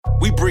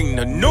We bring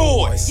the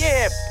noise.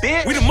 Yeah,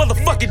 bitch. We the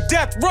motherfucking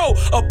death row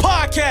of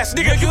podcasts,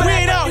 nigga. We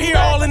ain't out here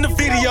all in the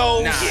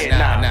videos.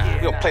 Nah.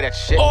 We don't play that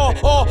shit. All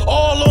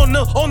on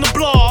the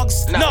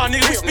blogs. Nah,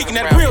 nigga, we speaking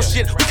that real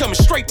shit. We coming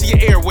straight to your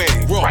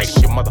airwaves. Right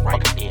in your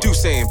motherfucking ear. Do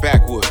saying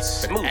backwoods.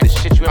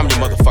 Smoothest shit you ever I'm your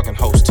heard. motherfucking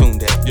host,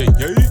 Tunde. Yeah.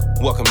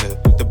 Welcome to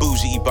the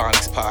Bougie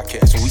Ebonics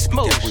podcast, where we speak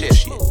that real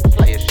shit.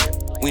 Play shit.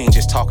 We ain't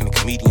just talking to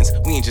comedians.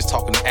 We ain't just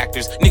talking to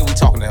actors. Nigga, we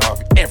talking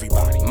to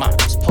everybody.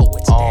 Models,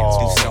 poets,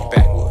 dancers. Do saying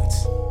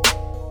backwoods.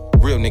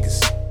 Real niggas.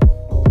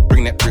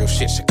 Bring that real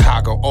shit.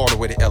 Chicago all the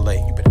way to LA.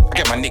 I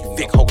got my nigga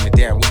Vic holding it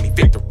down with me.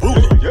 Vic the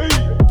Ruler.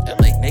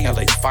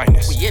 LA's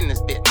finest. We in this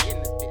bitch.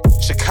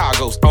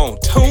 Chicago's own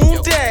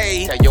Tunde.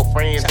 Tell your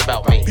friends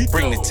about me.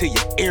 Bring it to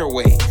your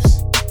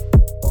airwaves.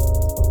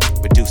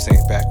 But do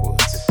saying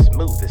backwoods. The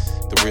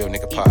smoothest. The Real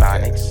Nigga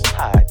Ebonics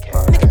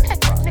Podcast.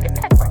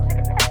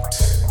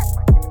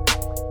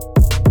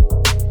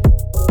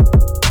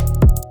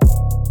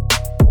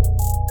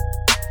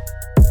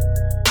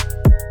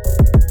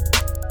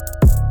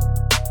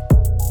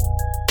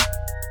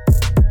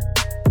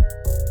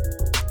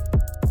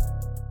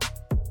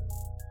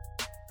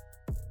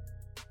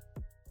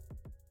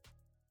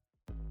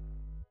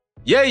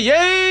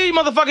 Yay,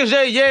 motherfuckers,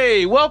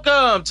 yay.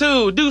 Welcome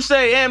to Do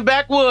Say and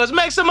Backwoods.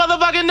 Make some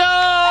motherfucking noise!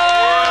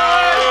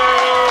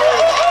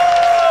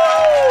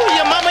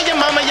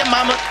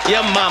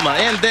 Your mama,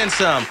 and then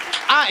some.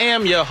 I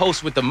am your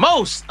host with the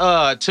most,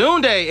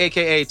 Tunde,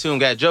 a.k.a. Tune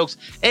Got Jokes,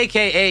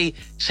 a.k.a.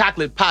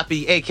 Chocolate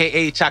Poppy,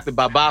 a.k.a. Chocolate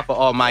Baba for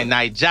all my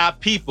night job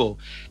people,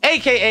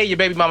 a.k.a. your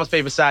baby mama's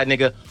favorite side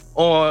nigga,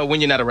 or when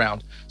you're not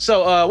around.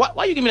 So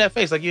why you give me that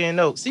face like you didn't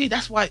know? See,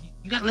 that's why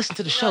you gotta listen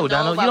to the show,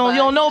 Donald. You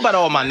don't know about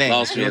all my names.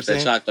 Lost me with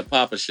that chocolate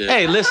papa shit.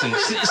 Hey, listen,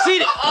 see,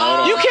 you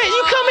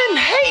come in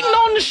hating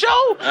on the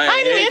show. I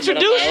ain't even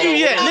introduced you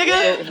yet,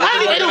 nigga.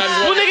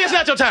 Well, nigga, it's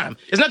not your time.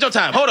 It's not your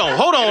time. Hold on.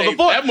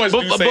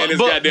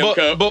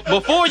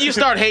 Before you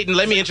start hating,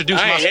 let me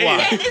introduce my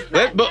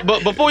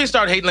squad. Before you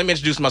start hating, let me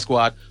introduce my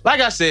squad.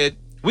 Like I said,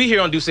 we here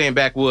on Do Say and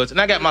Backwoods,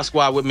 and I got my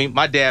squad with me,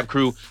 my dab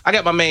crew. I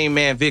got my main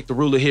man, Vic the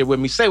Ruler, here with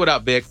me. Say what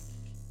up, Vic.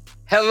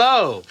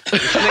 Hello. That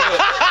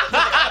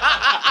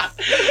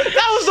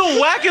was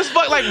the wackest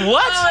fuck. Like,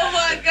 what? Oh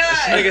my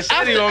God. Nigga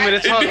said he want me to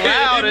talk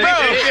loud and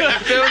shit. You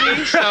feel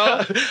me? So,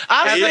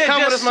 I said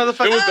come with this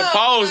motherfucker. It was the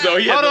pause though.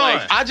 He had Hold to on.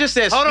 like. I just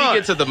said Hold speak on.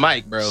 it to the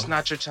mic, bro. It's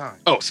not your time.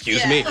 Oh,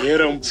 excuse me.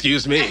 Get him.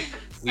 Excuse me.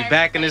 We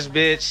back in this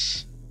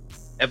bitch.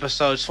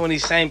 Episode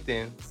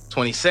 20-something.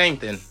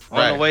 20-something.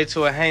 On the way to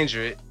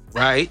 100.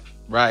 Right.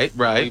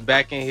 We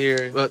back in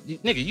here. Well,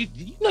 nigga, you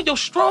know your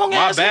strong My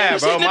ass. bad,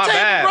 hands bro. hitting the My table,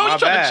 bad. bro. You My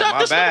trying to chop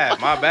this bad.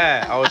 motherfucker. My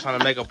bad. I was trying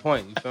to make a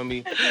point. You feel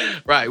me?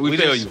 Right, we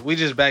feel you. We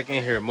just back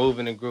in here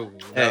moving and grooving.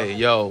 You know? Hey,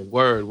 yo,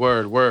 word.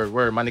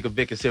 My nigga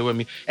Vic is here with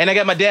me. And I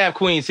got my dab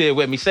queens here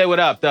with me. Say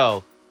what up,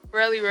 though.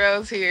 Relly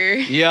Rose here.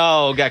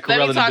 Yo, got Corella Let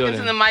me in the talk building.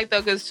 into the mic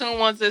though, because Toon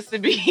wants us to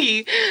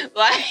be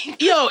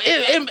like. Yo,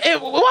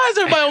 why is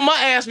everybody on my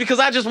ass? Because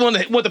I just want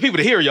the people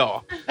to hear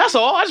y'all. That's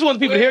all. I just want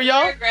the people to hear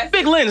y'all. We're aggressive.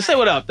 Big Lynn, say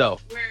what up, though.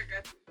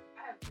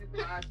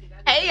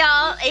 Hey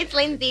y'all, it's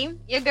Lindsay,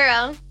 your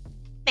girl.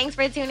 Thanks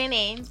for tuning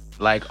in.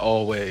 Like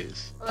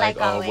always. Like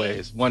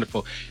always.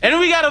 Wonderful. And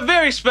we got a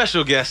very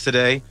special guest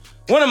today.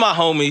 One of my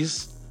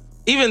homies.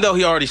 Even though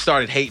he already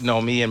started hating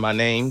on me and my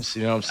names,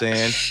 you know what I'm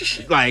saying?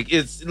 Like,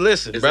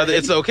 listen, brother,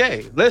 it's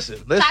okay. Listen.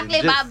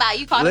 Chocolate Baba,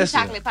 you called me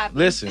Chocolate Poppy.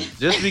 Listen,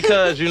 just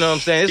because, you know what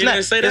I'm saying? You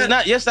didn't say that? It's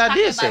not, yes, I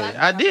did Chocolate say Baba. it.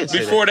 I did say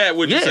Before that,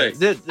 what'd you yeah,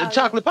 say? The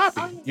Chocolate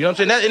Poppy. You know what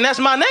I'm saying? And that's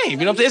my name. You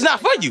know what I'm saying? It's not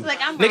for you. Like,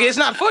 I'm Nigga, wrong. it's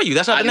not for you.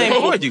 That's not the name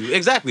for you.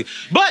 Exactly.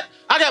 But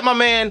I got my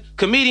man,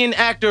 comedian,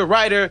 actor,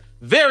 writer,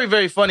 very,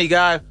 very funny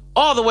guy,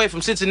 all the way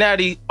from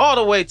Cincinnati, all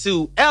the way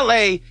to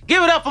LA.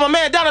 Give it up for my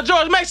man, Donald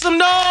George. Make some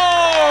noise!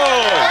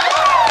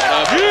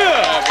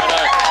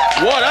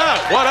 What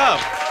up?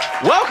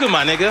 Welcome,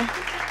 my nigga.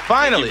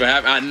 Finally.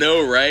 I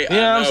know, right? You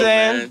know what I'm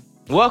saying?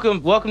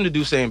 Man. Welcome to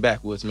Do Saying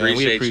Backwoods, man.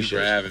 We appreciate you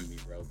for it. having me,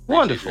 bro.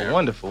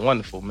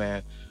 Wonderful,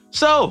 man.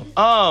 So,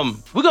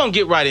 we're gonna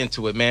get right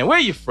into it, man. Where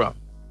are you from?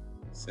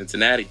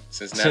 Cincinnati,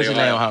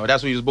 Ohio.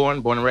 That's where you was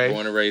born and raised?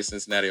 Born and raised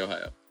Cincinnati,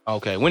 Ohio.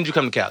 Okay. When did you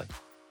come to Cali?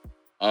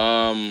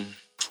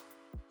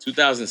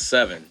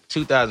 2007.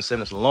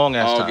 2007. It's a long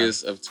ass time.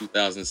 August of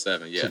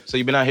 2007. Yeah. So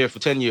you've been out here for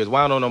 10 years.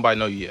 Why don't nobody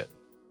know you yet?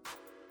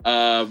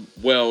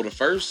 Well, the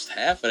first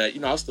half of that, I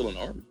was still in the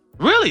Army.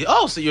 Really?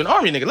 Oh, so you're an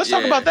Army nigga. Let's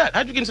talk Yeah. about that.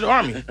 How'd you get into the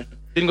Army?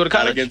 Didn't go to How to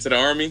college? get into the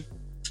Army?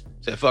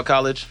 Said fuck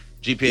college.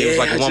 GPA was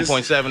like a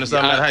 1.7 or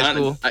something at high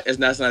school.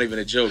 That's not even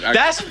a joke.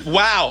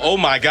 Wow. Oh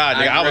my God,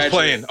 nigga. I was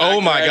playing. Oh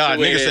my God.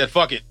 Nigga said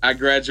fuck it. I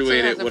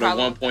graduated So with that's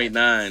a a problem.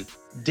 1.9.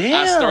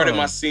 Damn. I started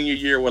my senior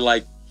year with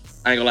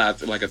I ain't gonna lie,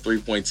 like a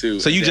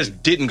 3.2. So you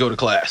just didn't go to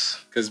class.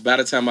 Because by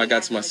the time I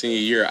got to my senior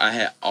year, I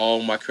had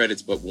all my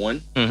credits but one.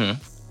 Mm-hmm.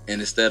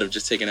 And instead of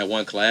just taking that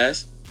one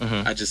class,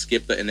 Mm-hmm. I just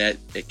skipped it, and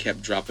it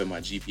kept dropping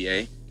my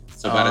GPA.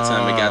 So by the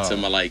time it got to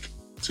my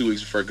 2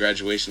 weeks before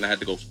graduation, I had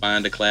to go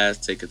find a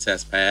class, take a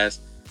test, pass.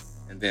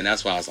 And then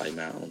that's why I was like,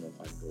 man, I don't know if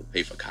I can go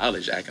pay for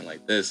college acting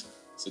like this.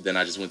 So then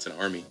I just went to the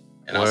Army.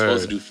 And I was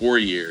supposed to do 4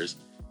 years.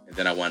 and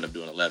then I wound up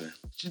doing 11.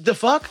 The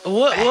fuck?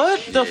 What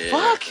the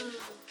fuck?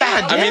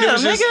 God damn, I mean, it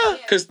was nigga.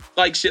 just because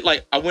like shit.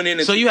 Like I went in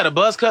and So you had a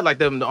buzz cut like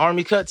the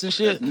army cuts and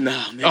shit? nah,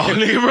 nigga. Oh,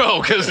 nigga,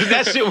 bro, because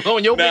that shit was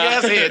on your big Nah.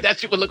 ass head. That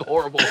shit would look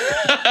horrible.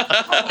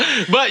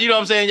 But you know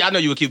what I'm saying? I know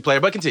you a cute player,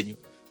 but continue.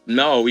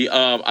 No,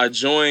 I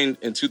joined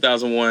in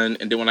 2001,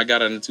 and then when I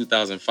got out in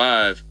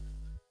 2005,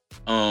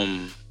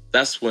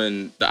 that's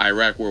when the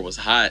Iraq war was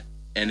hot,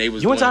 and they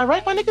was You went to doing-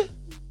 Iraq, my nigga?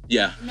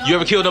 Yeah. You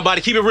ever killed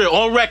nobody? Keep it real,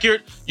 on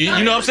record. You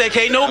know what I'm saying?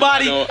 Can't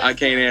nobody. No, I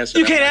can't answer.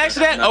 You that. can't answer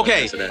that? I'm not gonna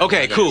Okay, answer that.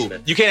 okay, I'm not gonna cool. answer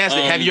that. You can't answer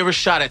that. Have Um, you ever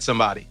shot at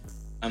somebody?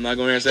 I'm not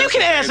gonna answer You that.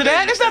 can answer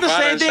that. It's not the If I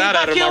same done thing. shot If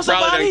I at him, kill I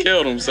probably somebody- done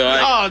killed him. So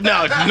Oh,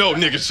 no,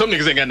 nigga. Some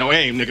niggas ain't got no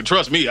aim, nigga.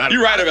 Trust me.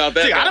 You're right about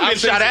that. See, I done I've been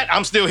seen shot some- at.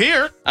 I'm still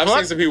here. I've Fuck.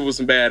 seen some people with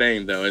some bad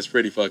aim though. It's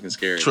pretty fucking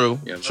scary. True, You know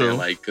what I'm true. saying?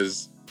 Like,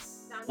 cause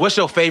What's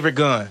your favorite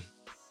gun?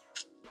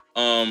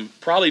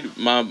 probably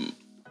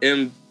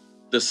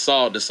the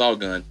saw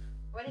gun.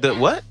 The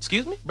what?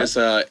 Excuse me? It's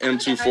a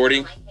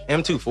M240.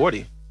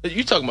 M240.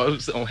 You talking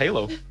about on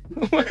Halo?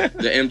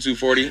 The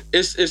M240.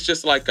 It's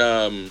just like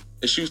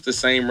it shoots the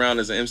same round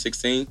as an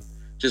M16.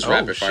 Just Oh,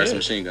 rapid fire. It's a shit.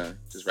 machine gun.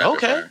 Just rapid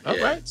Okay, fire. all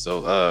Yeah. right.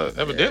 So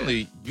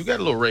evidently you got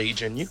a little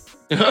rage in you.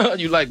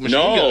 You like machine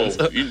No,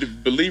 guns. you,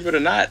 believe it or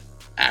not,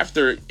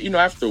 after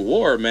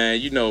war,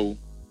 man, you're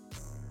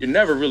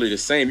never really the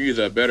same. You're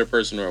either a better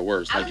person or a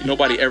worse. Like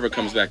nobody ever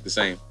comes back the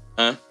same.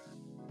 Huh?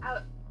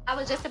 I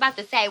was just about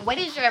to say, what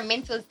is your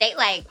mental state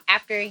like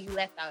after you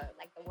left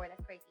the war?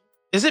 That's crazy.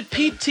 Is it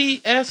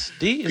PTSD? Is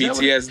that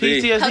what it-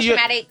 PTSD. PTSD.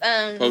 Post-traumatic.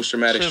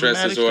 Post-traumatic stress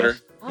Traumatic disorder.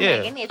 stress? Oh Yeah.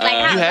 my goodness. You How,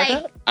 had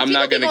that? I'm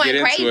people not be gonna going get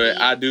into crazy. it.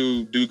 I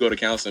do go to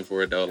counseling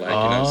for it though. Like, you know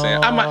what I'm saying?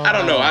 Oh. I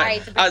don't know. Sorry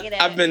to bring it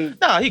up. I've been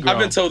Nah, he grown. I've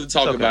been told to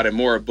talk It's okay. about it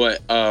more, but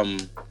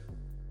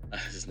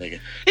this nigga.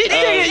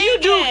 You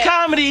do Yeah.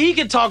 comedy. He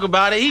can talk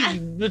about it.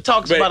 He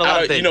talks But about a lot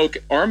of you things. know,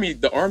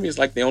 the army is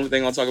like the only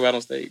thing I'll talk about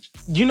on stage.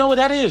 You know what?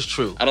 That is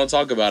true. I don't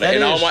talk about it, That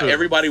and is true.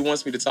 everybody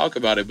wants me to talk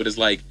about it, but it's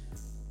like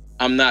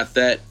I'm not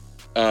that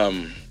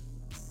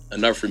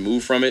enough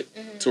removed from it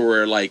to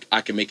where like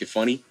I can make it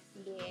funny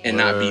and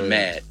not be Word.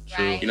 mad.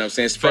 Right. You know what I'm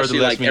saying? Further Especially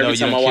lets like me know every you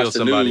time I done watch killed the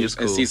somebody, news it's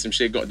and cool. see some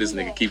shit go. This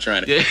nigga keep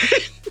trying to. Yeah.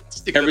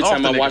 Stick it Every off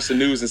time the I nigga. watch the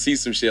news and see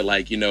some shit,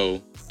 like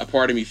a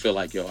part of me feel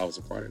like I was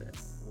a part of that.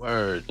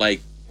 Word.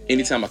 Like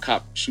anytime a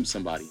cop shoots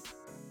somebody,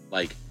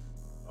 like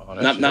Oh,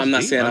 that's I'm not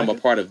deep, saying my I'm a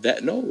nigga. part of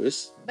that. No,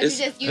 it's But it's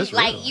it's That's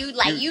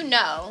real. you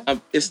know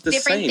it's the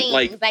different same.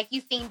 things. Like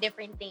You've seen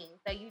different things,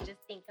 so you just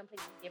think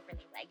completely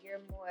differently. Like you're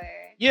more.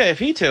 Yeah, if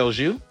he tells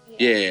you.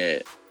 yeah,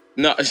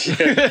 no, she's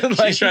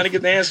Like- trying to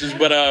get the answers,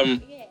 but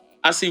Yeah.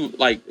 I see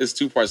like it's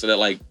two parts of that.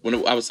 Like when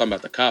I was talking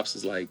about the cops,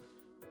 is like,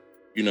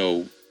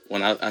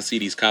 when I see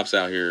these cops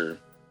out here,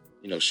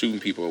 shooting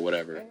people or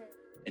whatever,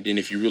 and then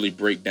if you really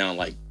break down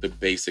like the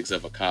basics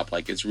of a cop,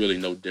 like it's really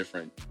no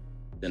different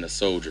than a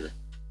soldier.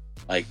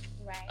 Like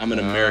Right. I'm an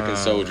American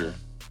soldier,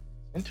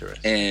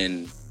 Interesting.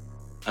 and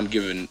I'm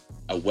given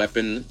a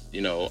weapon.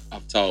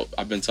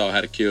 I've been taught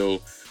how to kill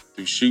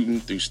through shooting,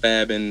 through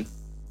stabbing,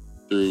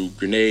 through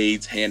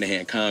grenades,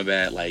 hand-to-hand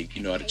combat. Like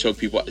how to choke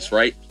people. It's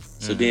right.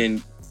 So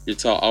then you're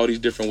taught all these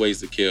different ways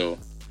to kill,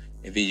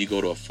 and then you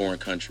go to a foreign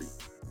country.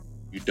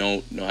 You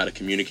don't know how to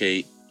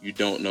communicate. You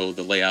don't know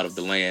the layout of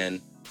the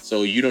land.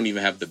 So you don't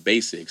even have the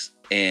basics,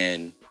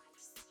 and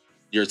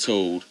you're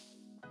told,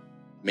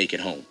 make it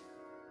home.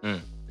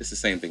 It's the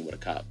same thing with a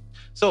cop.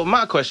 So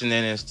my question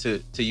then is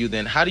to you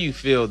then, how do you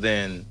feel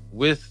then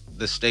with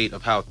the state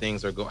of how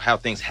things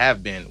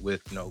have been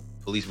with,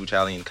 police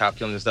brutality and cop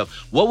killing and stuff?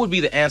 What would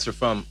be the answer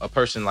from a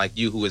person like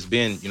you who has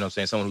been,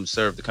 someone who's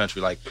served the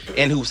country, like,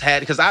 and who's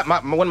had, because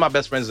one of my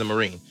best friends is a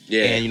Marine.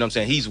 Yeah. And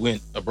he's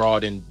went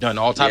abroad and done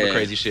all type of Yeah.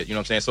 crazy shit,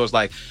 So it's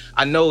like,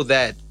 I know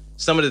that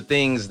some of the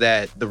things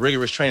that the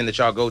rigorous training that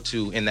y'all go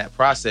to in that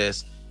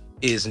process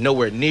is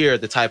nowhere near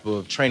the type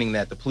of training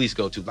that the police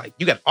go to. Like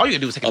all you gotta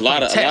do is take A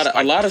lot of soldiers.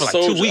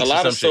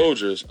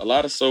 A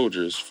lot of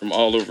soldiers from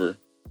all over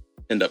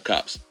end up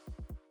cops.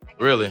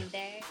 Really?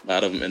 A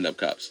lot of them end up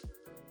cops.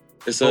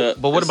 But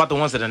what about the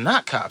ones that are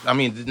not cops? I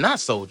mean, not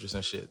soldiers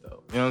and shit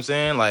though. You know what I'm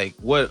saying? Like,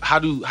 how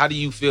do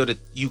you feel that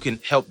you can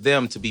help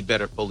them to be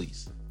better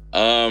police?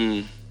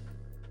 I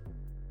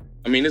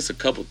mean, it's a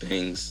couple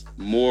things.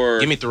 More.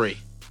 Give me 3.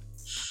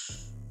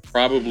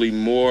 Probably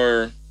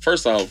more.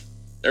 First off,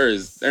 there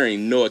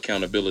ain't no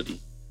accountability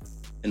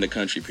in the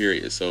country,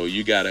 period. So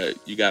you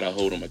gotta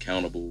hold them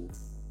accountable.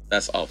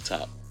 That's off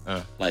top.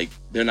 Like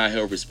they're not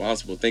held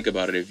responsible. Think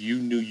about it. If you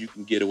knew you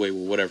can get away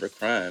with whatever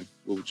crime,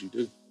 what would you do?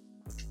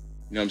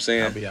 You know what I'm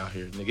saying? I'll be out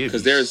here, nigga.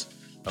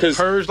 Because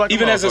purge like a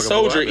even as a motherfucker, boy.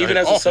 soldier, I'd be off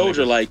the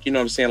niggas. like, you know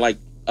what I'm saying? Like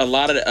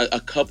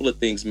a couple of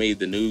things made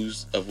the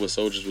news of what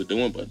soldiers were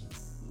doing, but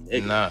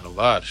nigga, Not a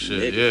lot of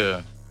shit. Nigga.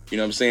 Yeah. you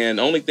know what I'm saying?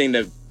 The only thing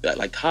that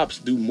like cops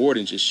do more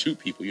than just shoot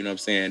people, you know what I'm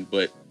saying?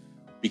 But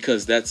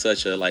because that's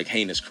such a like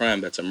heinous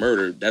crime, that's a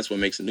murder, that's what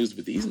makes the news.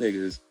 But these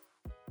niggas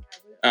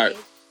are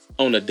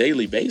on a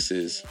daily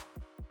basis,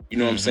 you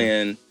know what I'm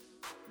saying,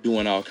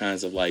 doing all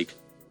kinds of like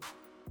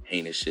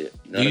heinous shit.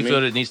 You know Do you what I feel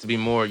mean? there needs to be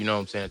more, you know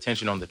what I'm saying,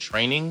 attention on the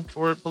training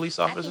for police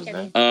officers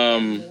then?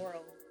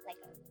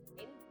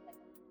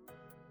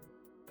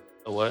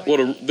 what? Well,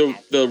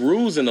 the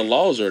rules and the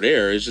laws are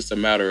there. It's just a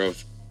matter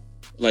of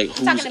like I'm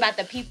who's talking about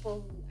the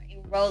people who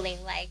are enrolling,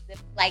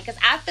 because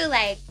I feel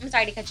like, I'm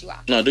sorry to cut you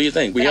off. No, do your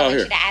thing. We but I all want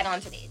here. you to add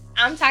on to this.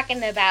 I'm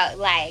talking about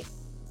like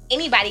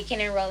anybody can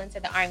enroll into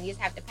the army. You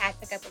just have to pass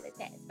a couple of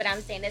tests. But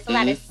I'm saying there's a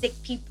lot of sick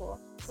people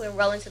who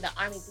enroll into the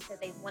army because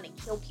they want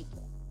to kill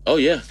people. Oh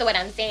yeah. So what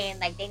I'm saying,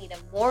 like they need a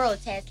moral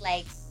test.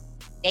 Like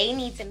they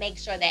need to make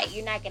sure that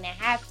you're not gonna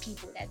have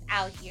people that's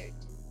out here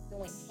just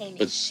doing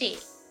heinous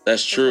shit.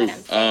 That's true.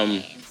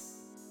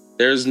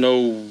 There's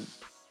no,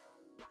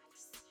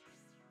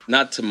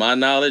 not to my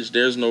knowledge,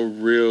 there's no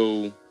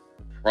real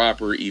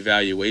proper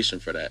evaluation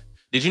for that.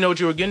 Did you know what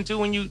you were getting to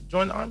when you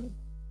joined the army?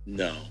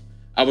 No.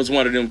 I was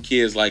one of them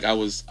kids, like I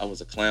was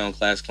a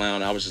class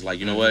clown. I was just like,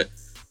 you know what?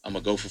 I'm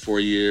gonna go for 4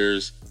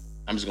 years.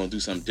 I'm just gonna do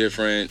something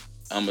different.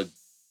 I'm gonna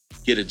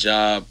get a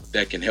job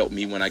that can help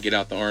me when I get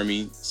out the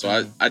army.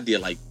 So I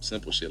did like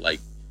simple shit, like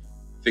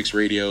fix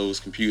radios,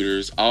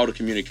 computers, all the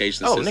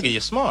communication systems. Nigga,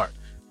 you're smart.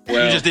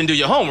 Well, you just didn't do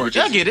your homework.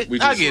 I get it.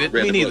 I get it.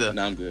 read Me the book. neither.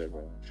 No, I'm good,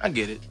 bro. I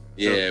get it.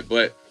 Yeah,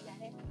 but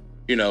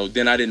you know,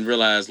 then I didn't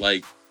realize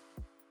like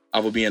I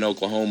would be in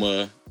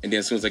Oklahoma, and then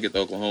as soon as I get to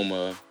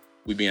Oklahoma,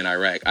 we'd be in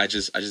Iraq. I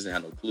just didn't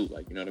have no clue.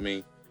 Like, you know what I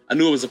mean? I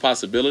knew it was a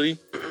possibility,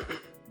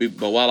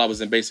 but while I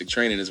was in basic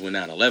training is when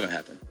 9/11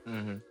 happened.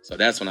 Mm-hmm. So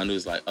that's when I knew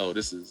it's like, oh,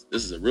 this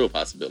is a real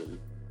possibility.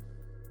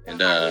 And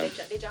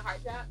did your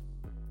heart drop?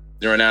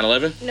 during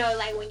 9/11, No,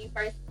 like when your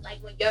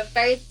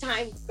first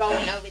time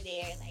going over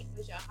there, like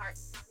was your heart?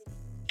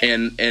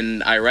 and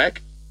in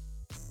Iraq,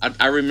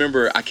 I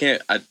remember I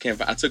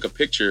took a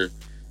picture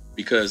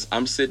because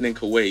I'm sitting in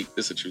Kuwait.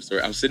 This is a true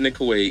story. I'm sitting in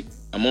Kuwait.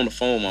 I'm on the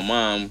phone with my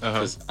mom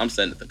because I'm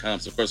sitting at the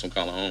comms. Of course, I'm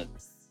calling home.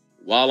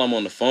 While I'm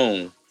on the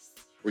phone,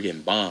 we're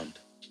getting bombed.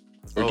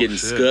 We're getting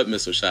Scud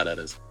missiles shot at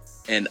us.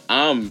 And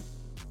I'm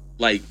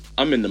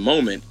in the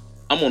moment.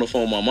 I'm on the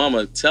phone with my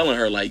mama telling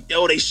her like,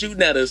 yo, they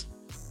shooting at us.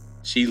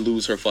 She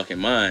lose her fucking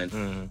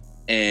mind.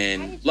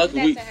 And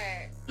luckily,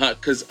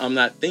 because I'm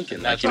not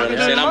thinking. Like, you know what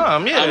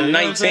I'm saying? I'm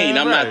 19.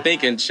 I'm not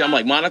thinking. I'm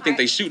like, Mom, I think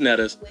they shooting at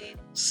us.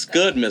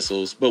 Scud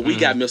missiles, but we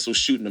got missiles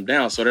shooting them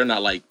down. So they're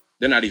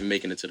not even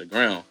making it to the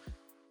ground.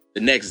 The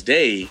next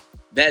day,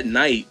 that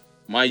night,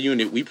 my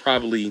unit, we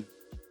probably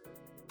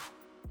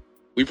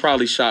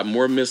shot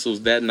more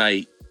missiles that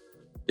night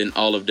than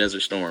all of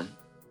Desert Storm.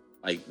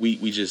 Like we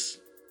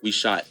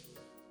shot,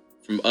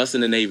 from us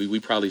in the Navy, we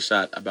probably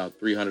shot about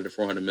 300 to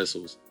 400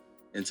 missiles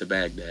into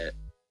Baghdad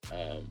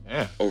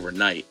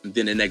overnight. And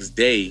then the next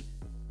day,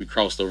 we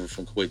crossed over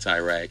from Kuwait to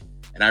Iraq.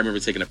 And I remember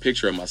taking a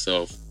picture of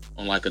myself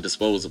on like a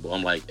disposable.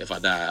 I'm like, if I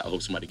die, I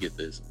hope somebody get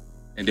this.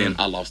 And then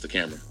I lost the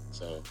camera.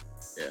 So,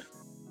 yeah.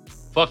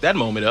 Fuck that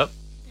moment up.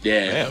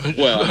 Yeah. Damn.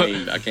 Well, I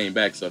mean, I came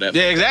back, so that.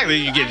 Yeah, exactly.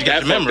 You get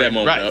your memory. That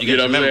moment Right. up, You get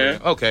your know what I'm memory.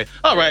 saying? Okay.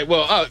 All right.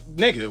 Well,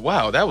 nigga,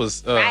 wow, that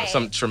was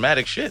some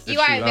traumatic shit. You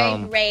are a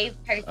very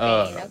brave person,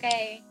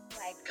 okay?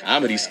 Like,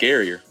 Comedy's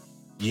scarier.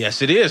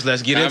 Yes, it is.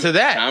 Let's get into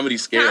that.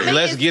 Comedy's scary.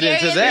 Let's get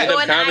into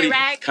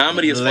that.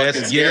 Comedy is fucking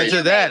Let's scary. get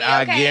into that.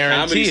 I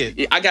guarantee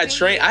it.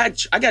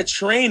 I got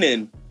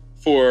training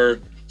for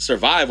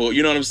survival.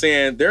 You know what I'm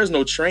saying? There's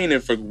no training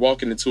for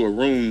walking into a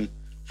room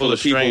full of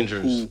people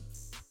strangers who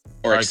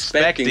are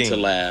expecting to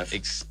laugh.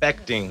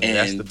 Expecting. And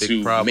That's the big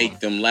to problem. make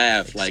them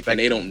laugh. Like, and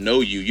they don't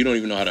know you. You don't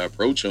even know how to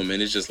approach them.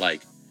 And it's just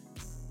like,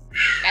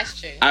 that's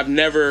true.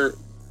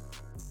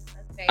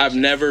 I've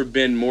never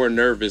been more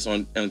nervous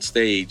on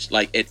stage,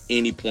 like at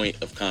any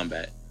point of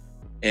combat.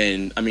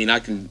 And I mean,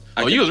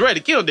 you was ready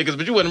to kill niggas,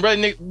 but you wasn't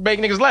ready to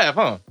make niggas laugh,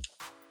 huh?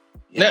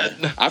 Yeah.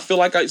 I feel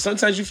like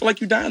sometimes you feel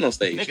like you dying on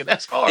stage. Nigga,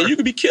 that's hard. And you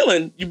could be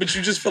killing, but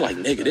you just feel like,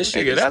 nigga, this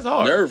shit is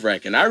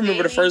nerve-wracking. I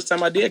remember the first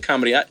time I did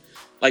comedy,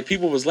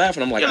 people was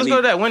laughing. I'm like, let's go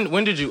to that.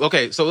 When did you?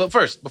 Okay, so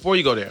first, before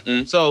you go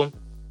there, so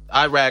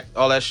Iraq,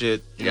 all that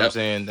shit. You know what I'm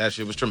saying? That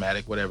shit was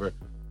traumatic. Whatever.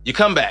 You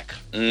come back.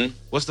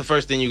 What's the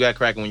first thing you got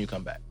cracking when you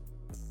come back?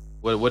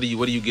 What do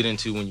you get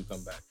into when you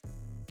come back?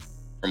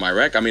 From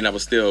Iraq, I mean, I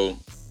was still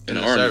in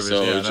the army,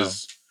 so it was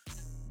just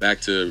back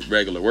to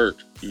regular work.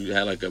 You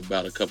had like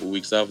about a couple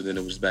weeks off, and then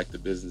it was back to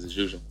business as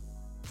usual.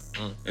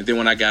 And then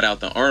when I got out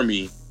the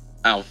army,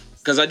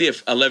 because I did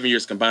 11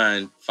 years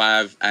combined,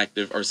 6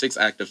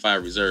 active,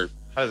 5 reserve.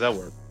 How does that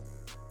work?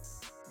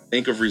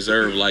 Think of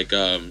reserve like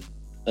on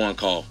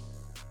call.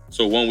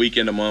 So 1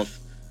 weekend a month,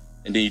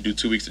 and then you do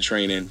 2 weeks of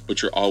training,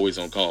 but you're always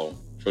on call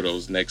for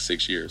those next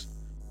 6 years.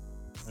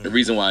 The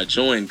reason why I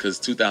joined, because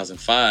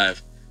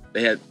 2005,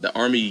 the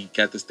Army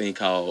got this thing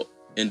called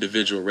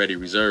Individual Ready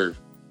Reserve.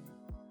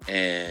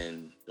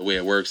 And the way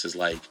it works is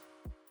like,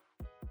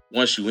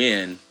 once you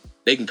in,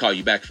 they can call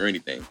you back for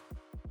anything.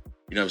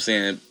 You know what I'm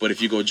saying? But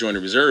if you go join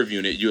a reserve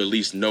unit, you at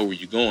least know where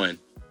you're going.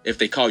 If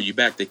they call you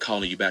back, they're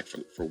calling you back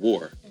for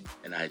war.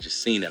 And I had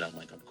just seen that. I'm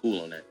like, I'm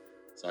cool on that.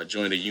 So I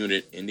joined a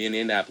unit in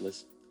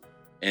Indianapolis.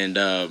 And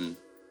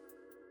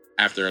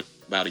after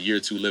about a year or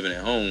two living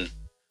at home,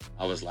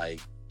 I was like,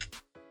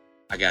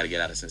 I got to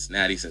get out of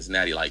Cincinnati.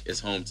 Cincinnati, like,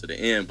 it's home to the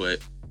end, but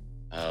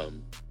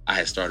I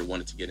had started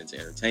wanting to get into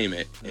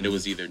entertainment, and it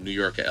was either New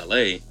York or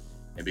LA.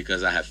 And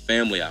because I have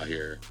family out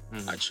here,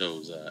 I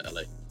chose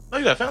LA. Oh,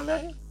 you got family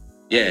out here?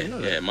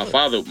 Yeah. My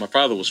father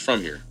was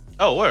from here.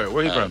 Oh,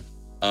 where you from?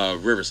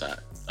 Riverside.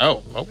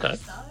 Oh, okay.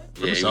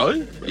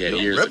 Riverside? Yeah,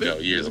 years ago.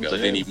 You know what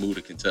I'm Then he moved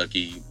to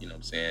Kentucky, you know what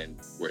I'm saying,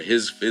 where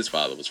his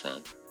father was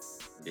from.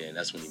 And then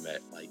that's when he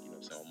met, like, you know what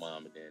I'm saying, my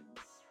mom. And then,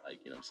 like,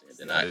 you know what I'm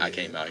saying, then I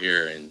came out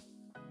here and,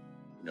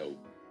 you know,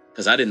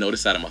 because I didn't know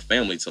this side of my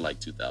family till like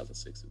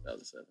 2006,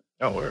 2007.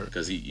 Oh, word.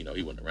 Because he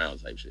wasn't around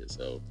type shit.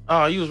 So.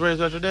 Oh, you was raised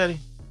by your daddy?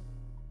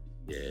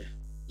 Yeah,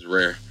 it's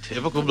rare.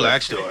 Typical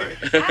black story.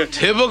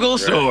 Typical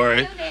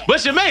story.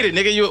 But you made it,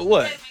 nigga. You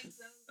what?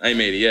 I ain't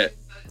made it yet.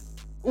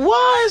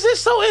 Why is it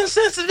so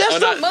insensitive? That's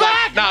a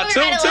fact. Nah,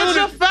 Tune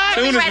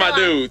is my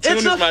dude. Tune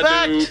is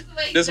my dude.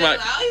 This is my.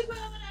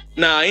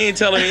 Nah, he ain't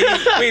telling me.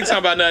 We ain't talking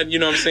about nothing. You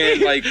know what I'm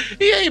saying? Like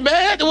he ain't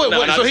mad.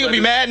 What, so he gonna be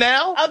mad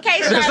now?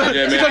 Okay, so you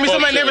telling me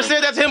somebody never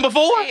said that to him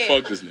before?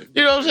 Fuck this nigga.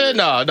 You know what I'm saying?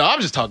 No,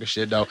 I'm just talking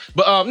shit though.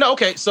 But no,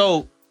 okay.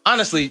 So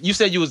honestly, you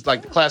said you was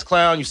like the class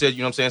clown. You said, you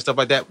know what I'm saying, stuff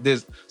like that.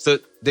 So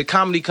did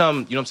comedy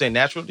come, you know what I'm saying,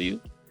 natural to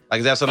you? Like,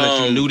 is that something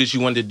that you knew that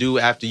you wanted to do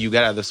after you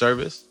got out of the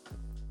service?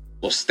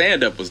 Well,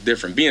 stand up was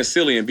different. Being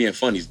silly and being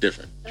funny is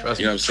different. Trust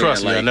you know me. what I'm saying?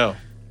 Trust me, I know.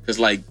 Because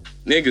like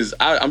niggas,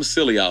 I'm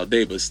silly all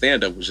day, but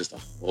stand up was just a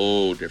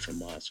whole different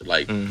monster.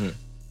 Like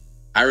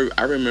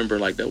I remember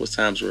like there was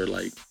times where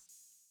like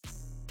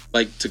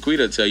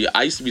Taquita tell you,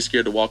 I used to be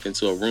scared to walk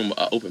into a room,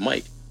 open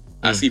mic.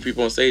 I see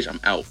people on stage, I'm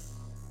out.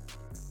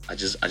 I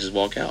just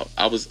walk out.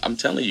 I'm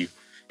telling you.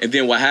 And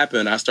then what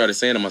happened, I started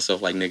saying to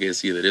myself, like, nigga,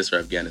 it's either this or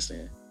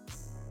Afghanistan.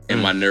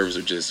 And my nerves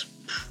are just,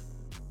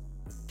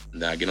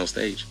 then I get on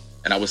stage.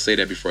 And I would say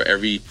that before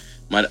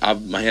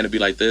my hand would be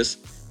like this.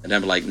 And I'd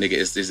be like, nigga,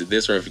 is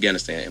this or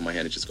Afghanistan? And my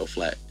hand would just go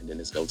flat. And then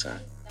it's go time.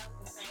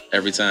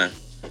 Every time.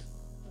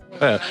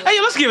 Hey,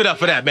 let's give it up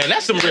for that, man.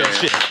 That's some real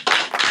shit.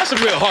 That's some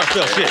real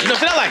heartfelt shit. You know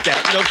what I'm saying? I like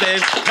that. You know what I'm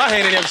saying? My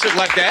hand ain't never shook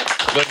like that.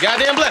 But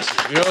goddamn bless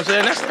you. You know what I'm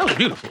saying? That was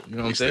beautiful. You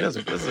know what I'm saying?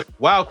 That's a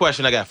wild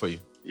question I got for you.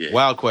 Yeah.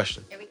 Wild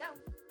question. Here we go.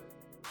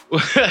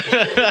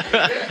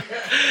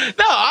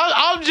 No,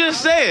 I'm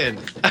just saying.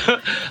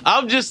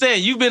 I'm just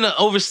saying, you've been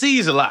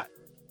overseas a lot,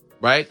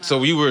 right?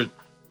 So you were,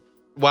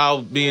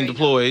 while being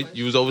deployed,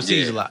 you was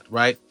overseas a lot,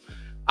 right?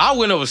 I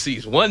went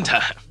overseas one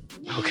time,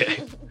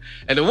 okay?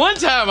 And the one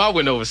time I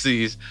went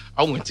overseas,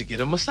 I went to get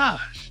a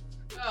massage.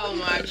 Oh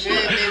my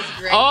goodness,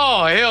 great.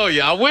 Oh, hell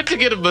yeah. I went to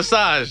get a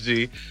massage,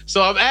 G.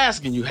 So I'm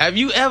asking you, have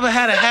you ever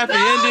had a happy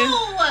ending?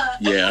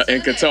 Yeah,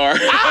 in Qatar. I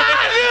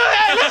knew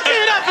it. Let's give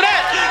it up for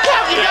that.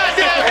 Clap your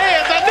goddamn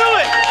hands. I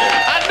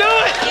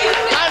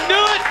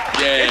knew it.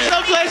 Yeah. In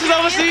some places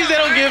overseas, they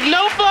don't give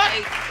no fuck.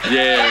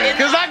 Yeah.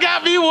 Because I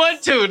got me one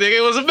too, nigga.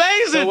 It was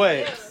amazing. So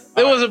wait.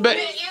 It was a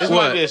This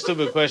might be a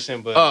stupid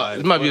question, but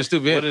it might be a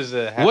stupid. What is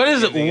a happy What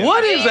is it? ending?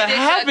 What is a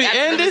happy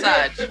ending?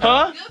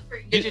 Huh?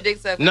 Get your dick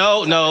sucked.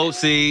 No.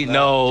 See,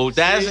 no.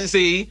 That's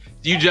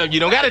you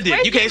don't got a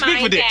dick. You can't speak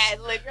for dicks.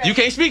 You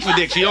can't speak for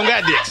dicks. You don't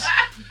got dicks.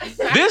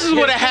 This is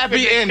what a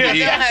happy ending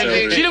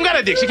is. She don't got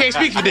a dick. She can't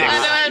speak for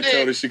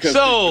dicks.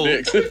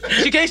 So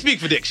she can't speak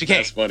for dicks. She can't.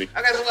 That's funny.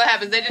 Okay, so what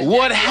happens? They just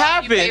What you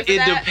happened? pay for It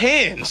that?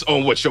 depends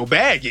on what your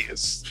bag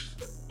is.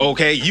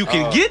 Okay, you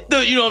can get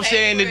the, you know what I'm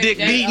saying, the dick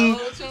beaten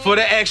for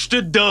the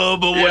extra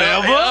dub or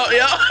whatever.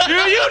 Yeah.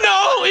 You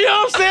know what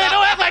I'm saying?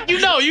 Don't act like you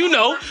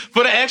know,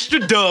 for the extra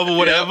dub or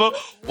whatever.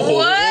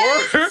 Or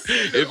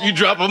if you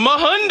drop them a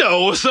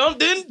hundo or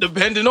something,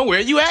 depending on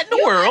where you at in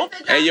the world.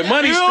 Hey, your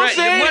money You know what I'm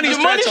saying? your money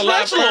stretch a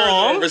lot stretch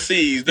long. further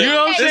overseas. You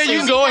know what I'm saying? You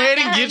can go ahead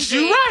and get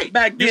you right.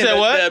 Back You then, said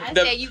what? I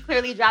said you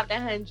clearly dropped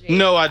 100.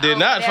 No, I did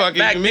not fucking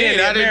Back mean then, it.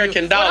 the I didn't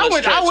American do- dollar I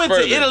went stretched to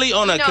further. Italy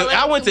on a. No,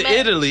 I went to too much.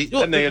 Italy.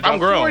 nigga I'm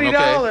grown.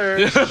 Okay.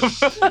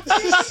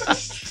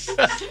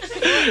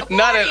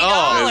 Not at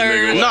all.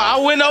 $40. No, I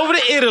went over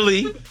to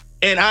Italy,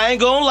 and I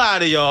ain't gonna lie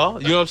to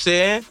y'all. You know what I'm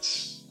saying?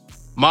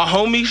 My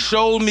homie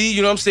showed me.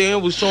 You know what I'm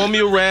saying? Was showing me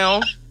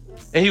around,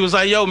 and he was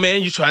like, "Yo,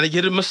 man, you trying to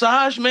get a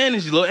massage, man?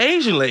 These little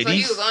Asian So he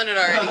ladies was on it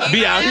already.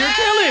 be out here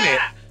killing it."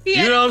 You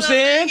know what I'm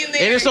saying?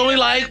 And it's only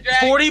like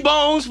 40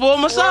 bones for a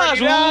massage.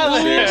 Woo,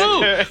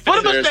 woo, woo.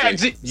 For the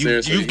massage.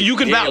 You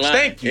can vouch.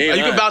 Thank you. You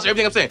can vouch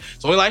everything I'm saying.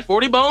 It's only like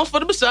 40 bones for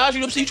the massage.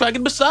 You know what I'm saying? You try to get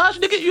a massage,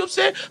 nigga. You know what I'm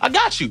saying? I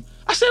got you.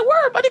 I said,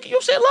 word, my nigga. You know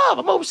what I'm saying? Love.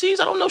 I'm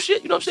overseas. I don't know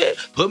shit. You know what I'm saying?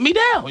 Put me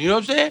down. You know what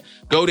I'm saying?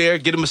 Go there,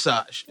 get a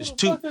massage. It's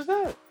two.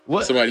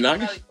 What? Somebody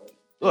knocking?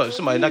 What?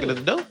 Somebody knocking at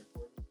the door?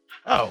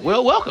 Oh,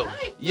 well, welcome.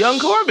 Young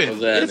Corbin.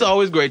 What's that? It's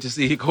always great to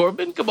see you,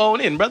 Corbin. Come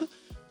on in, brother.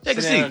 Take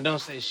a Sit down seat. and don't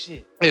say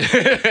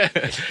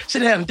shit. Sit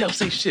down and don't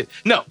say shit.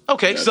 No.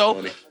 Okay, That's so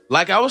funny.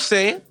 like I was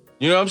saying,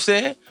 you know what I'm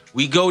saying?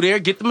 We go there,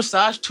 get the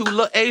massage. Two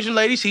little Asian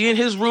ladies. He in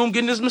his room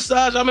getting his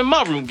massage. I'm in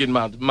my room getting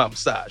my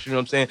massage. You know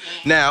what I'm saying?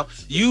 Now,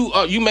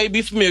 you may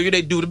be familiar.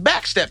 They do the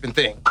backstepping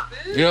thing.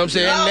 You know what I'm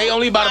saying? They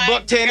only about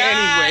 $110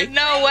 anyway.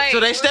 No way. So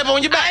they step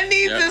on your back. I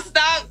need to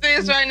stop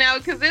this right now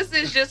because this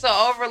is just an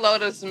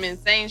overload of some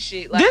insane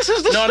shit. Like, This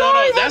is the No, story. no,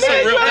 no. That's my a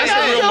nigga.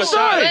 real Your massage.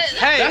 story.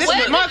 Hey, That's this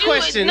what is my did you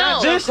question. know?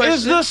 Not your This question.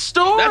 is the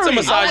story. That's a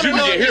massage you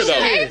can get here,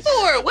 pay though.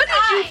 for it. What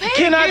did you pay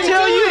Can I for?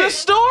 tell you the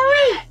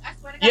story?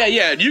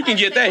 Yeah, you can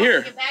get that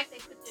here.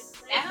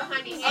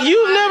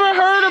 You've never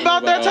heard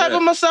about that type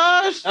of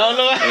massage? I don't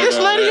know. This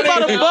lady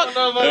about a buck.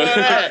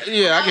 that.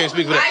 Yeah, I can't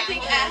speak for that. I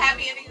think a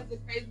happy ending is the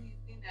craziest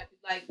thing that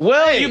like.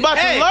 Well, you about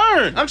to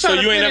learn. I'm trying So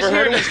to you ain't finish never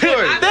heard hearing of the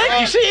story.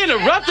 Thank you. She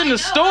interrupting the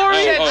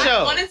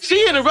story.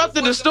 She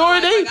interrupted the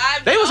story.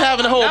 They was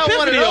having a whole Not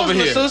one of epiphany those over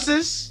here.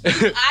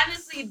 masseuses.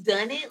 Honestly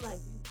done it like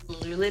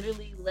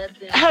literally let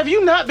them. Have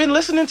you not been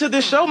listening to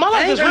this show? My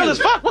life is real as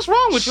fuck. What's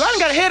wrong with you? I done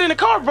got a head in the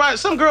car by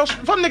some girl,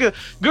 some nigga,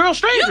 girl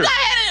stranger. You got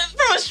it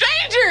from a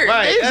stranger.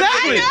 Right.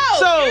 Exactly. I know.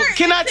 So You're-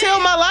 can I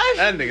tell my life?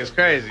 That nigga's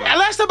crazy. And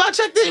last time I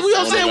checked this, we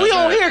on saying we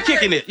on here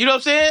kicking it. You know what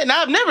I'm saying? And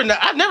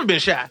I've never been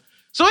shy.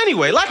 So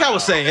anyway, like I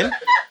was saying,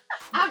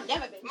 I've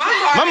never been.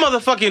 my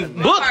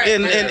motherfucking book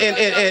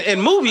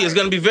and movie is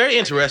gonna be very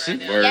interesting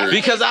Word.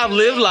 because I've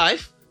lived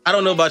life. I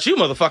don't know about you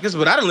motherfuckers,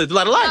 but I done lived a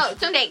lot of No, life.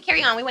 Tunde,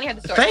 carry on. We want to hear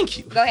the story. Thank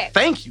you. Go ahead.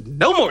 Thank you.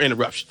 No more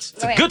interruptions.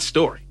 It's Go a ahead. good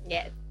story.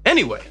 Yes.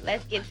 Anyway,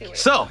 Let's get to it.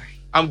 so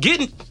I'm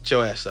getting get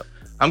your ass up.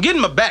 I'm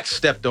getting my back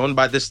stepped on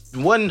by this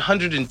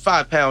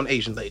 105-pound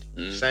Asian lady.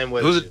 Same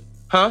way. Who's with it? you.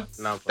 Huh?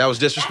 No, I'm That was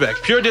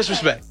disrespect. Pure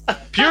disrespect.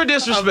 Pure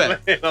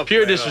disrespect. I'm Pure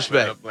playing.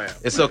 disrespect. I'm playing.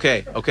 It's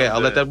okay. Okay,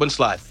 I'll let that one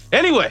slide.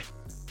 Anyway,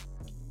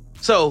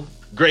 so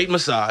great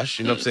massage.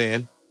 You know what I'm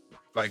saying?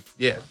 Like,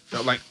 yeah,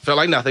 felt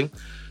like nothing.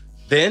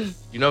 Then,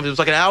 you know, it was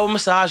like an hour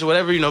massage or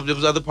whatever. You know, there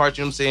was other parts.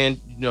 You know what I'm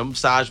saying? You know,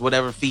 massage,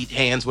 whatever, feet,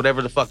 hands,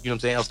 whatever the fuck. You know what I'm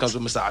saying? Else comes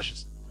with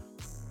massages.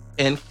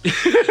 And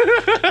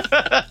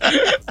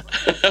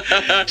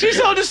she's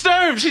so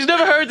disturbed. She's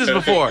never heard this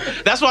before.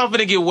 That's why I'm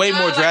gonna get way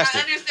more I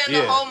drastic. understand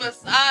Yeah. the whole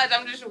massage.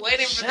 I'm just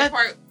waiting for the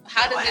part.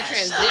 How does it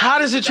transition? How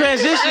does it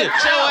transition?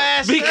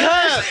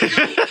 Because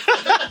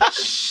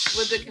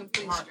With the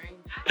complete stranger.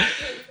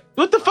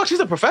 what the fuck? She's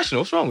a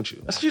professional. What's wrong with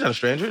you? She's not a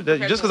stranger.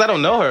 Just because I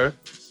don't know her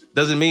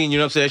doesn't mean, you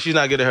know what I'm saying, she's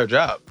not good at her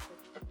job.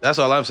 That's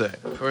all I'm saying.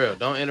 For real,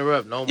 don't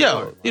interrupt no more.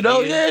 Yo, you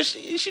know, yeah,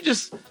 she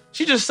just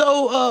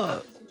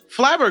so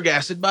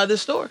flabbergasted by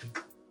this story.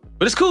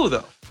 But it's cool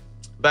though.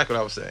 Back what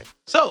I was saying.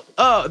 So,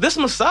 this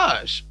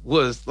massage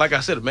was, like I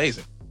said,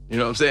 amazing. You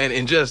know what I'm saying?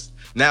 And just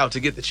now to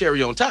get the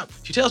cherry on top,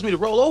 she tells me to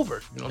roll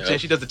over. You know what I'm saying?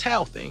 She does the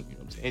towel thing. You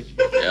know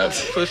what I'm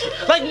saying?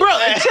 Like, bro,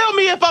 tell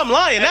me if I'm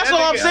lying. That's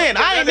all I'm saying.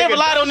 I ain't never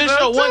lied on this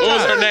show one What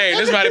was her time. name?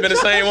 This might have been the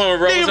same one,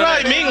 bro. Nigga,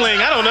 right, Mingling.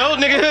 I don't know,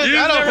 nigga. You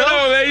I don't never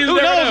know, man. You Who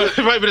never knows?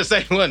 It might be the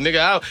same one,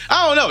 nigga.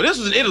 I don't know. This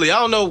was in Italy. I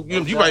don't know.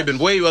 You probably been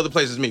way other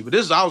places than me, but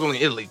I was only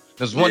in Italy.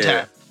 This was one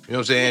Yeah. time. You know what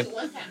I'm saying?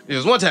 It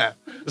was one time.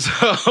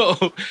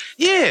 So,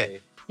 yeah.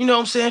 You know what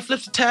I'm saying?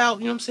 Flips the towel.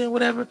 You know what I'm saying?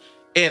 Whatever.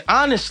 And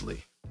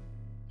honestly,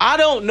 I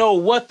don't know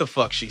what the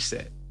fuck she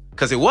said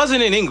because it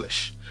wasn't in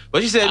English.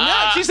 But she said,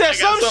 no, she said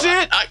some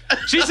shit.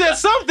 She said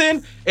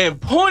something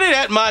and pointed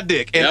at my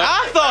dick. And Yep.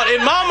 I thought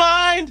in my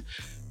mind,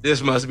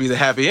 this must be the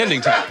happy ending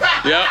time.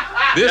 Yep.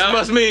 This Yep.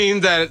 must mean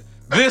that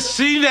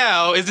she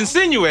now is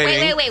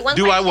insinuating, Wait. One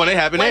do I question. want to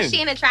happen Was ending?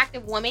 she an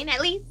attractive woman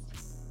at least?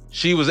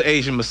 She was an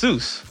Asian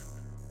masseuse.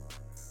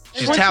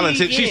 She's What she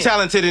talented. get? She's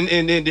talented in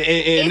Is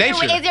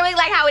nature. it really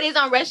like how it is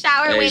on Rush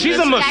Hour? Hey, when She's a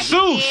Jackie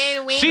masseuse.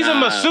 Chan wins? She's a Nah,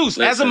 masseuse.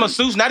 As a listen.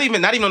 masseuse, not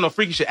even on no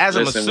freaky shit. As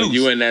a Listen, masseuse, when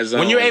you in that zone.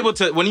 when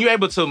you're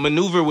able to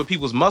maneuver with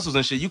people's muscles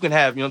and shit, you can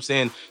have, you know what I'm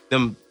saying,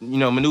 them, you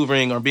know,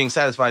 maneuvering or being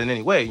satisfied in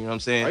any way. You know what I'm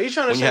saying? Are you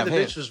trying to When say have the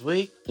hands. bitch was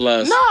weak?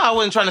 Plus, No, I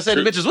wasn't trying to say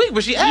the bitch was weak,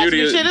 but she asked me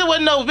Beauty- shit. It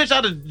wasn't no bitch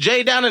out of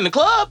J down in the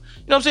club.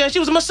 You know what I'm saying? She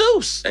was a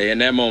masseuse. hey, in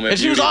that moment, And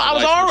she was, beauty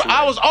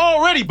I was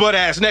already butt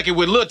ass naked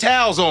with little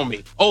towels on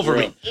me, over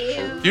me. Ew.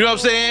 You know what I'm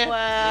saying?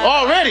 Wow.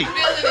 Already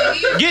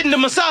getting the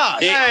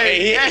massage.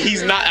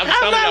 He's not. I'm I'm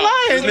telling not y'all,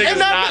 lying. This nigga's And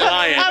not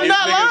lying. I'm This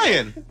not nigga's-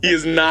 lying. He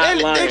is not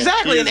And lying.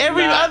 exactly, He and is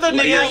every not other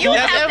nigga lying.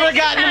 that's ever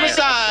gotten a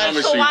massage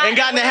promise you. and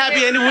gotten a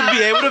happy ending would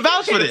be able to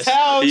vouch for this.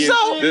 He is-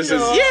 So, this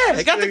is-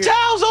 yeah, got the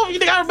towels over. You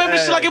think I remember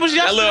shit like it was That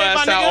yesterday, little my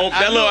ass towel. nigga?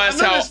 That little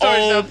ass I know this story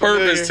towel on sounds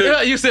purpose too.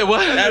 Yeah, you said what?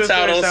 That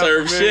towel don't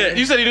serve shit.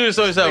 You said he knew the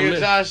story something. Nigga,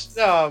 Josh,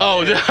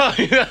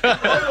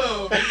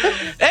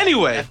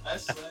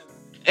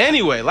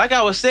 Anyway, like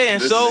I was saying,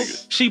 This so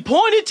nigga. she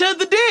pointed to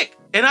the dick,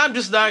 and I'm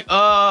just like,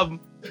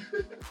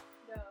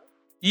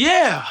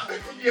 yeah.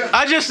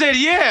 I just said,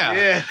 yeah.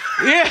 Yeah.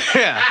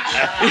 Yeah.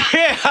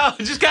 I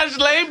was just kind of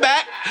laid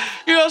back.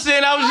 You know what I'm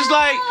saying? I was just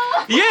like,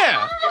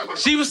 yeah.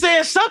 She was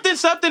saying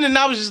something, and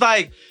I was just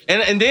like,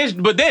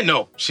 but then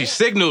no, she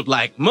signaled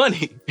like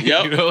money.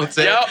 Yep. You know what I'm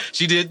saying? Yep.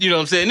 She did, you know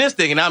what I'm saying, this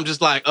thing, and I'm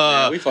just like,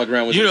 Man, we fuck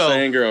around with you the know,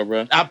 same girl,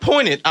 bro. I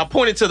pointed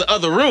to the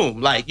other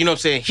room, like, you know what I'm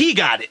saying? He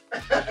got it.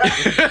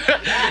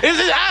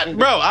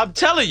 Bro, I'm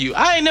telling you,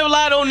 I ain't never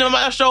lied on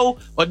my show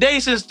a day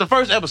since the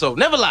first episode.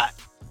 Never lied.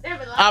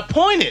 I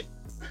pointed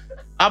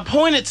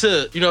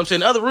to, you know what I'm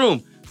saying, the other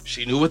room.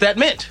 She knew what that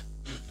meant.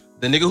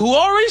 The nigga who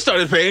already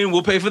started paying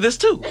will pay for this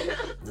too.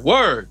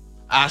 Word.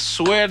 I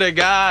swear to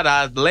God,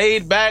 I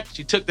laid back.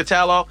 She took the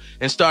towel off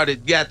and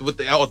started with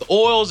the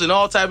oils and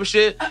all type of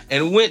shit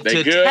and went They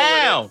to good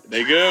town. with it.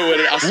 They good with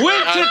it. I swear,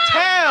 Went to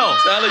town. I'm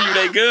telling you,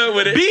 they good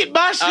with it. Beat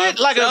my shit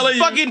I'm like a telling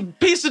you. fucking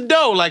piece of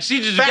dough. Like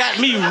she just got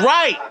me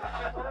right.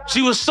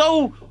 She was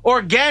so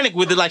organic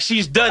with it, like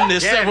she's done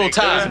this several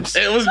times.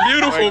 It was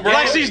beautiful, bro.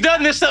 Like she's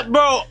done this stuff,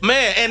 bro,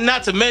 man. And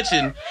not to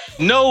mention,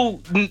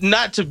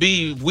 not to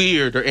be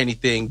weird or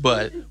anything,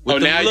 but with the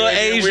now you little ain't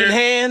getting Asian weird?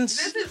 hands,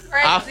 This is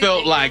crazy. I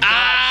felt like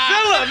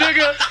Godzilla,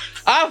 nigga.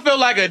 I felt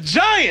like a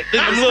giant in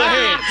them little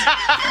hands.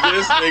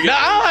 This nigga. Now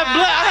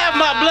I have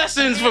my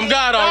blessings from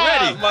God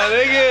already, my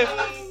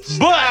nigga.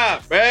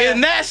 but man.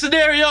 in that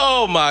scenario,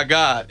 oh my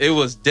God, it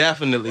was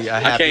definitely a I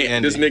happy can't.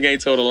 ending. This nigga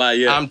ain't told a lie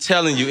yet. I'm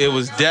telling you, it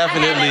was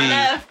definitely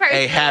enough,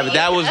 a happy.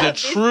 That was the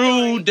This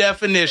true story.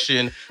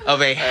 definition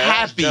of a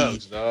happy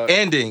jokes, dog.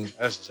 ending.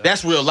 That's jokes.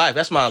 That's real life.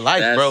 That's my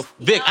life, bro.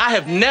 Vic, I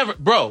have never,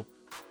 bro.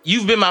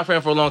 You've been my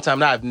friend for a long time.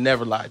 Now I've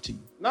never lied to you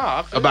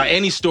I feel about it.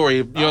 any story.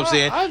 You know what I'm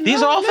saying? I know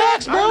These are all that.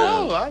 facts,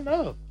 bro. I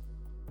know.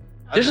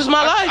 This is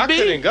my life, I B.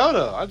 couldn't go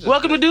though. I just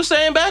Welcome to Do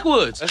Saying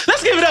Backwoods.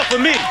 Let's give it up for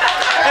me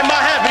and my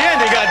happy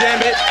ending,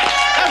 goddammit.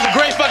 That was a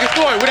great fucking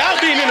story.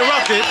 Without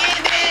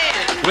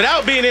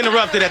being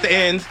interrupted at the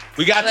end,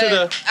 we got to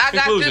the I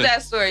got conclusion. through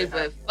that story,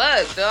 but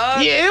fuck,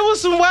 dog. Yeah, it was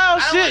some wild I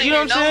don't shit. wanna You know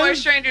hear what I'm no more saying?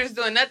 strangers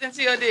doing nothing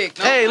to your dick.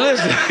 No Hey, more.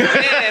 listen.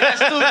 yeah, that's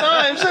 2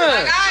 times,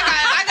 Like,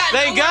 huh? I got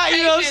Thank no more God,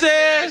 you know what I'm patience for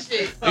saying? that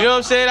shit. You know what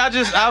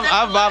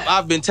I'm saying?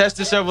 I've been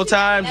tested several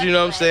times. You know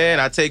what I'm saying?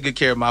 I take good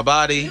care of my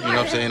body. You know what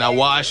I'm saying? I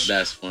wash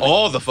That's funny.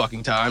 all the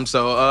fucking time.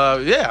 So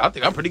yeah, I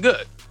think I'm pretty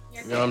good.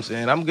 You know what I'm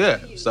saying? I'm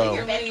good. So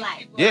Your best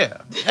life. yeah.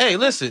 Hey,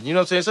 listen. You know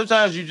what I'm saying?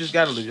 Sometimes you just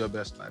gotta live your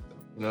best life, though.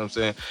 You know what I'm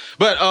saying?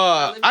 But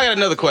I got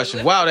another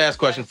question, wild ass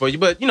question for you.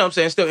 But you know what I'm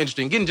saying? Still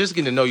interesting. Getting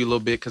to know you a little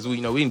bit because we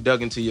done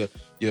dug into your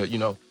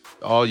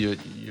all your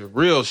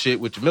real shit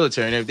with your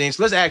military and everything.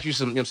 So let's ask you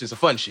some, you know what I'm saying, some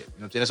fun shit. You know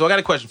what I'm saying? So I got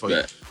a question for you.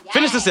 Yeah.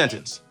 Finish the Yes.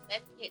 sentence.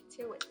 Let's get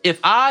to it. If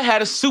I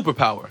had a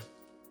superpower,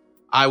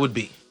 I would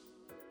be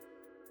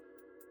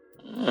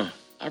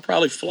I'd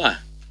probably fly.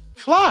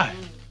 fly.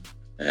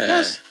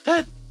 Yeah.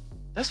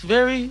 That's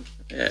very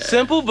Yeah.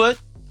 simple, but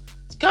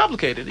it's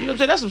complicated. You know what I'm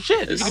saying? That's some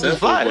shit. It's You can just simple,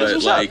 fly. That's but,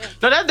 what's like-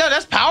 up. No,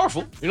 that's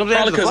powerful. You know what I'm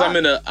Probably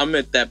saying? because I'm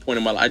at that point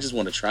in my life. I just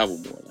want to travel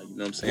more. Like, you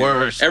know what I'm saying?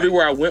 Word.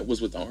 Everywhere I went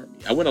was with the army.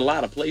 I went a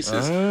lot of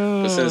places,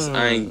 but since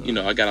I ain't,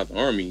 Oh. I got out the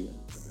army,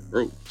 I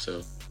broke.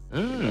 So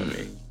you know what I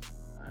mean?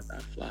 I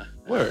fly.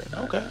 Word. I-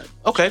 Okay.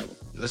 I Okay. travel.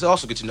 Let's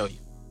also get to know you.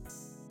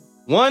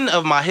 One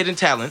of my hidden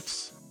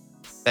talents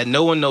that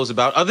no one knows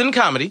about, other than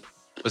comedy,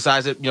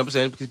 besides it, you know what I'm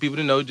saying, because people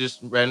didn't know just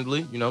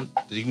randomly, that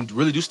you can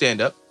really do stand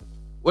up.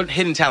 What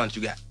hidden talent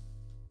you got?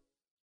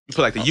 You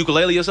play like the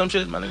ukulele or some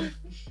shit, my nigga?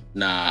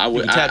 Nah, I You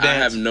would. can tap I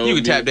dance. have no. You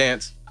can tap music.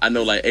 dance. I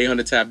know like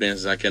 800 tap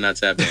dances. I cannot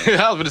tap dance.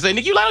 I was gonna say,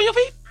 Nick, you light on your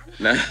feet?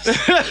 Nah.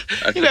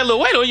 You got a little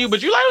weight on you,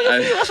 but you light on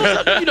your feet. That's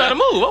what's up. You know how to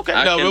move. Okay.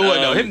 I No, can, but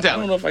what? No, hidden I don't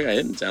talent. know if I got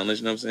hidden talent.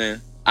 You know what I'm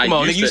saying? Come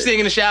on, nigga, you sing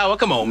in the shower.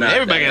 Come on, man. Nah,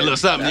 Everybody got a little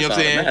something. You know that's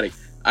what I'm saying? automatic.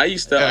 I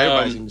used to.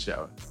 Everybody sing in the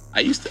shower. I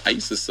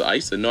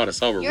used to know how to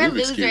solve a You're a Rubik's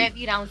loser cube. if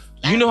you don't.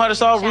 You know how to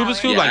solve Rubik's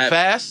Cube Yeah, like I-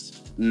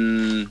 fast?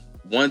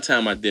 One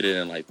time I did it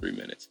in like 3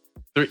 minutes.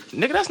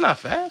 Nigga, that's not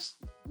fast.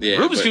 Yeah.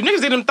 Rubik's but- Cube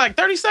niggas did them like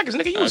 30 seconds.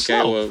 Nigga, you was Okay,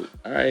 slow. well,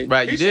 all right.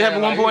 Right, you did have a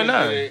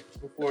 1.9.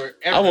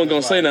 I wasn't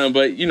gonna say nothing,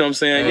 but you know what I'm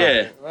saying?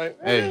 Yeah. Right?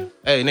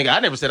 Hey, nigga, I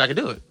never said I could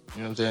do it.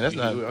 You know what I'm saying? That's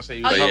not. I say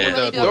you Oh, talk yeah. with Really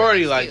the do it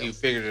authority with like skills. you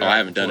figured it Oh, out. I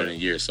haven't done it before. in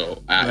years,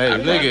 so Hey, I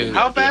nigga. probably-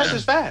 How fast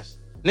is fast?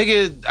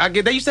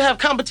 Nigga, they used to have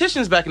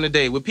competitions back in the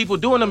day with people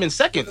doing them in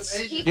seconds.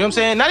 You know what I'm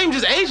saying? Not even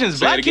just Asians,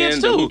 Say it black again,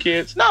 kids the too. who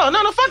kids? No,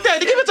 fuck that.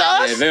 Give it to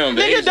us. Yeah, them,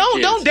 the nigga, Asian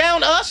don't kids.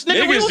 down us.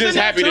 Nigga, we Niggas was in just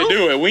there happy too. to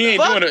do it. We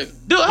ain't Fuck. doing it.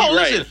 Dude, He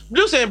listen. right.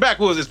 Do Saying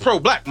Backwoods is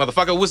pro-black,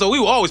 motherfucker. So we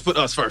will always put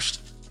us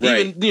first.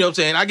 Right. Even, you know what I'm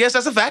saying? I guess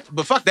that's a fact,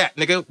 but fuck that,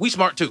 nigga. We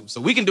smart too.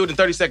 So we can do it in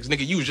 30 seconds,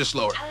 nigga. You was just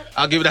slower.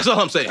 I'll give it. That's all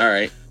I'm saying. All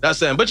right. That's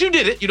saying. But you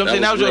did it. You know what I'm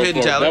saying? That was your real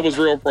hidden pro- talent. That was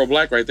real pro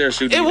black right there.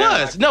 Shooting. It me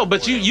down. was. No,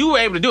 but you were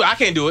able to do it. I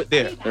can't do it.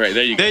 There. Right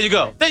there you go. There you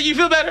go. There, you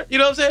feel better? You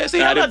know what I'm saying?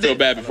 See, I how didn't about feel that?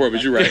 bad before,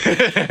 but you're right.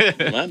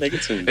 My Exactly,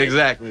 nigga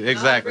too.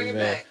 exactly, bring it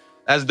man. back.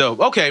 That's dope.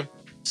 Okay,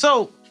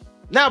 so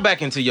now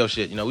back into your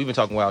shit. We've been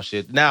talking wild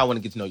shit. Now I want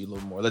to get to know you a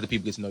little more. Let the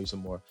people get to know you some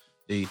more.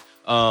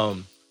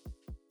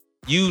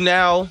 You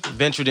now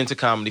ventured into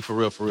comedy for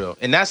real,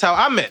 and that's how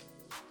I met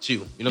you. You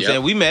know what I'm Yep.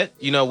 saying? We met.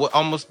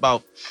 Almost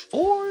about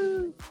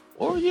 4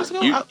 years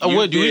ago.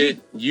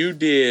 You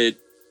did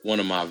one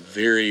of my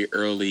very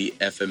early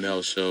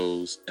FML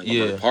shows in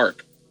Yeah. Lamert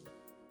Park.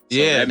 So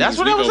Yeah, that that's means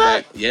where we that was go at?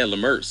 back- Yeah,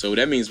 Lamert. So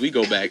that means we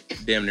go back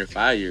damn near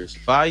 5 years.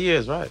 5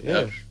 years, right? Yeah.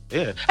 Yep.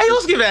 Yeah. Hey,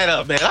 let's give that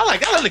up, man. I like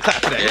the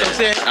clap for that. You know what I'm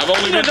saying? I've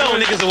only You been known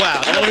doing- niggas a while.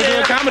 I've You know only what I'm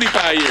doing saying? comedy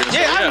 5 years. so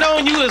Yeah, I've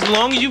known you as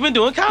long as you've been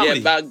doing comedy.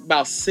 Yeah,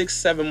 about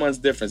 6-7 months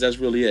difference. That's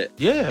really it.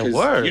 Yeah, 'Cause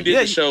word. You did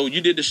Yeah, the show.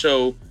 You did the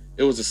show.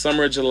 It was the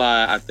summer of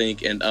July, I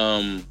think, and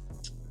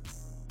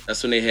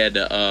that's when they had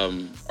the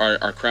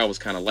our crowd was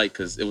kind of light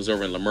because it was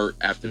over in Lamert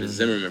after the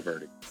Zimmerman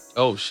verdict.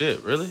 Oh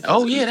shit, really? That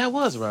was- That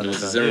was around It was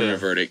that the time. Zimmerman Yeah.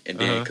 verdict, and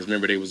then Uh-huh. because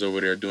remember they was over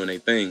there doing their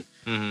thing,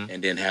 Mhm.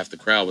 and then half the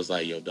crowd was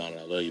like, "Yo, Donald,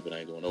 I love you, but I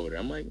ain't going over there."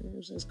 I'm like,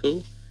 "It's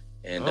cool,"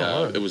 and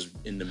Oh, word. it was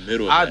in the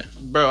middle of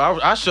that.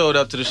 I showed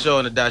up to the show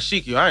in the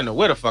dashiki. I didn't know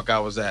where the fuck I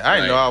was at. I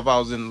didn't know if I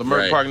was in Lamert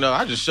Right. Park. No,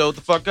 I just showed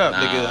the fuck up, Nah.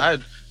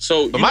 nigga.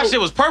 So, But my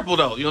shit was purple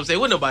though. You know what I'm saying?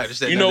 Wasn't nobody to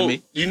say you nothing know, to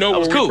me. you know That where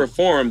was we cool.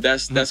 performed.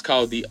 That's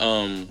called the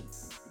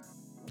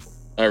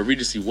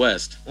Regency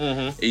West.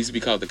 Mm-hmm. It used to be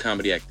called the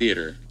Comedy Act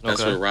Theater.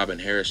 That's Okay. where Robin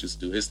Harris used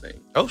to do his thing.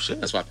 Oh shit.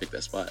 That's why I picked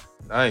that spot.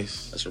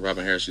 Nice. That's where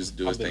Robin Harris used to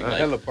do his thing. I've been Like,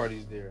 hella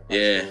parties there.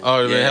 yeah.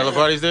 Oh, there yeah. hella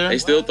parties there? They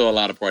still throw a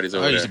lot of parties Oh,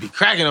 over it there. used to be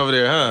cracking over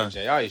there, huh?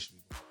 JR used to be.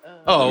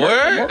 Oh,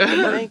 Lamert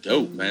word?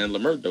 dope, man.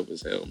 Lamert dope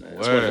as hell, man.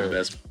 It's one of Word. the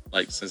best.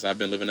 Like, since I've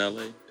been living in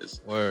LA,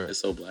 Word. it's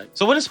so black.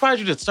 So what inspired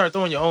you to start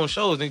throwing your own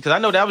shows? Because I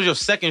know that was your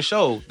second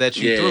show that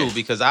you Yeah. threw.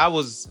 Because I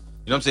was,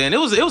 you know what I'm saying? It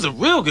was a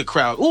real good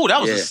crowd. Ooh,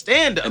 that was Yeah. a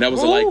stand up. And that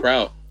was a light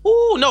crowd.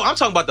 Ooh, no, I'm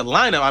talking about the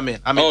lineup. I mean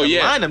Oh, the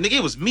yeah. lineup. Nigga,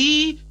 it was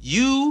me,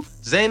 you,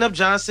 Zainab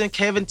Johnson,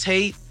 Kevin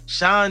Tate,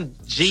 Sean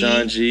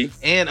G,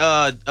 and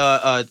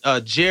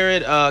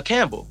Jared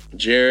Campbell.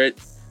 Jared.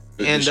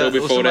 And, The show was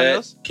before somebody that,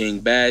 else? King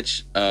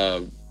Batch,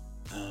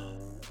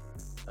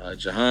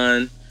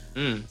 Jahan,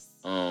 Mm.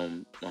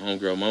 my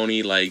homegirl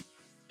Moni. Like,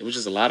 it was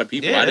just a lot of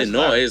people. Yeah, I didn't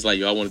that's know. fine. It's like,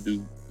 yo, I want to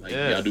do, like,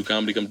 Yeah. y'all do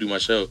comedy, come do my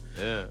show.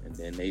 Yeah. And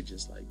then they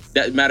just like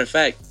that. Matter of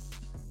fact,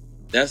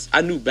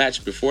 I knew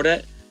Batch before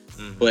that,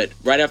 Mhm. but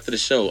right after the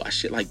show,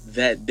 like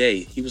that day,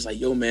 he was like,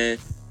 "Yo, man,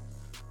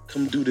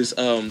 come do this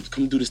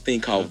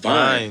thing called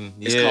Vine.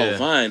 It's yeah. called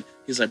Vine."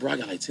 He's like, "Bro, I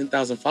got like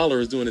 10,000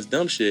 followers doing this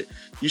dumb shit.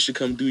 You should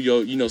come do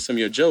some of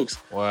your jokes."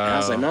 Wow. And I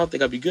was like, "Man, I don't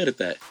think I'd be good at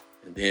that."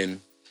 And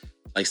then,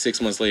 like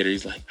 6 months later,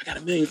 he's like, "I got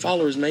 1 million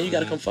followers, man. You got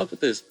to come fuck with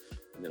this."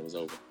 And then it was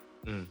over.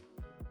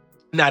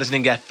 Now this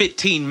nigga got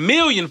 15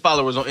 million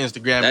followers on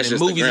Instagram That's and just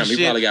the movies gram. and He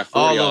shit. probably got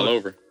 40 all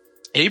over.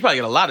 Yeah, he probably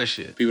got a lot of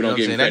shit. People don't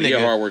give him credit. He's a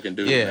hardworking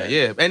dude. Yeah,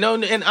 man.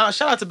 yeah. And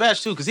shout out to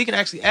Batch too, because he can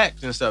actually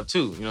act and stuff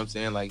too. You know what I'm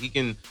saying? Like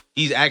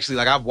he's actually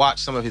like I've watched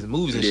some of his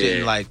movies and shit,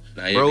 and like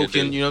Nah, he a bro good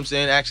can, dude. you know what I'm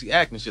saying, actually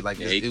act and shit like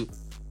Yeah, this.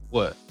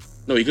 What?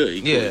 No, he good.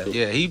 He cool, Yeah, he cool.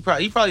 yeah.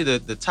 He probably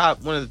the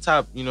top, one of the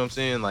top, you know what I'm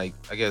saying, like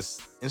I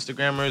guess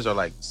Instagrammers or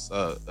like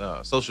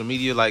social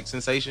media like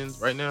sensations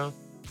right now.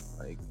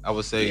 Like I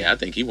would say. Yeah, I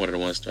think he one of the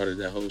ones started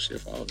that whole shit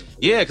for all of them.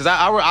 Yeah, because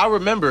I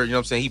remember, you know what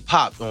I'm saying, he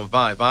popped on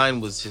Vine.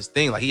 Vine was his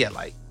thing. Like he had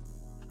like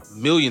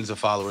millions of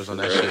followers on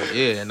that Right. shit.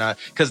 Yeah,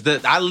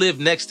 and I lived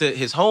next to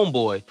his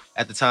homeboy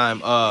at the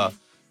time.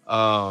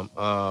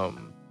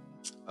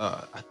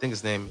 I think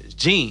his name is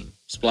Gene.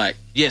 Splack.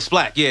 Yeah,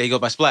 Splack. Yeah, he goes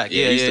by Splack.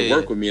 Yeah, he used to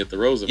work with me at the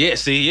Roosevelt. Yeah,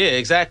 see, yeah,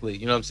 exactly.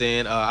 You know what I'm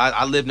saying?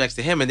 I lived next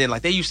to him, and then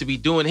like they used to be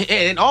doing,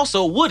 and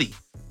also Woody.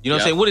 You know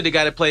what I'm Yep. saying? Woody, the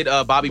guy that played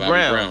Bobby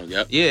Brown.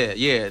 Yep.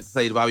 Yeah,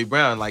 played Bobby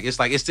Brown. Like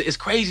it's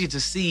crazy to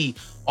see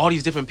all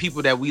these different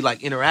people that we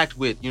like interact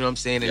with. You know what I'm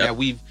saying? And Yep. that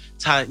we've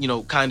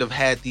kind of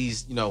had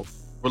these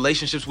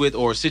relationships with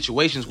or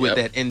situations with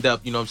Yep. that end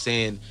up, you know what I'm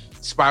saying,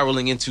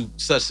 spiraling into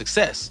such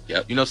success.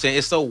 Yep. You know what I'm saying?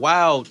 It's so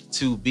wild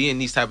to be in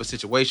these type of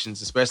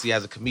situations, especially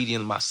as a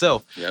comedian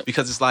myself, Yep.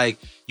 because it's like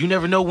you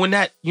never know when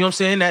that, you know what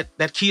I'm saying,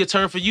 that key will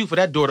turn for you for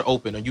that door to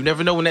open, or you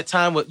never know when that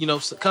time will,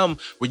 come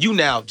where you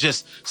now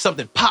just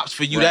something pops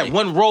for you, Right. that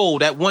one role,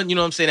 that one, you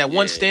know what I'm saying, that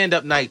one Yeah.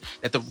 stand-up night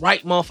that the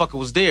right motherfucker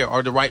was there,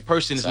 or the right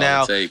person is That's all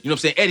now, it take. you know what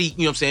I'm saying, Eddie, you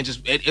know what I'm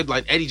saying,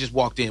 like Eddie just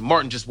walked in,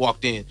 Martin just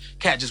walked in,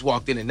 Kat just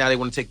walked in, and now they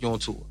want to take you on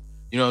tour.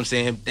 You know what I'm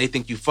saying? They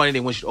think you funny. They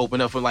want you to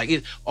open up for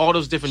like all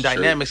those different Sure.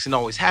 dynamics can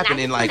always happen.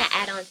 And And I like, just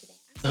want to add on to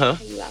that. huh?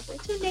 Cut you off.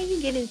 But today you're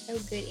getting so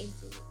good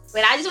into it.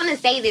 But I just want to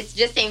say this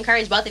just to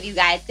encourage both of you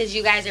guys, because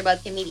you guys are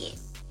both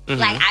comedians. Mhm.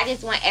 Like I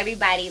just want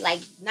everybody,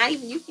 like not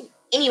even you can,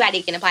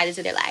 anybody can apply this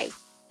to their lives.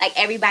 Like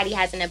everybody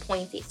has an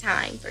appointed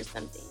time for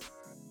something.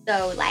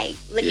 So like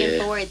looking Yeah.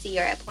 forward to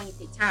your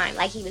appointed time.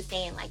 Like he was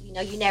saying, like,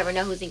 you never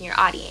know who's in your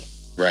audience.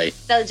 Right.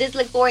 So just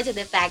look forward to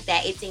the fact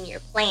that it's in your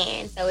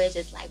plan. So it's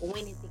just like,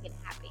 when is it gonna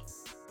happen?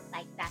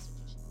 Like that's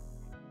what you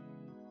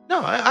should.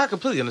 No, I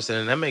completely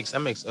understand. And that makes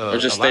Or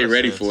just a lot stay of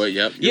ready sense. for it.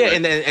 Yep. Yeah,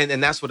 You're right.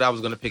 and that's what I was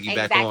gonna piggyback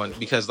Exactly. on,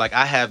 because like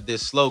I have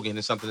this slogan.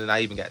 It's something that I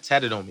even got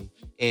tatted on me,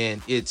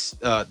 and it's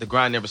the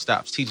grind never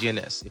stops.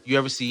 TGNS. If you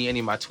ever see any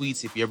of my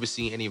tweets, if you ever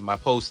see any of my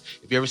posts,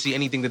 if you ever see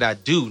anything that I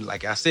do,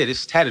 like I said,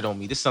 it's tatted on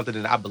me. This is something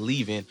that I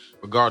believe in,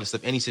 regardless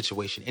of any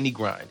situation, any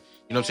grind.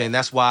 You know what I'm saying?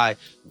 That's why,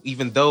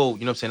 even though, you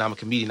know what I'm saying, I'm a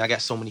comedian, I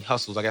got so many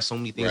hustles, I got so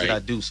many things that Right. I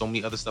do, so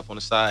many other stuff on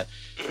the side,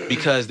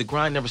 because the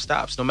grind never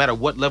stops. No matter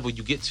what level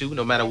you get to,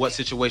 no matter what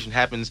situation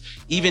happens,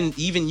 even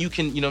you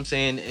can, you know what I'm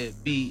saying,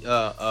 be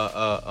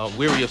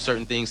weary of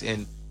certain things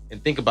and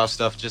think about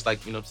stuff, just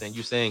like, you know what I'm saying,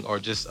 you saying, or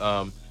just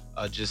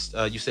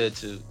you said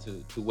to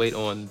wait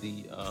on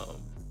the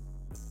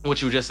what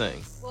you were just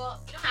saying. Well,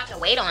 you don't have to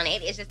wait on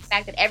it. It's just the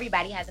fact that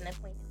everybody has an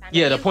appointed time.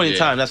 Yeah, the You- point in Yeah.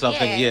 time. That's what I'm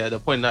thinking. Yeah. Yeah, the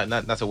point,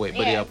 not to wait,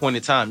 but Yeah. yeah, point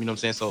in time. You know what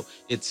I'm saying? So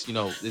it's, it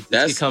comes when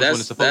That's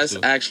it's supposed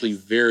to. actually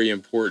very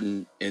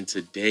important in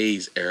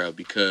today's era,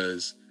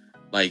 because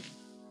like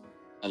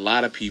a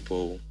lot of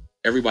people,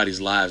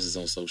 everybody's lives is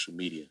on social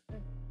media.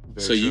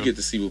 Very So you true. get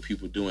to see what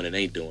people doing and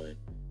ain't doing.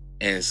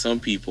 And some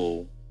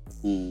people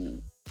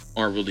who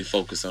aren't really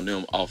focused on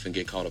them often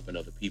get caught up in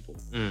other people.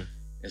 Mm.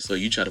 And so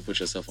you try to put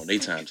yourself on their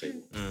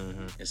timetable.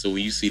 Mhm. And so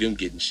when you see them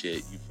getting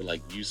shit, you feel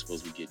like you're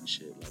supposed to be getting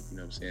shit. Like, you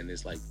know what I'm saying?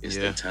 It's like, it's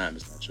Yeah. their time,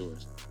 it's not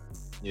yours.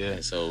 Yeah.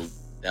 And so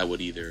that would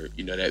either,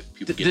 that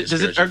people get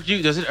Does it discouraged. irk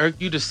you? Does it irk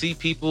you to see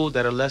people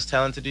that are less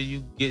talented than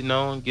you getting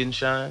on, getting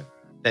shine?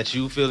 that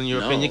you feel in your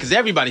No. opinion? Because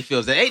everybody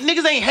feels that. Hey,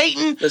 niggas ain't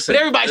hating, Listen, but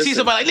everybody sees listen,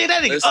 somebody like, nigga,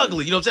 that nigga listen.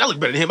 ugly. You know what I'm saying? I look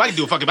better than him. I can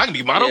do a fucking, I can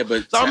be a model. Yeah,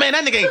 but so, man,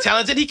 that nigga ain't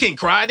talented. He can't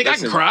cry. Nigga, I can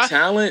Listen, cry.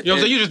 Talent, You know what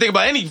I'm saying? and, You just think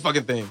about any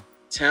fucking thing.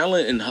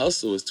 talent and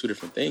hustle is two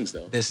different things,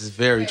 though. This is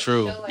very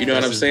true. You know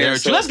what I'm This is saying? very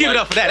So true. Let's it's give it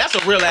like- up for that. That's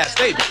a real ass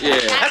statement. Yeah.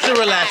 That's a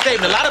real ass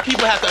statement. A lot of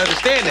people have to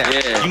understand that.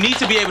 Yeah. You need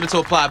to be able to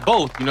apply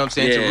both, you know what I'm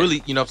saying, to Yeah.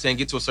 really, you know what I'm saying,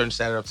 get to a certain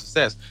standard of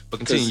success. But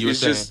continue, you were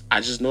It's saying. just,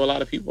 I just know a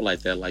lot of people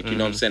like that. Like, you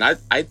know what I'm Mhm. saying?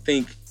 I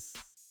think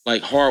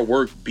like hard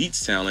work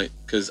beats talent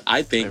because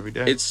I think Every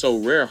day. it's so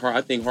rare. I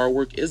think hard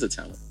work is a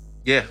talent.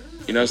 Yeah.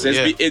 You know what I'm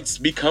saying? Yeah. It's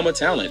become a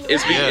talent.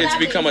 It's Yeah. it's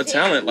become a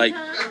talent. Like,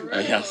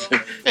 yeah.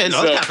 Yeah,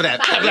 no, So- clap for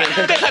that.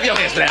 Clap your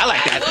hands for that. I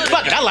like that.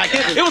 Fuck it, I like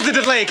it. It was a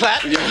delayed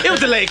clap. It was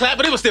a delayed clap,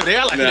 but it was still there.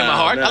 I liked it in my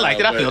heart. I liked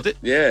it. I but felt it.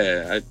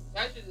 Yeah.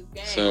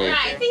 So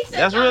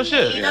That's real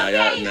shit.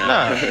 Yeah,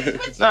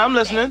 Nah, I'm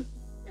listening.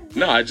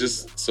 no, I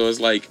just so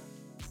it's like,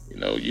 you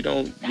know, you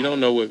don't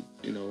know what,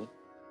 you know,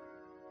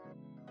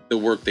 the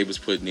work they was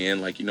putting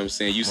in. Like, you know what I'm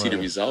saying? You see the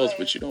Right. results,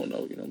 but you don't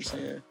know, you know what I'm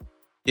saying?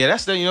 Yeah,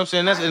 that's the, you know what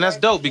I'm saying? That's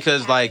dope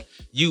because like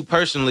you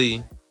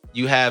personally,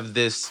 you have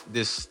this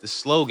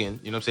slogan,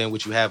 you know what I'm saying,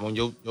 which you have on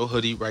your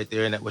hoodie right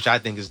there, and that, which I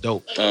think is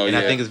dope. Oh, And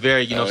I yeah. think it's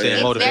very, you know what I'm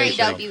saying, It's very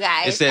motivational. dope, you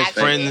guys. It says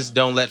actually. friends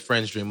don't let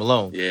friends dream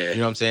alone. Yeah. You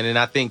know what I'm saying? And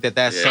I think that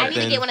that's Yeah. I need to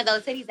something. get one of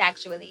those hoodies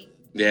actually.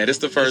 Yeah, this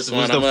the first This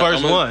was one. the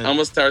first one. I'm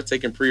gonna start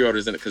taking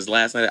pre-orders in it because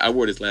last night I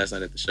wore this last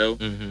night at the show.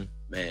 Mhm.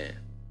 Man,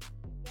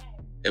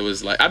 it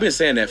was like I've been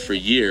saying that for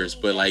years,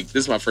 but like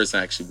this is my first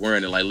time actually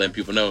wearing it, like letting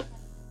people know.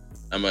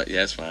 I'm like, yeah,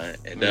 that's fine.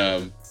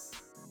 And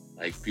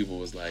like people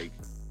was like,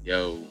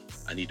 yo,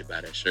 I need to buy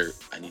that shirt.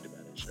 I need to buy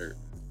that shirt.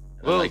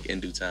 And Well, I'm like, in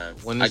due time.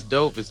 When it's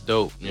dope, it's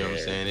dope. You know what I'm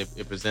Yeah. saying?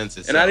 It presents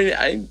itself. And I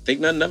didn't think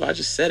nothing of it. I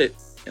just said it,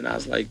 and I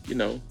was like, you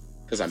know,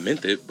 because I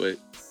meant it. But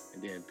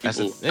and then That's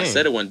the people, I thing.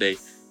 said it one day,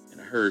 and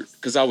I heard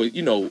because I was,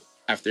 you know,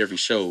 after every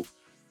show,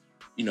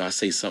 you know, I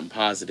say something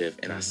positive,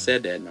 and I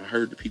said that, and I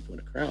heard the people in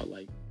the crowd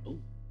like, oh,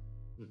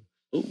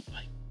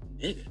 like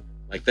nigga,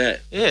 like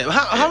that, Yeah.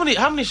 How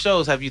many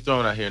shows have you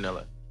thrown out here in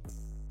LA?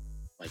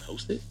 like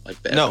hosted,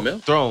 like the No,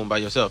 FML. thrown by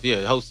yourself. Yeah,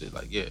 hosted.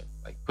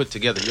 Like put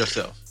together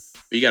yourself.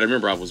 But you got to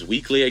remember, I was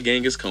weekly at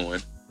Genghis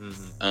Cohen.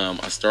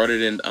 Mm-hmm. I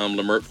started in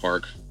Lamert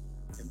Park,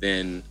 and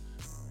then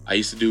I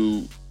used to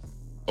do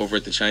over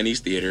at the Chinese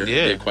Theater.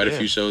 Yeah, did quite a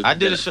few shows. I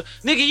did a show,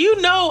 nigga. You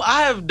know,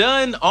 I have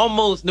done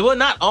almost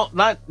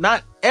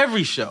not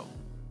every show,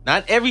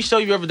 not every show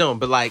you ever done,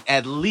 but like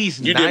at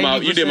least You did my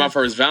 90%.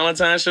 first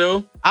Valentine's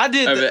show. I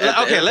did. At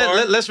the Okay,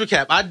 Empire? let's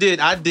recap. I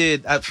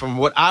did from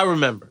what I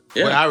remember.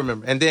 Yeah. What I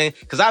remember, and then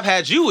because I've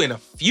had you in a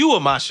few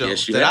of my shows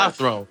Yes, you that have. I've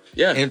thrown,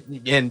 Yeah.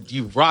 and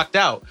you rocked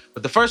out.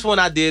 But the first one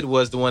I did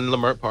was the one in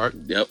Lamert Park.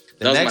 Yep.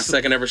 The That was my next-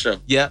 second ever show.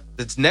 Yeah,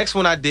 the next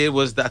one I did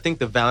was I think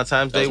the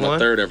Valentine's That Day was my one.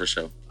 third ever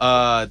show.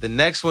 The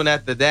next one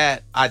after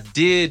that, I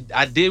did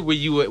where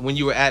you were when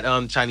you were at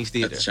Chinese At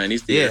Theater. the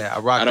Chinese Theater. Yeah, I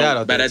rocked out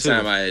out By there, that too.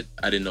 time, I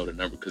didn't know the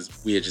number because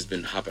we had just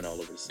been hopping all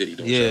over the city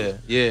doing Yeah, shows.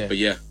 yeah. But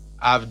yeah.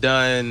 I've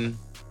done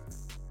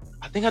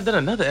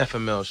another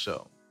FML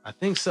show. I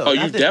think so. Oh, I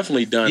you've did-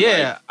 definitely done. Yeah,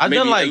 like, I've maybe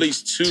done like at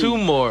least two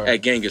more. at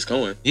Genghis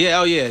Cohen.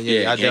 Yeah,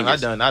 Yeah, I've Genghis.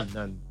 done like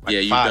Yeah,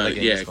 you've 5 done. like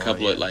Yeah, a Genghis couple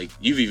Cohen, of like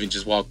you've even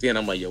just walked in.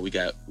 I'm like, yo, we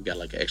got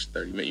like an extra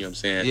 30 minutes. You know what I'm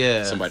saying?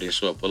 Yeah. Somebody to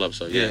show up, pull up.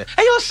 So Yeah. yeah.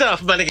 Hey, yo, shut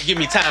up, my nigga. Give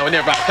me time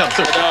whenever I come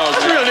through. No,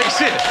 That's real nigga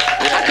shit.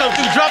 I come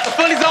through, drop the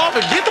funnies off,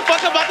 and get the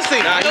fuck up out the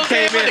scene. Nah, you know he what I'm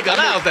saying? came in. Nigga,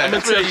 allows that. I'm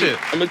That's gonna real tell you.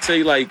 shit. I'm gonna tell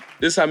you like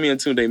this is how me and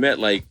Tunde met.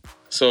 Like,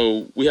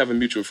 so we have a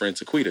mutual friend,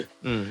 Taquita.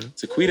 Mm-hmm.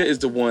 Taquita is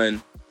the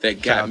one that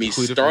Shout got out me Taquita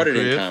from started the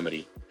in crib.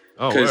 comedy.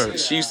 Oh, Because word.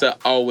 she used to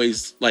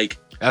always like.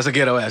 That's a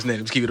ghetto ass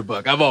name. Just keep it a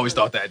buck. I've always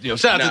thought that. You know,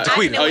 shout out Nah. to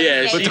Taquita. Oh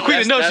yeah, But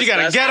Taquita knows she got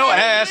a ghetto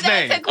ass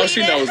name. Oh,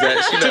 she knows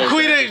that. She knows that.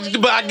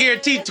 Taquita, but I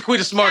guarantee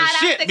Taquita's smart as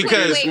Shout out shit to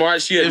because Taquita.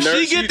 Smart. She a if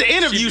nurse. she get the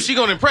interview, she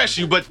gonna impress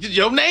you. But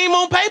your name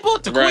on paper,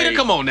 Taquita, Right.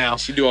 come on now.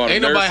 She do all the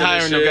Ain't nobody nursing and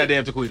hiring no shit.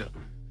 goddamn Taquita.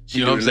 She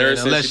You know do what I'm the saying?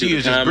 nursing, Unless she she do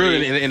is the just comedy.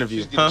 brilliant in the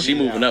interview. Huh? She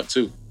moving up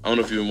too. I don't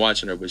know if you've been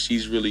watching her, but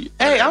she's really.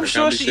 Hey, her I'm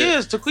sure comedy she shit,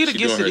 is. Taquita she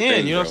gets doing it her in.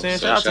 thing, You know what I'm bro. saying?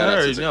 So Shout out to her.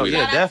 Taquita. No, yeah,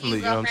 Shout out to definitely. you,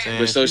 You know what I'm saying? girlfriend.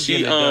 But so She's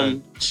getting it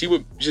done. she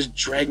would just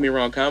drag me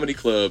around comedy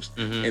clubs,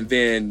 Mhm. and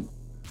then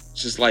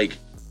just like,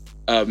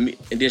 and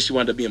then she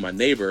wanted to be my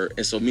neighbor,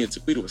 and so me and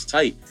Taquita was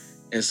tight,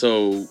 and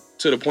so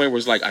to the point where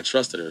it's like I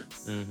trusted her.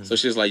 Mhm. So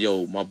she was like,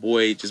 "Yo, my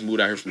boy just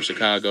moved out here from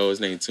Chicago. His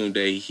name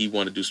Tunde. He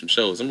want to do some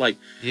shows." I'm like,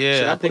 Yeah,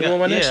 Should I put him on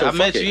my next show? I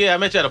met Fuck you. it. Yeah, I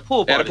met you at a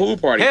pool party. at a pool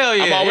party. Hell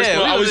yeah, I'm always yeah.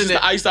 throw- we I was was in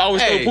just, there- I used to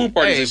always throw pool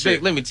parties hey, and shit.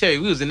 Vic, let me tell you,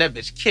 we was in that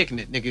bitch kicking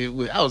it,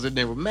 nigga. I was in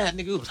there with Matt,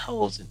 nigga. It was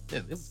hoes. And, yeah,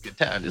 it was a good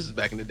time. This is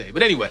back in the day.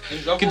 But anyway,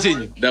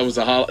 continue. That was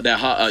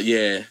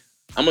yeah.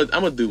 I'm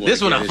gonna do one.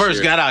 This when again I first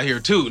year. got out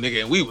here too,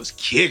 nigga, and we was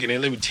kicking it.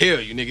 Let me tell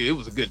you, nigga, it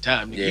was a good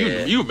time. Nigga.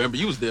 Yeah. You remember,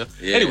 you was there.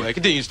 Yeah. Anyway,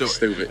 continue your story.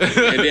 Stupid.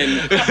 And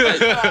then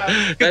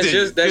that's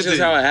just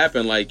how it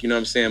happened. Like, you know what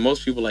I'm saying?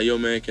 Most people like, yo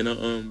man,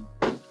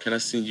 can I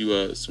send you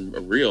a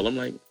reel? I'm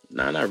like,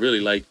 nah, not really.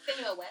 Like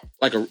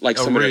A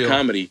some of reel. their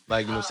comedy.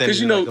 Like, you know, Because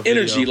you know, like a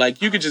video. energy,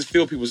 like you could just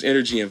feel people's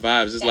energy and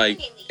vibes. It's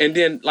like, and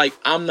then like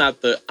I'm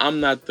not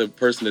the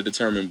person to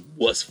determine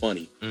what's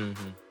funny. Mhm.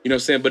 You know what I'm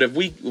saying? But if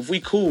we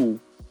cool,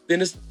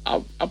 then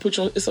I'll put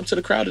you on. It's up to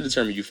the crowd to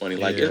determine you funny.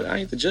 Like I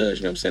ain't the judge.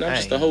 You know what I'm saying? I'm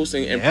just the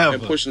hosting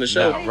and pushing the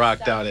show. Not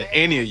rocked out at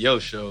any of your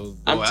shows.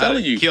 Boy, I'm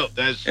telling you. Killed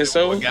that shit. And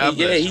so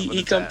boy,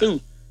 he come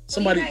through.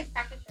 Somebody.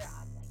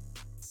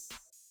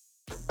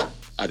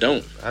 I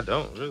don't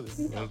really.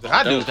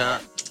 I do.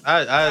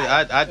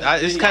 I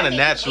it's kind of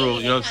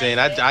natural. You know what I'm saying?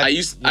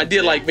 I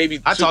did like maybe.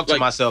 I talk to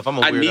myself. I'm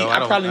a weirdo.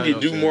 I probably need to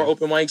do more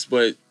open mics,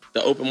 but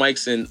the open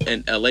mics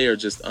in LA are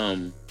just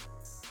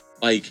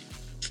like.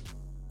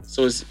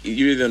 So it's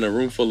you're either in a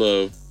room full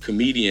of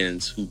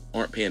comedians who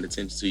aren't paying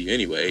attention to you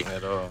anyway,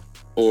 at all,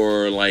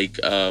 or like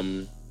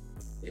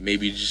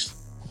maybe just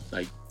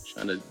like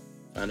trying to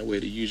find a way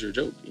to use your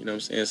joke. You know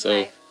what I'm saying?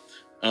 So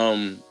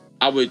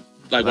I would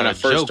like when I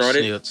first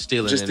started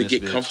just to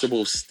get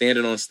comfortable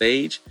standing on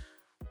stage.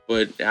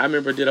 But I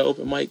remember I did an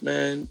open mic,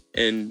 man,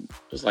 and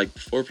it was like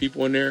 4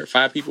 people in there,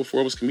 5 people,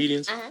 4 was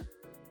comedians,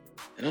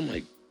 and I'm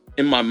like,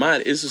 in my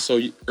mind, this is so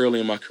early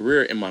in my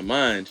career. In my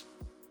mind,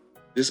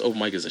 this open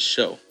mic is a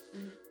show.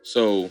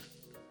 So,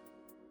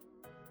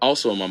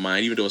 also in my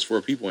mind, even though it's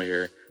 4 people in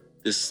here,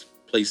 this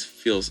place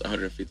feels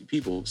 150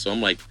 people. So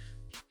I'm like,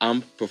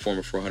 I'm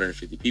performing for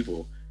 150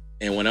 people.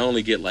 And when I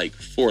only get like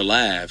 4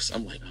 laughs,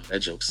 I'm like, oh,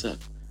 that joke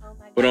sucked.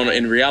 But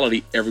in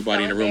reality,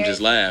 everybody in the room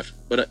just laughed.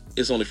 But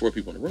it's only 4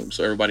 people in the room.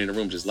 So everybody in the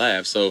room just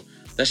laughed. So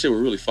that shit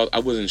was really I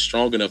wasn't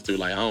strong enough to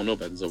like, I don't know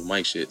about this open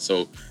mic shit.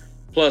 So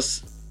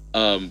plus,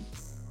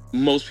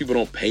 most people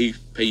don't pay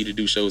you to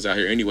do shows out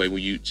here anyway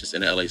when you just in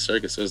the LA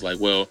circuit. So it's like,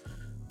 well,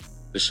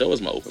 the show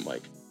is my open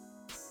mic.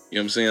 You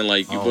know what I'm saying?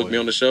 Like, you book me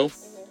on the show.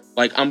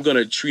 Like, I'm going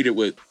to treat it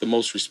with the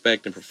most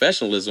respect and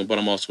professionalism, but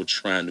I'm also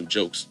trying new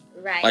jokes.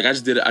 Right. Like, I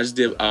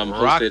hosted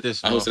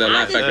that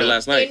Laugh Factory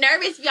last night. You're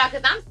nervous, y'all,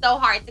 because I'm so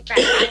hard to crack.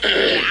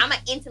 I'm an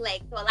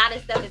intellect, so a lot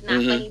of stuff is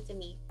not funny to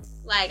me.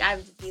 Like, I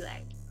would just be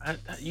like...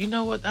 you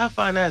know what? I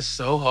find that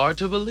so hard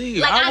to believe.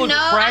 Like, I would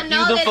crack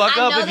you the fuck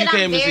up if you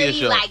came to see a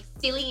show. Like,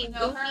 silly and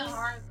goofy.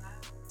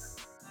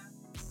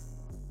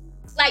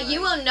 Like,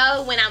 you will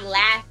know when I'm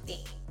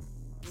laughing.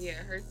 Yeah,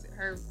 her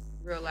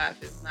real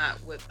life is not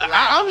what I'm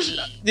I've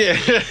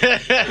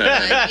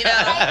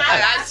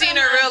seen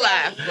her real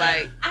life.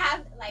 Like, I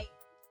have, like,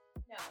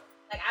 no.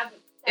 Like,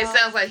 it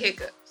sounds like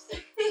hiccups.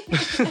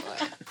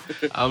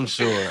 I'm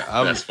sure.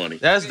 That's funny.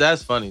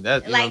 That's funny.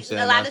 That's you know what I'm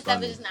saying. A lot of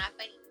stuff is just not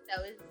funny.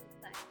 So it's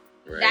like,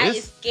 that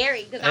is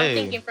scary because I'm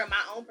thinking from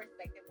my own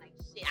perspective. Like,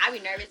 shit, I be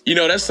nervous. You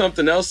know, that's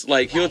something else.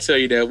 Like, he'll tell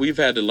you that we've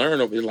had to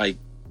learn over. Like,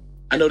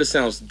 I know this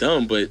sounds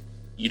dumb, but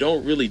you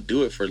don't really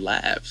do it for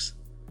laughs.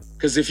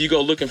 Because if you go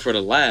looking for the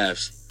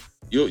laughs,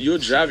 you'll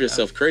drive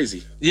yourself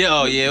crazy.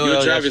 Yeah,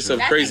 you'll drive yourself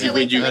crazy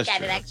when you.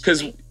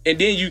 Because and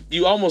then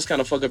you almost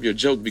kind of fuck up your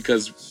joke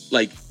because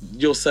like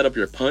you'll set up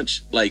your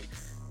punch like,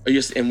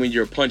 and when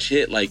your punch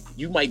hit, like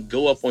you might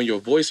go up on your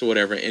voice or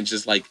whatever and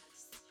just like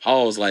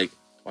pause like,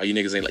 why you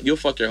niggas ain't like, you'll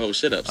fuck your whole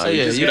shit up. So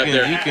you just get up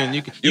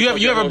there.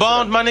 You ever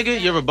bombed, my nigga?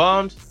 You ever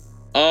bombed?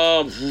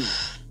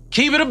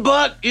 Keep it a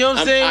buck. You know what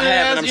I'm saying? I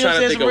have, and I'm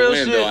trying to think of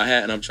when though.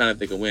 I'm trying to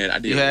think of when. I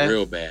did it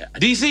real bad.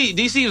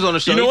 DC was on the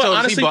show. You know he what? told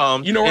Honestly, us he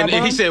bombed. You know where I bombed?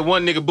 And he said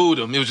one nigga booed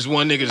him. It was just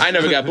one nigga. I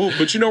never got booed.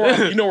 But you know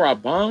where I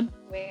bombed?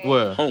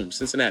 Where? Home,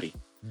 Cincinnati.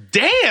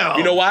 Damn.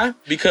 You know why?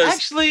 Because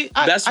actually,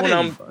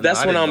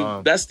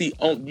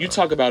 you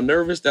talk about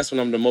nervous. That's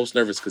when I'm the most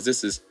nervous because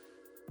this is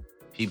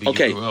people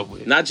you grew up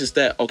with. Not just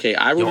that. Okay,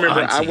 I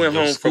remember I went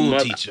home from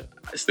teacher.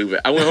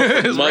 Stupid. I went home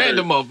from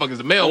random motherfuckers.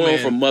 The mailman. I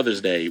went home for Mother's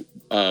Day.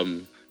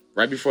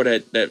 Right before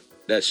that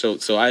show.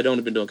 So I had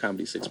only been doing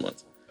comedy 6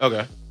 months.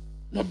 Okay.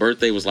 My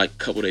birthday was like a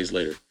couple days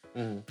later.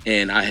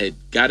 And I had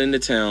got into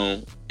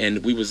town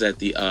and we was at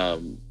the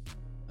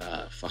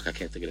I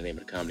can't think of the name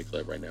of the comedy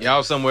club right now.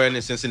 Y'all somewhere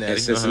in Cincinnati. In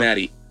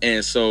Cincinnati.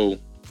 And so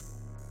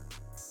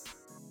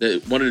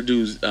one of the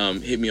dudes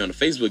hit me on the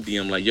Facebook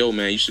DM like, yo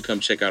man, you should come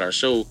check out our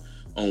show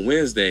on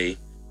Wednesday.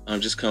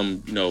 Just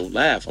come,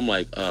 laugh. I'm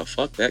like,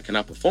 fuck that. Can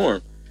I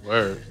perform?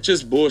 Word.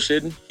 Just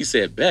bullshitting. He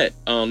said, bet.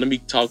 Let me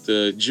talk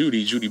to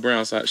Judy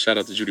Brown. Shout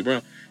out to Judy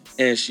Brown.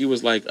 And she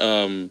was like,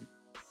 I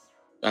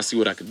see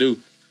what I could do.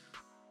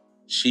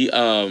 She's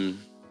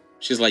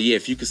like, yeah,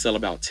 if you could sell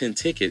about 10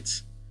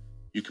 tickets,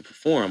 you could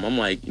perform. I'm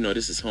like,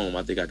 this is home.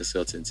 I think I could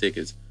sell 10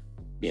 tickets,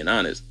 being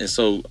honest. And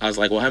so I was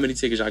like, well, how many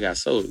tickets I got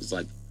sold? It's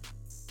like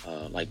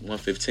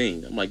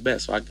 115. I'm like,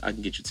 bet. So I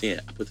can get you 10.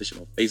 I put this shit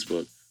on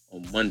Facebook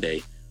on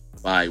Monday.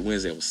 By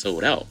Wednesday, it was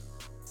sold out.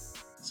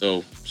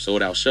 So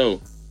sold out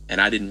show. And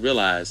I didn't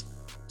realize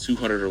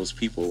 200 of those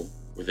people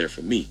were there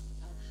for me.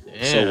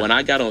 Damn. So when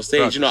I got on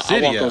stage,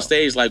 I walk on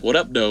stage like, what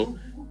up, though?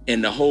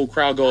 And the whole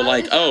crowd go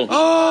like, oh.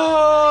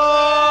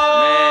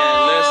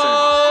 Man,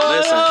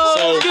 listen.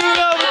 So,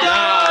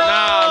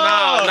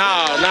 no.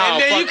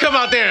 And then you come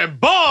out there and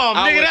bomb,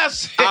 nigga.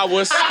 I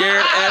was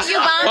scared as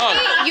fuck.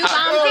 You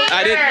bombed it?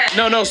 I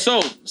didn't. No.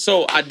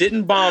 So I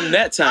didn't bomb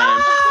that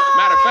time.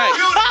 Matter of fact,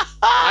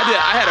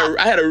 I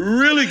had a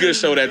really good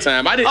show that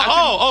time.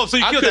 So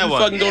you killed that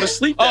one. I couldn't fucking go to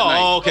sleep that night.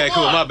 Oh, okay,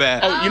 cool. My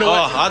bad. Oh, you know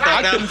what?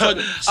 I couldn't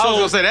fucking. I was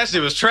gonna say that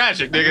shit was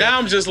tragic, nigga. Now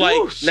I'm just like,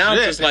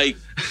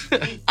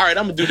 all right,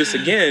 I'm gonna do this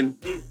again.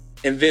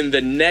 And then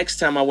the next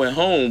time I went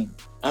home,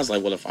 I was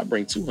like, well, if I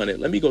bring 200,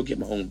 let me go get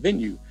my own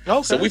venue.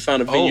 Okay. So we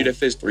found a venue that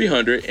fits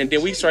 300, and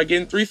then we started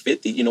getting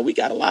 350. You know, we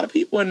got a lot of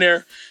people in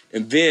there.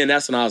 And then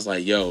that's when I was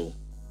like, yo,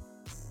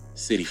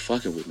 city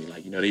fucking with me.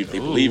 Like, you know, they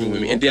believing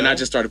with me. And then I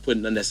just started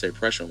putting unnecessary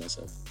pressure on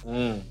myself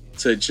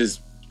to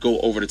just go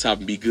over the top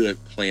and be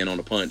good, playing on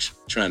the punch,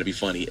 trying to be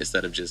funny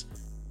instead of just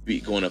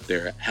going up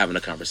there, having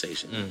a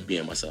conversation,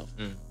 being myself.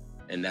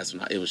 And that's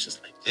when it was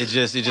just like it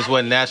just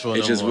wasn't natural.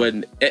 It just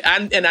wasn't.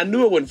 And I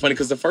knew it wasn't funny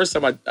because the first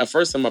time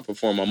I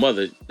performed my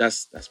mother,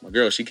 that's my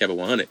girl. She kept it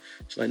 100.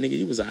 She's like, nigga,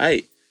 you was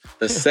alright.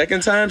 The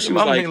second time she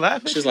was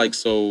like, she's like,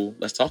 so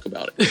let's talk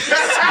about it. I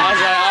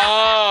was like,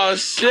 oh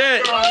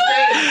shit.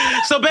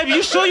 So baby,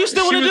 you sure you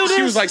still want to do this?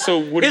 She was like, so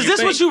what do you think? Is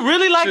this what you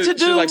really like to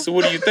do? She's like, so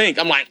what do you think?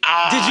 I'm like,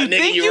 did you nigga,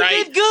 think you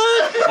right. did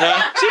good?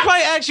 Huh? She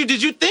probably asked you,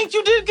 did you think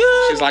you did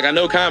good? She's like, I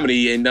know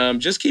comedy and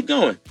just keep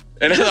going.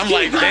 And I'm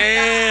like,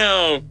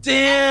 damn.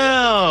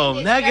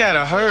 That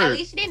gotta hurt. At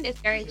least she didn't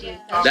discourage you.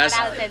 So That's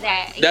shout out to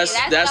that. that's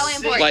so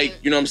important. like,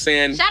 you know what I'm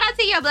saying? Shout out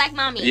to your black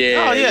mommy.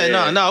 Yeah. Oh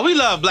yeah, no, we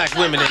love black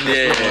women in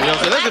this room. You know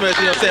what I'm saying? Listen, you know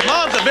what I'm saying?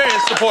 Moms are very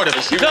supportive.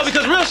 No,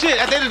 because real shit.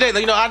 At the end of the day,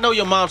 like, you know, I know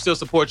your mom still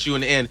supports you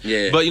in the end.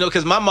 Yeah. But you know,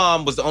 because my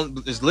mom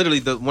is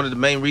literally one of the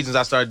main reasons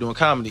I started doing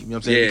comedy. You know what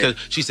I'm saying? Yeah.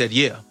 Because she said,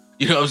 yeah.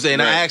 You know what I'm saying?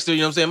 Right. I asked her, you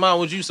know what I'm saying, Mom,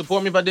 would you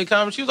support me if I did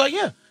comedy? She was like,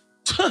 yeah.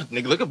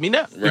 Nigga, look at me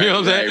now. Right, you know what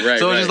I'm saying? right,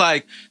 so right. it's just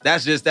like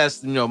that's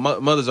you know,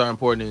 mothers are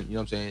important. You know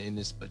what I'm saying? In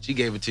this, but she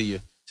gave it to you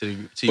to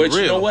you But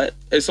real. you know what?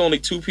 It's only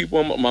two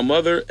people. My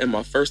mother and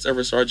my first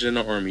ever sergeant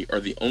in the Army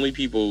are the only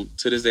people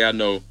to this day I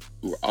know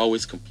who are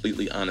always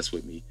completely honest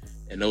with me.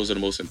 And those are the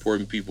most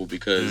important people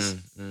because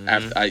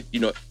after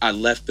I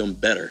left them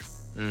better.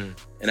 And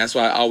that's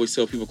why I always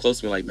tell people close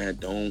to me, like, man,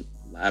 don't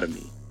lie to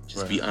me.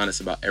 Just be honest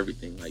about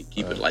everything. Like,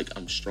 keep it like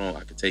I'm strong,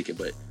 I can take it,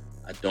 but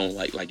I don't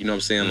like you know what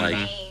I'm saying? Like,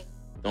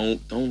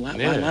 don't lie.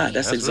 Yeah, lie.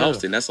 That's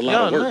exhausting. Real. That's a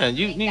lot of work. Man,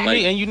 you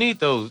need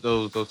those type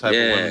of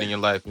women in your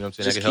life. You know what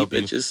I'm saying? Just that can help keep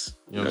it. you. Just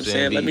you know what I'm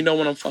saying? Let me know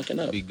when I'm fucking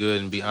up. Be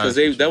good and be honest.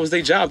 Because that was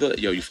their job. They're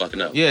like, yo, you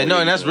fucking up. Yeah, Oh, no,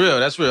 and that's you real.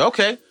 That's real.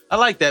 Okay, I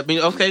like that.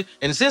 Okay,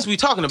 and since we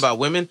talking about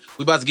women,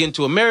 we about to get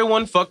into a marry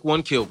one, fuck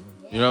one, kill one.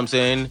 You know what I'm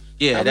saying?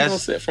 Yeah, I'm that's gonna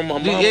say it from my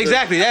mom.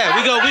 exactly. Yeah,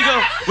 we go from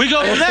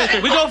that.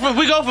 We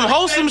go from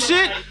wholesome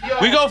shit.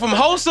 We go from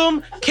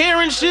wholesome,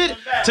 caring shit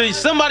to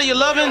somebody you're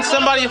loving,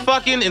 somebody you're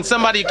fucking, and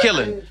somebody you're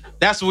killing.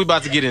 That's what we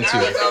about to get into.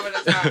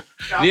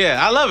 Yeah,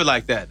 I love it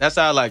like that. That's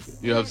how I like it.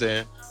 You know what I'm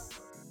saying?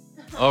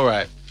 All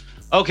right.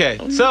 Okay,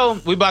 so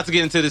we about to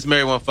get into this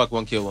marry one, fuck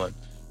one, kill one.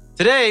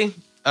 Today,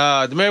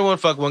 the marry one,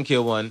 fuck one,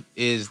 kill one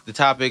is the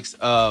topics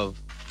of,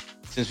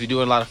 since we're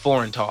doing a lot of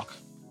foreign talk.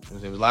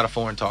 There was a lot of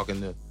foreign talk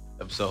in the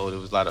episode. There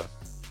was a lot of, you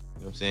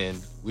know what I'm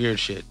saying, weird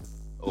shit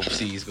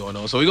overseas going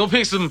on. So we're gonna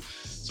pick some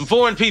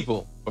foreign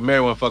people for marry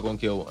one, fuck one,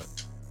 kill one.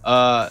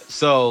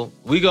 So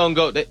we gonna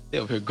go. They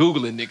over here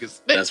Googling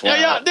niggas. That's why.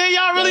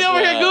 Y'all really over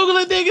here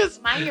Googling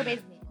niggas? Mind your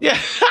business. Yeah.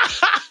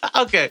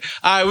 Okay.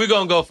 All right, we're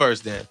gonna go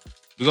first then.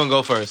 We're gonna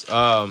go first.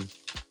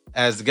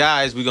 As the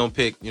guys, we're gonna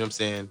pick, you know what I'm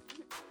saying,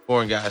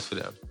 foreign guys for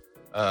them.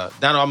 Donald,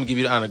 I'm gonna give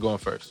you the honor going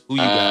first. Who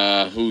you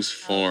got? Who's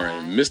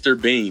foreign? Mr.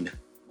 Bean.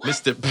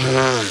 Mr.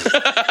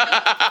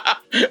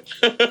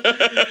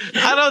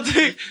 I don't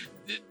think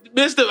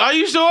Mr. Are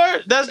you sure?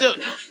 That's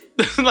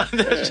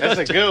That's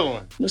a good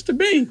one. Mr.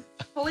 Bean.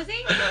 Who is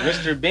he?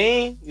 Mr.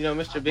 Bean. You know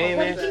Mr. Bean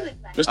What does he is? look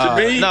like? Mr.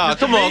 Bean. No, Mr.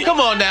 come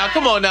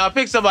Bean. on now.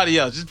 Pick somebody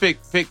else. Just pick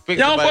Y'all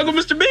somebody. fuck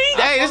with Mr. Bean?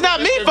 Hey, it's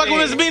not me Mr. fucking Bean.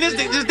 with Mr. Bean. It's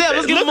them.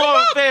 Let's give him more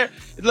of a fair.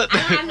 Look, I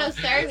don't have no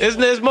service.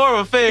 it's more of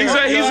a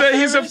fair.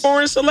 He's a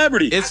foreign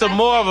celebrity. It's a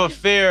more of a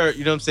fair,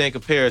 you know what I'm saying,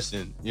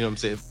 comparison. You know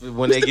what I'm saying?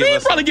 When they Mr. give Bean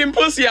us probably getting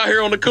pussy out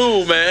here on the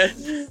cool, man.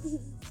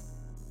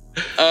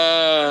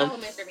 I know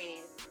who Mr. Bean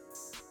is.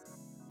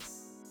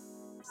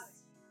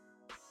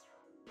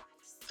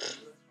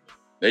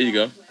 There you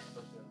go.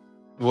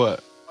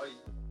 what?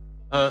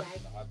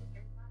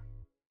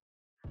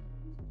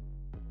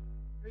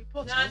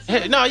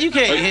 Hey, no, you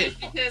can't hit.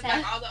 Because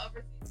like all the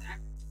overseas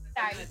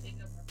actors. Sorry.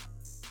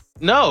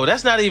 No,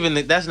 that's not even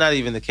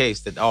the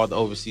case that all the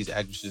overseas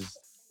actresses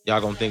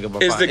y'all gonna think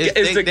about. Is the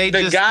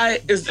guy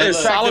attractive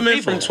Solomon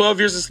people. from 12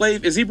 Years a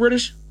Slave? Is he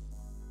British?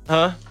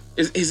 Huh?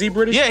 Is he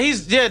British?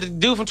 Yeah, the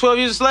dude from 12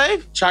 Years a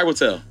Slave.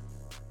 Chiwetel.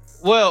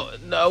 Well,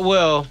 no,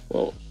 Well,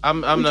 I'm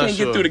we not can't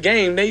sure. get through the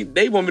game.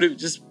 They want me to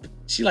just.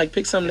 She like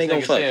pick something they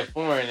gonna fuck. Said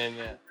foreign in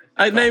there.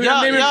 I name it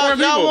foreign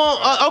people.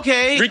 Want,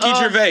 okay. Ricky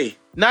Gervais.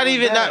 Not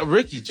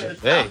Ricky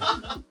Gervais.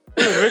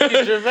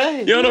 Ricky Gervais.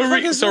 You don't know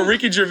Ricky? So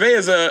Ricky Gervais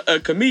is a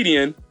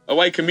comedian, a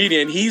white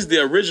comedian. He's the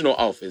original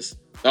Office.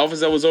 The Office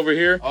that was over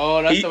here.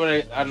 Oh, that's he, the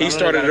one. He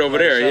started it over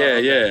there.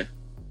 Yeah.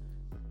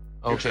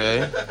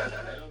 Okay.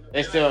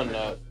 They still don't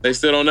know. They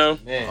still don't know.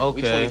 Man,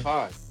 Okay. we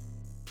 25.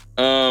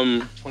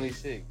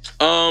 26.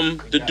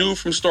 The dude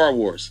from Star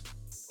Wars.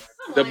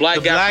 The black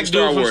The guy black from dude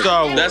Star from Wars.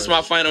 Star Wars. That's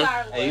my final.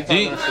 Hey, you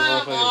talking to some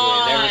motherfuckers who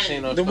ain't never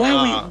seen no Then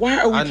Star Wars. why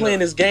are we I playing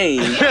know. this game?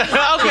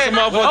 Okay.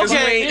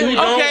 Motherfuckers who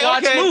don't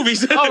watch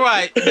movies. All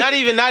right. Not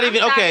even. Sorry,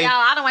 Okay. y'all.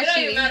 I don't watch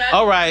TV.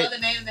 All right.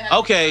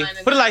 Okay.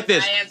 Put it like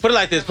this. Put it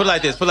like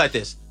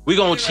this. We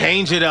gonna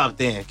change it up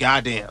then.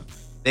 Goddamn.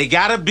 They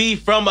gotta be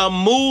from a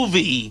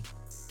movie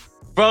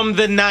from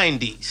the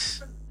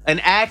 90s. An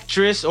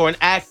actress or an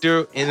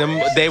actor in them.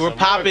 They were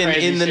popping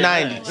in the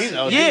 90s. He's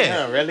OD,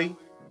 Yeah. huh, really?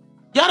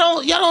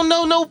 Y'all don't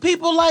know no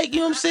people like, you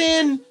know what I'm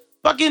saying?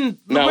 Fucking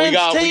No, we Lorenz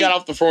got Tate.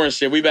 off the foreign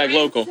shit. We back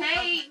local.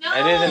 Hey, no.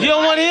 It isn't- You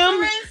don't want him?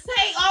 Lorenz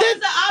Tate always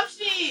the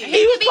option.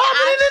 He was could be an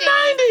popping in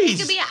option. the He 90s.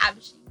 could be an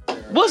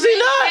option. Was he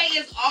not? Tate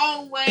is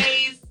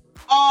always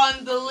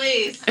on the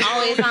list.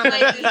 Always on Play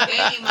this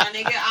game, my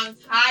nigga. I'm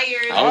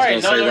tired. I was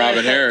Alright, gonna say no,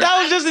 Robin Harris.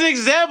 That was just an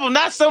example,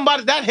 not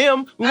somebody, not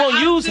him. We won't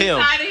I'm use just him.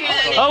 tired of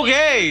hearing that.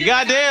 Okay,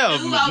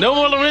 goddamn. No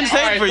more Lorenz All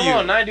Tate right, for come you.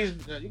 on,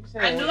 90s. You can say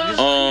I knew I was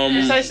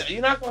just Um, say,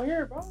 you're not gonna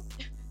hear it, bro.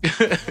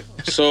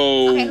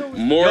 So Okay, who- Go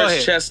Morris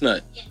ahead.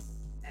 Chestnut.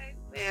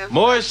 Man,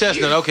 Morris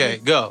Chestnut, okay,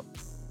 go.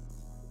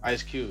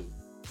 Ice Cube.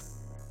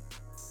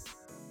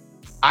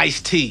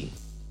 Ice-T.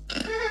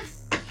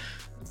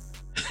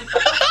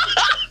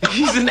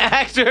 He's an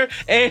actor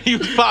and he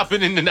was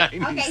popping in the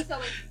 90s. Okay,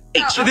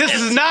 so This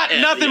is not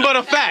nothing but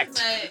a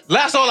fact.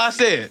 That's all I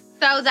said.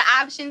 So the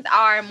options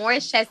are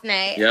Morris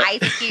Chestnut, Yep.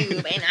 Ice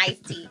Cube, and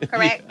Ice-T,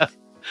 correct?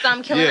 So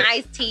I'm killing Yeah.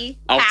 Ice-T.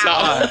 Off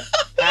Pow. top.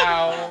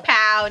 Pow.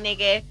 Pow,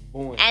 nigga.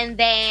 Boom. And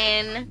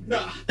then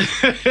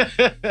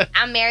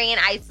I'm marrying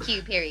Ice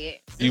Cube, period.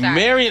 You Sorry.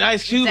 marrying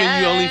Ice Cube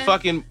and you only Duh.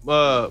 fucking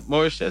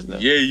Morris Chestnut?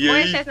 Yeah,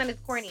 Morris yeah. Chestnut is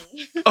corny.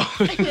 Oh.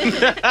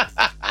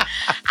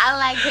 I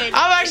like hood.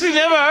 I've actually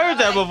never heard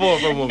that before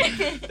from a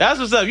woman. That's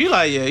what's up. You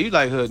like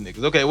hood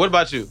niggas. Okay, what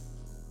about you?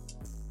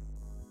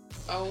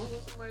 Oh,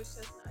 who's Morris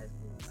Chestnut?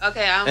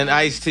 Okay, And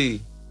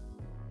Ice-T.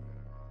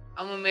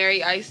 I'm gonna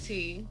marry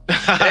Ice-T.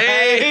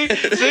 Hey,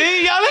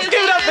 see, y'all, let's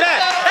give it up for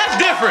that. That's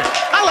different.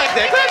 I like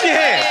that. Clap your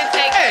hands.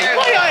 Hey,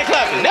 why y'all ain't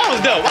clapping? That was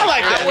dope. I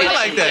like that. I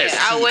like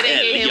that. I wouldn't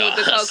hit him with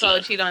the cocoa,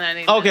 cheat on that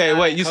nigga. Okay,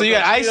 wait. So you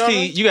got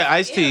Ice-T. You got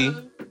Ice-T.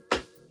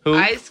 Who?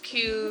 Ice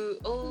Cube.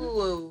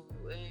 Ooh.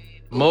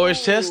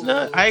 Morris Ooh.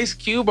 Chestnut, Ice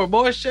Cube, or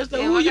Morris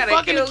Chestnut? Damn, Who I you gotta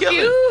fucking kill killing?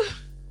 Cube.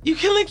 You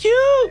killing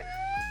Cube?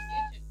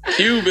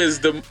 Cube is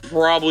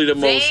probably the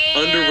most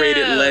Damn.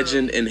 underrated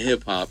legend in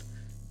hip hop.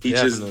 He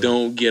Definitely. just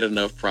don't get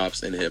enough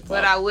props in hip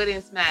But hop. I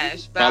wouldn't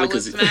smash. But Probably I would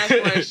 'cause he- smash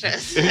Morris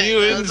Chestnut. You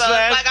wouldn't so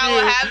smash it's like I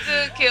would Cube. have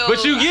to kill.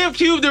 But you give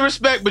Cube the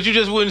respect, but you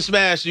just wouldn't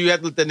smash. You have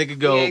to let that nigga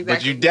go. Yeah, But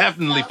exactly. you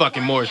definitely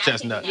fucking Morris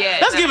Chestnut. Yeah,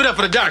 Let's give it up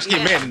for the dark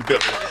skinned Yeah. man in the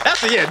building.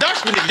 That's the dark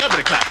skinned nigga. Y'all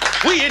better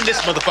clap. We in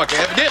this motherfucker.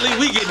 Evidently,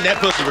 we getting that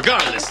pussy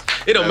regardless.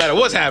 It don't matter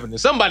what's happening.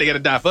 Somebody gotta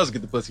die for us to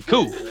get the pussy.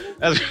 Cool.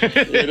 That's,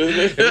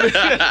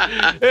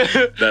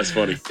 That's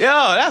funny.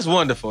 Yo, that's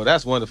wonderful.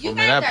 That's wonderful,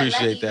 man. I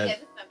appreciate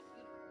that.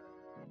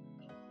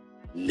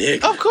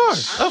 Nick. Of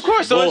course.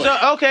 So Boy.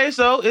 okay,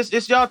 so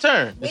it's y'all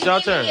turn. It's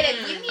y'all turn.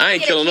 I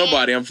ain't killing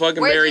nobody. I'm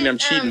fucking married and I'm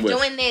cheating with.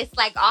 Doing this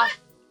like off,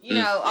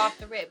 off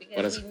the rip What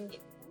because is-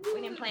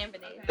 we didn't plan for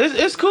this.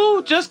 It's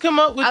cool. Just come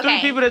up with three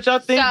Okay. people that y'all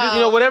think,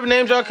 So, whatever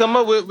names y'all come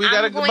up with, we I'm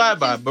gotta going abide to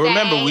by. But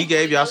remember, say- we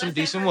gave y'all some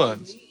decent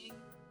ones.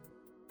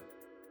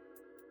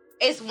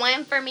 It's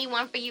one for me,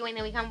 one for you, and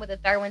then we come with a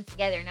third one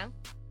together. No.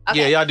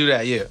 Yeah, y'all do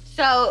that. Yeah,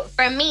 So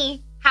for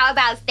me, how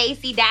about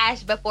Stacey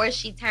Dash before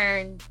she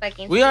turned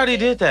fucking? we already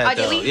stupid? did that. Oh,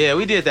 did though. we? Yeah,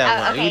 we did that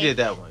Oh, one. We okay. did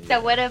that one.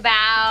 So what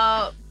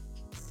about?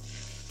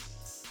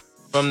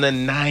 From the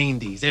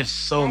 '90s, there's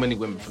so many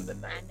women from the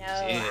 '90s.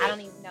 I know. Yeah. I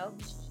don't even know.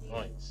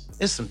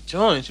 It's some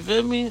joints. You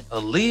feel me?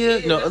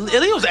 Aaliyah. No,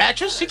 Aaliyah was an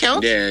actress. She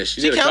counts. Yeah,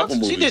 she did a counts. couple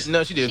movies. She did.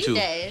 No, she did She two.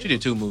 did. She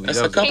did two movies. That's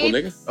That a was- couple,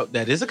 nigga. Oh,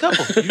 that is a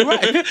couple. You're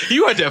right.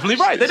 You are definitely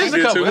right. That She is a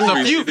did couple. two That's a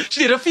movies. few.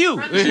 She did a few.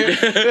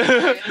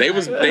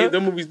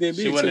 Them movies did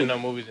She big wasn't in too. no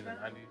movies in the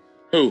 90s.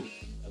 Who?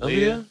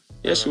 Aaliyah?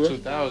 Yeah, she was.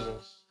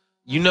 2000s.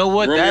 You know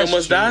what? Romeo That's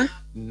Must true. Die?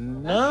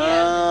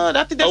 No,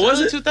 I think that's Oh, was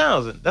early it?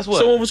 2000. That's what.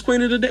 So what was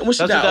Queen of the Damn? When she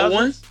That's died? 2000?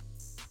 01?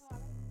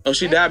 Oh,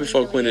 she died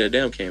before Queen of the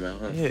Damn came out,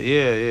 huh?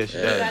 Yeah, she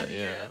Yeah. died.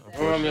 Yeah.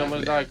 Romeo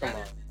Must Die, come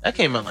on. That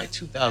came out like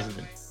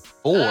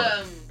 2004,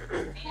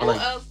 Who like-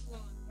 else?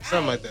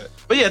 something like that.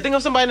 But yeah, think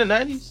of somebody in the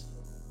 90s.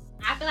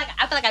 I feel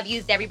like I've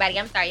used everybody.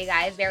 I'm sorry, you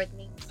guys. Bear with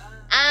me.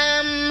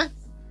 An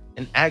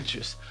An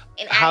actress,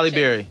 actress. Halle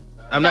Berry.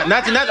 I'm not.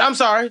 I'm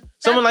sorry.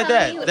 Someone like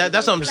that.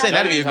 That's what I'm saying.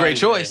 That'd be a great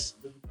choice.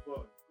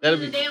 That'd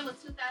be. Damn was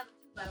 2002,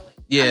 by the way.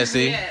 Yeah,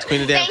 see, Yeah.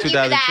 Queen of the Damn Thank you for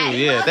that. 2002.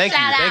 Yeah, thank you,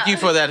 Shout thank you out.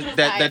 for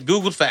that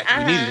Google fact.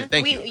 We needed it.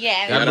 Thank you.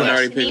 Yeah. God Y'all done bless.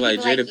 already We picked need like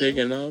people Jada you.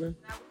 Pinkett and all them?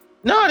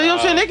 No, you know what I'm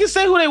saying? They can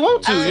say who they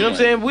want to. You know what I'm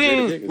saying? We Jada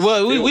ain't. Pickett's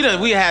Well, we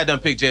still we had done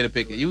picked Jada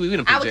Pinkett. We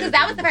done picked Jada Because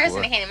that was Pinkett the person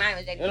before. that came to mind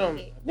was Jada They don't-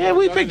 Pinkett. Yeah,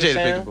 we Y'all picked Jada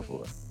understand? Pinkett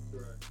before.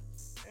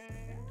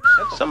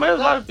 Somebody, a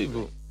lot of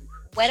people.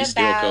 What She's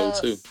still cold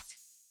about? too.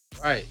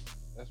 Right.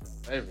 That's my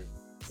favorite.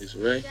 She's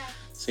right.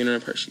 Seen her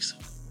in person. She's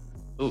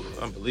so Ooh,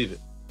 I believe it.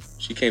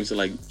 She came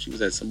to she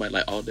was at somebody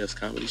like All Death's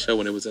comedy show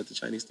when it was at the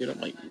Chinese theater.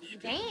 I'm like,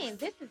 Dang,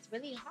 this is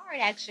really hard,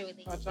 actually.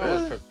 I thought y'all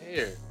was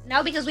prepared.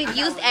 No, because we've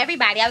used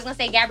everybody. I was gonna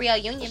say Gabrielle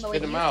Union, but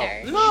we've Spit 'em used out.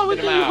 her. No, we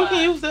Spit 'em can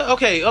out. use that.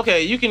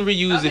 Okay, you can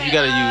reuse if you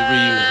gotta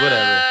reuse,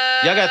 whatever.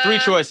 Y'all got three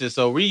choices,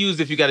 so reuse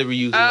if you gotta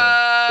reuse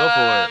one. Go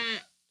for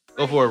it.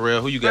 Go for it,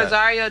 real. Who you got?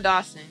 Rosario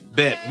Dawson.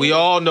 Bet. We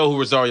all know who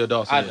Rosario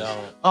Dawson I is.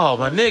 don't. Oh,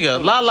 my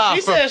nigga. Lala.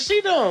 She said she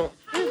don't.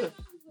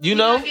 You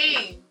know?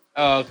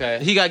 Oh, okay.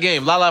 He Got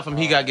Game. Lala from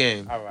He Got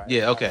Game. All right.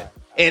 Yeah, okay. All right.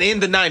 And in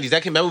the 90s,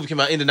 that movie came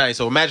out in the 90s.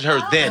 So imagine her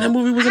And that then.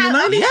 movie was in the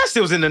 90s? Yes,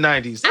 it was in the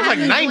 90s. It was like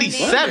I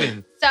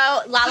 97. So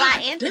Lala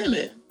Damn Anthony.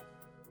 it.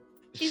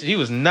 She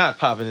was not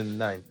popping in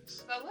the 90s.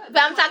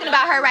 But I'm talking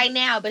about her right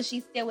now, but she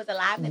still was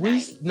alive in the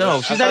 90s.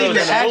 No, she's I not thought even it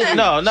was the in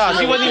the actress. No,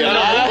 she wasn't even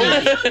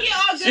in the movie.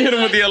 She hit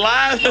him with the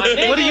alive. What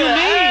do you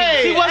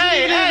mean? She wasn't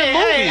even in the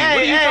movie. What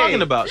are you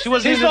talking about? She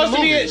wasn't She's even in supposed the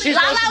to be. movie. She's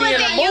Lala supposed to be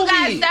was in in a You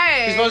Got movie.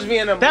 Served. She's supposed to be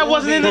in a movie. That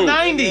wasn't in the Who?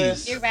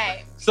 90s. You're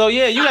right. So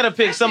yeah, you gotta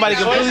pick somebody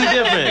completely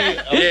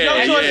different. It's your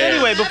Yeah, choice yeah.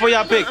 anyway before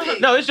y'all pick.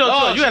 No, it's your No,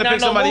 choice. You gotta she pick not no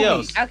somebody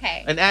movies. else.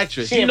 Okay. An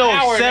actress. She You know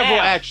empowered several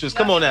now. actresses.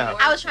 Come on now.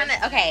 I was trying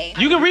to. Okay.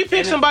 You can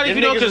repick somebody if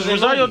you know, them because niggas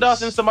was in Rosario movies.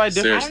 Dawson's somebody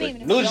different. I don't Seriously.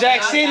 even know. New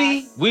Jack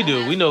City. We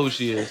do. We know who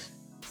she is.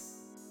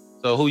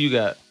 So who you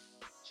got?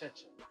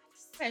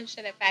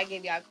 Should if I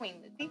give y'all Queen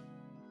Latifah?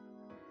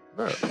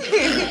 Bro.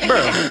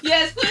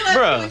 Yes, Queen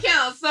Bruh. Latifah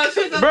counts. So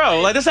she's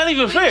Bro, like that's not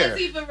even fair.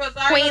 Queen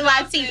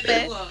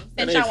Latifah.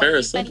 That ain't fair.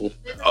 It's simple.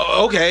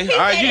 Oh, okay. All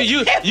right.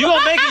 You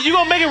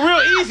gonna make it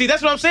real easy.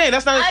 That's what I'm saying.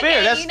 That's not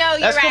fair. That's you know, you're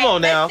that's right. come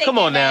on now. Let's Come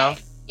take on it now.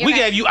 back. You're We right.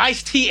 gave you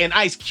Ice-T and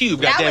Ice Cube.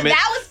 That Goddamn was, it.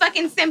 that was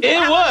fucking simple. It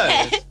How about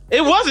was. that?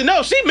 It wasn't.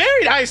 No, she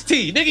married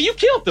Ice-T. Nigga, you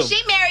killed him.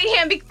 She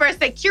married him for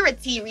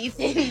security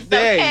reasons.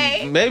 Hey,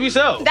 Okay. maybe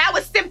so. That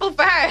was simple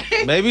for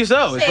her. Maybe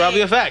so. It's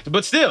probably a fact.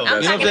 But still, I'm you know what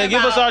I'm talking saying?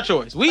 Give us about our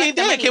choice. We ain't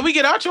the dead. money. Can we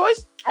get our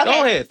choice? Okay,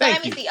 Go ahead. so Thank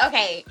let you. me see.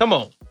 Okay. Come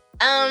on.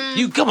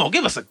 You Come on.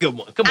 Give us a good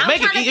one. Come on. I'm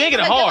Make it trying to make it think of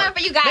a good hard. one for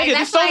you guys. Nigga, there's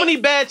That's so like- many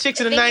bad chicks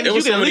in the 90s. It You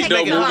was can so at many least dope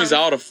make it hard. movies.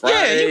 All the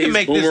Fridays. Yeah, you can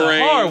make this a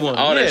Boomerang, hard one.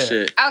 All Yeah. that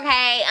shit.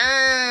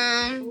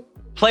 Okay.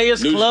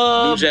 Players New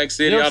Club. Jack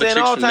City, You know all what the I'm saying?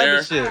 chicks All from type there.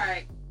 of shit.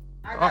 Alright,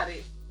 I got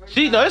it.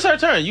 It's her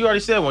turn. You already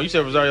said one. You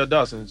said Rosario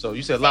Dawson. So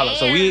you said Lala.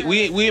 So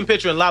we in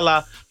picturing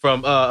Lala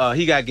from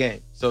He Got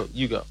Game. So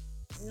you go.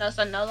 No,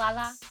 so no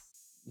Lala.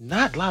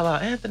 Not Lala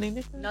Anthony,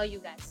 nigga. No, you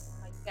guys.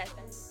 No, you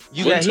guys.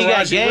 You got He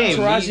Got Game.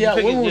 When Taraji out?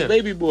 You When was yeah.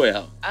 Baby Boy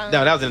out?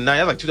 No, that was in the 90s.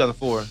 That was like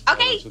 2004.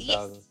 Okay.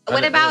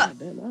 What I about?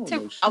 Damn, I don't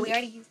know shit. Oh, we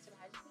already used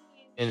Taraji.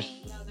 And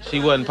she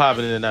wasn't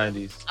popping in the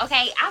 90s.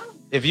 Okay, I don't.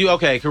 If you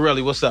okay,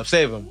 Corelli, what's up?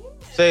 Save him.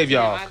 Save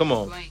y'all. Come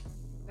on.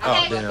 Oh,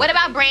 Okay, damn. what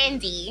about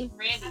Brandy?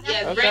 Brandy,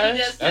 yes, Okay. Brandy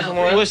does That's count.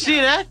 one. Was she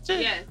an actor?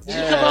 Yes. She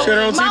had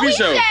her own TV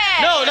show.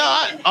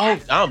 Moesha.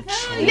 I'm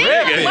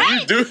Nigga, tripping.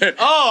 what? You do it.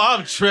 Oh,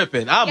 I'm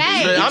tripping.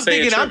 Yes. I'm Say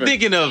thinking. it I'm tripping.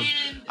 thinking of.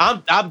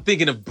 I'm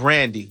thinking of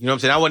Brandy. You know what I'm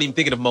saying? I wasn't even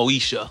thinking of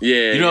Moesha.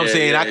 Yeah. You know what I'm yeah,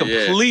 saying? yeah, I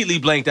completely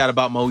blanked out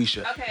about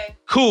Moesha. Okay.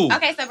 Cool.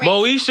 Okay, so Brandy.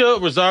 Moesha,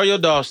 Rosario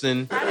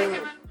Dawson.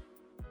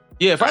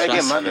 Yeah, Friday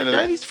That's came what out I in the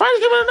said. 90s. Friday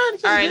came out in the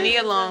 90s. All right,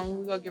 Nia Long.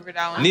 We're gonna give her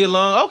that one. Nia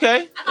Long. Okay.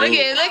 Look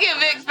at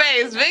Vic's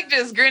face. Vic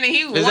just grinning.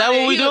 He Is that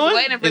what we doing?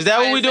 Is that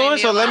what we doing?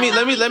 So let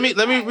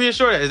me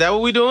reassure that. Is that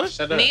what we doing?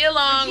 Shut up. Nia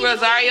Long,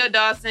 Rosario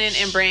Dawson,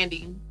 and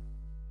Brandy.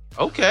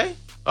 Okay.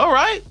 All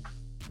right.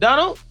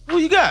 Donald, who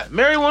you got?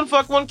 Marry one,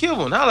 fuck one, kill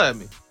one. Holla at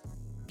me.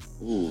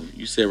 Ooh,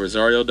 you said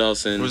Rosario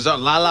Dawson,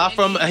 Lala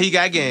from He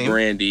Got Game.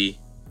 Brandy,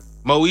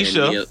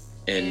 Moesha.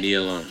 and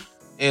Nia Long.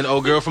 And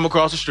old girl from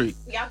across the street.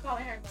 Y'all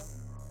calling her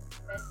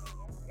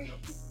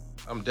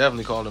I'm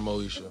definitely calling her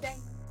Moesha.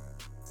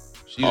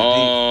 She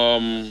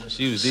was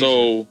She was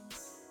So I'm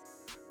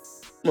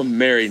gonna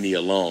marry Nia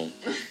Long.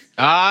 deep.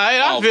 All right,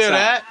 I Off feel top.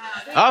 that.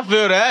 I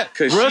feel that.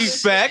 Cause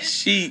Respect.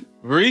 She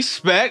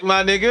Respect,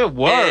 my nigga.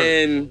 Word.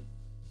 and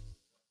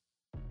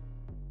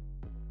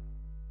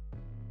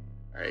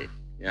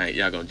all right,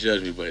 y'all gonna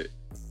judge me, but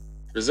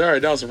Rosario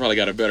Dawson probably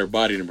got a better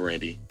body than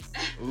Brandy.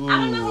 Ooh, I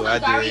don't know who I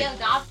did. Rosario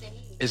Dawson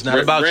is. It's not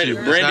about Brandy, you.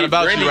 It's Brandy, not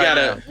about Brandy you right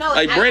got now. No,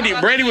 like I Brandy.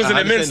 don't- Brandy was an I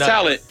understand immense that.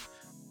 talent.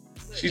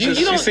 She You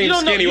seemed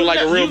skinny with like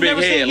a real big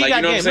head. Like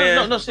you know what I'm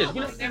saying? No shit.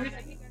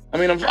 I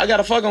mean, I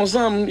gotta fuck on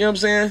something. You know what I'm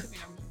saying?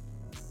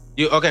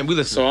 Okay, we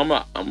listen. So I'm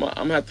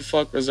gonna have to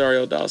fuck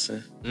Rosario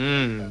Dawson,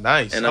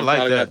 Nice. and I I'm like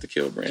probably that. have to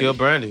kill Brandy. Kill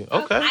Brandy.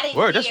 I Okay. didn't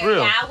Word. That's care.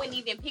 real. Yeah, I wouldn't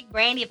even pick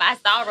Brandy if I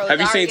saw Rosario. Have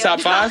you seen Top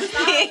 5?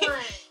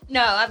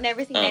 No, I've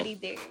never seen Oh. that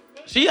either.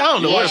 I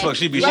don't know where the fuck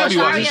she be. She don't be watching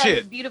Rosario is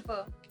shit.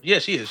 beautiful. Yeah,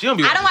 she is. She don't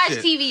be I watching don't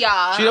watch shit. TV,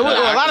 y'all. She don't,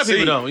 well, a I lot can of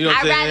people see. don't. You know what I'd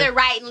I'm saying? rather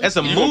write and That's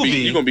a You gonna movie. be-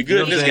 you gonna be good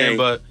know in what this I'm saying? game.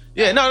 But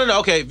yeah, no.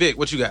 Okay, Vic,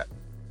 what you got?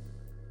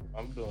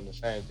 I'm doing the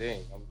same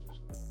thing. I'm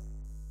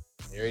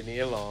just marry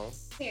Nia Long.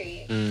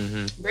 Period.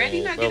 Mm-hmm.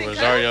 Brandy not But getting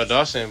Rosario cut.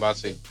 Dawson about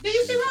to. Did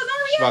you see Rosario?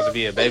 She's about to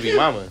be a baby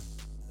mama.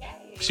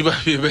 She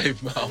might be a baby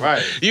mama.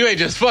 Right. You ain't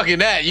just fucking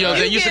that. You know what I'm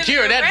saying? You You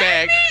securing that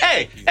getting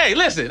bag. Hey,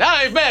 listen.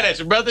 I ain't mad at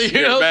you, brother. You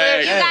know what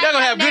I'm saying? bag. Y'all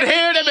gonna have good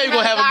hair. That baby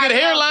gonna have a good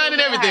hairline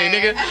and everything,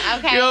 nigga.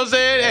 Okay. You know what I'm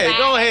saying? Hey,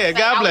 go ahead. But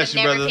God I bless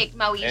would you, never brother. pick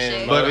Moesha.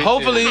 And But Moesha.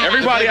 hopefully,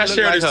 Everybody I look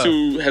share like this her.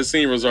 to has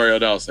seen Rosario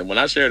Dawson. When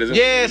I share this,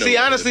 Yeah, you know see,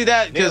 what it honestly, is.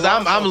 that because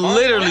I'm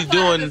literally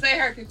doing,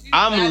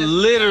 I'm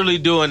literally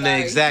doing the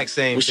exact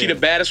same Was she thing. the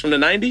baddest from the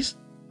 '90s?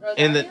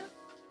 in the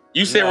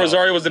You said No.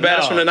 Rosario was the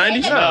baddest No. from the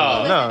 '90s?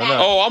 No.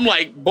 Oh, I'm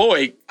like,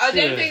 boy,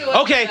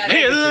 Okay,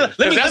 here. Let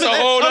me. That's a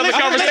whole nother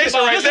conversation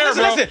right there,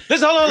 bro.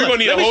 Listen, hold on. We're gonna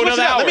need Let a me whole switch it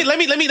nother up. hour.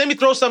 Let me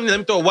throw something. Let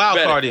me throw a wild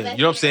Bet it. card in. You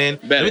know what I'm saying?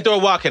 Bet Let me it. throw a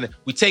wild card in.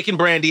 We taking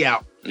Brandy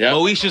out. Yep.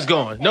 Moesha's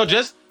gone. No,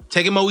 just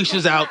taking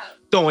Moesha's out.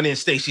 Throwing in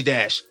Stacey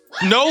Dash.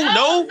 No. You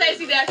know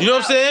what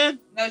I'm saying?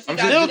 No, she I'm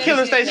got still Stacey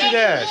killing Stacey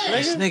Dash.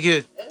 Dash, This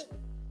nigga. nigga.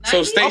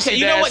 So Stacey Okay,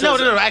 you know what? Dash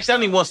No. Actually, I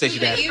don't even want Stacey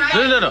Dash. No.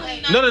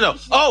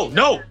 Oh,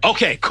 no.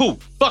 Okay, cool.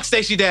 Fuck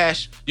Stacey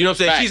Dash. You know what I'm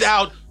saying? Facts. She's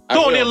out. I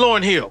Throwing will.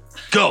 in Lauryn Hill.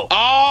 Go.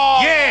 Oh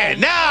Yeah,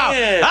 now.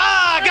 yeah.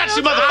 I got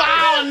you,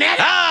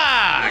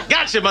 motherfucker.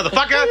 Got you,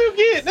 motherfucker. What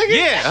you get, nigga?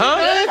 Yeah, huh?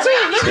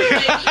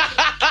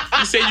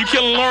 You say you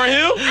killing Lauryn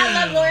Hill?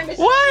 I love Lauren.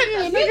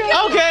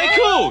 What? Okay,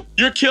 cool.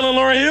 You're killing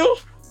Lauryn Hill?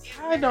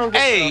 I don't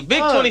give Hey, a Big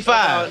fuck 25.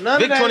 about none of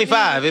Big that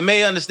 25. It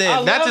may I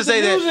understand. Not love to the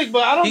say that music,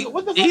 but I don't. he,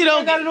 what the fuck he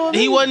that got to do with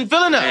he me? wasn't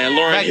feeling her. And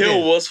Lauryn back Hill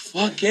then. was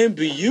fucking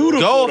beautiful.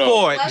 Go though.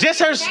 for it. Just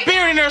her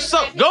spirit and her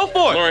soul. Go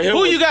for Lauryn it. Hill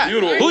Who was you got?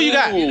 beautiful. Who you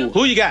got? Ooh.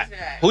 Who you got?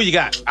 Who you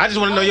got? I just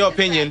want to know your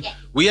opinion.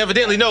 We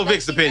evidently know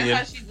Vic's opinion.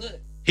 That's how she looked.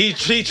 He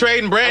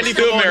trading I'm Brandy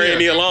still for marrying Lauryn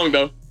Nia Hill. Long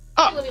though.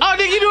 Oh,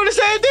 nigga, you doing the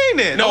same thing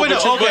then? No, Oh, wait,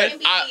 but,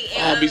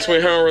 okay.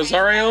 between her and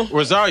Rosario,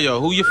 Rosario,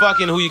 who you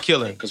fucking? Who you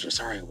killing? because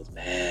Rosario was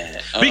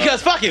mad.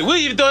 Because fuck it, we'll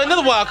even throw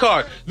another wild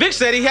card. Vic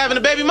said he having a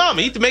baby mama.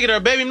 He to make it her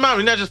baby mama.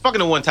 He's not just fucking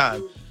her one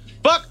time.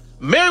 Fuck,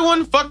 marry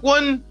one, fuck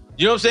one.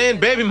 You know what I'm saying?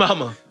 Baby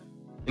mama,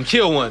 and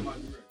kill one.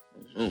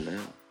 Oh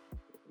man,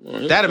 Lauryn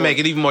Hill That'll was make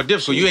it even more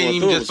difficult. You She's ain't going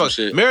even through just with fuck.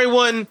 some shit. Marry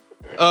one.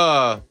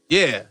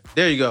 Yeah,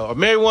 there you go. Or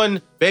marry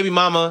one, baby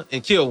mama,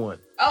 and kill one.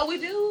 Oh, we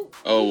do.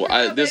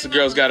 this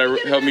girl's got to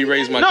help me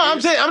raise my. No,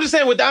 kids. I'm just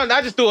saying.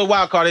 I just threw a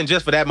wild card in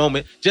just for that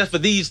moment, just for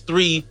these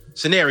three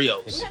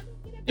scenarios.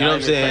 You know what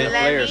I'm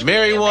saying?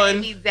 Marry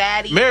one,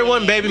 marry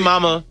one, baby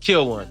mama,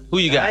 kill one. Who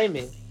you got?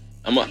 Diamond.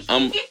 I'm a.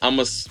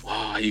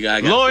 Oh, you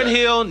got. Lauryn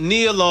Hill,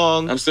 Nia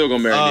Long. I'm still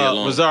gonna marry Nia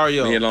Long.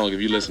 Rosario. Nia Long, if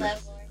you listen.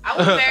 I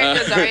would marry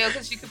Rosario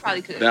because she could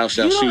probably cook. Thou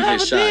shalt You don't shoot have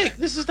his a shot. dick.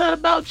 This is not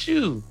about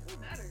you.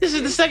 This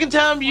is the second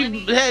time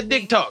you had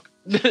dick talk.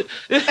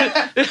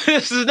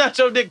 This is not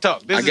your dick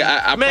talk. This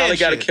I is man probably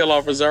got to shit. kill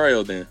off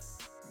Rosario then.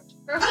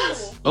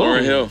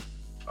 Lauryn Ooh. Hill.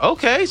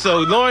 Okay,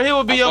 so Lauryn Hill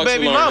would be I your fucks with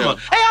baby Lauryn mama. Hill.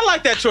 Hey, I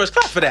like that choice.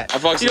 Clap for that. I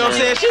fucks You know what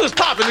with I'm saying? Lauryn She was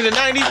popping in the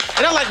 90s,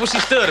 and I like what she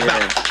stood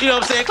about. Yeah. You know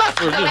what I'm saying? Clap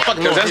for fucking Because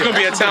Lauryn that's Hill. gonna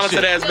be a That's some talented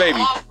shit. ass baby.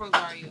 Off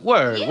Rosario.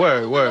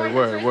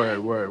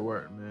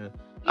 Word, man.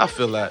 I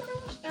feel that.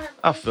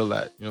 I feel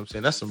that. You know what I'm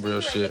saying? That's some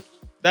real shit.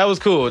 That was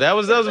cool. That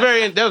was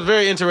very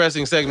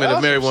interesting segment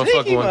of Marry One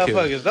Fuck One Kill.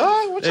 Motherfuckers,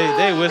 dog. What y'all?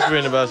 They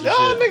whispering about some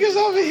Y'all shit. niggas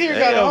over here They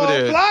got a over whole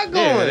there. plot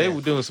going. Yeah, they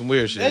were doing some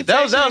weird They shit.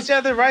 That was texting each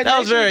other right that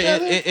was next to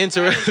very each other.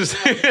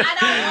 interesting.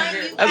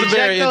 That's a Jack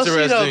very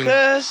Dosito, interesting,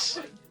 cuz.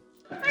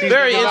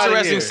 very Get outta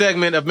interesting here.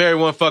 segment of Marry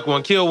One Fuck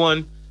One Kill One.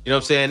 You know what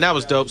I'm saying? That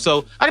was dope.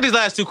 So I got these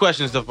last two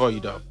questions for you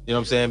though. You know what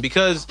I'm saying?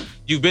 Because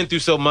you've been through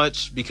so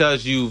much,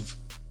 because you've,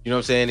 you know what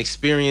I'm saying,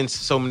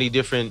 experienced so many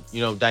different, you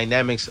know,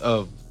 dynamics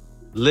of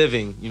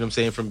living, you know what I'm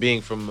saying, from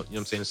being from, you know what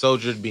I'm saying, a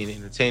soldier to being an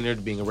entertainer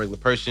to being a regular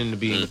person to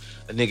being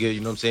a nigga, you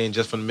know what I'm saying,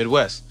 just from the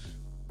Midwest.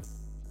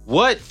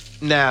 What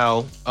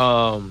now,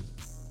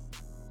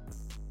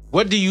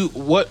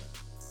 what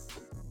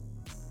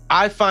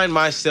I find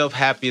myself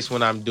happiest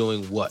when I'm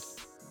doing what?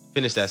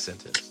 Finish that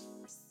sentence.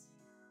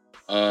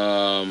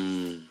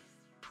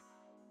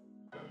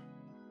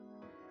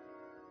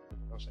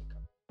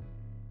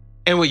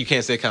 And well, you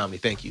can't say comedy.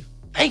 Thank you.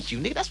 Thank you,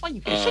 nigga. That's why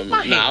you can't shake my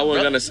hand. Nah, I wasn't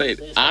brother. gonna say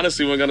it.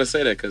 Honestly, wasn't gonna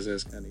say that because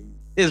it's kind of.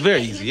 It's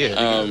very easy,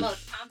 yeah.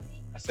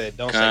 I said,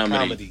 don't Comedy. say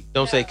comedy.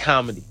 Don't say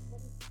comedy.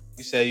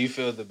 You said you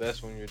feel the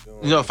best when you're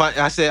doing. No,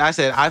 I said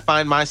I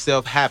find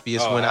myself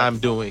happiest Oh, when I'm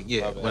doing,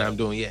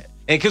 And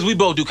because we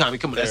both do comedy.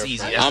 Come on, that's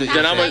easy. That's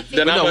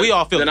the- we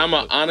all feel Then it. I'm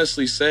gonna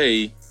honestly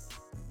say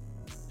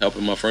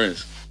helping my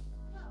friends.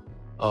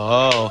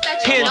 Oh,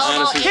 hence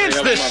honestly the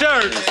helping my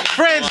shirt. friends.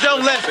 Friends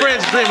don't let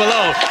friends dream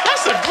alone.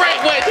 That's a great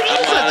way.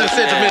 You're such a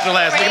sentimental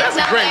ass nigga. That's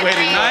a great way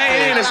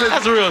to.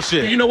 That's real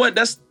shit. You know what?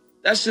 That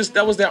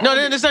was their No,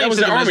 army. that's not that was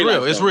even their army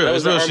sentimental. life, It's though. real. That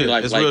was It's their real army shit.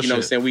 life. It's like, real you know what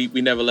I'm shit. saying?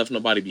 We never left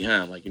nobody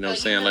behind. Like, you know what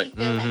I'm saying? Like,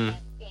 Mhm.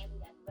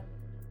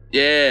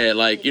 yeah,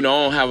 like, you know,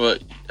 I don't have a.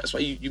 That's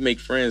why you make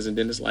friends, and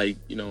then it's like,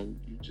 you know,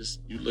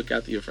 you look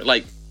after your friend.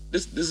 Like,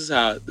 this is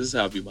how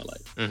I view my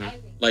life. Mhm.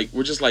 Like,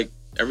 we're just like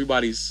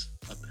everybody's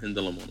a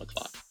pendulum on the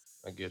clock.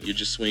 I get it. You're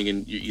just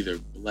swinging. You're either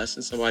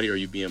blessing somebody or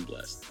you're being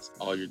blessed. That's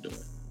all you're doing.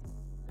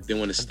 And then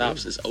when it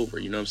stops, it's over.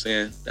 You know what I'm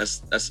saying?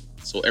 That's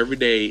so every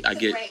day I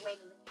get.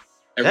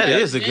 That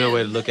is a good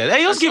way to look at it.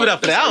 Hey, let's give it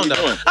up for that. I don't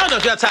know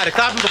if y'all tired of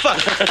clapping, but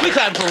fuck, we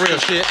clapping for real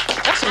shit.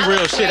 That's some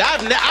real shit.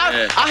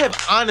 I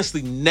have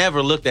honestly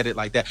never looked at it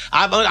like that.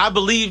 I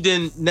believed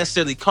in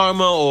necessarily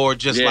karma or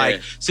just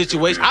like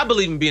situation. I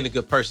believe in being a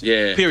good person.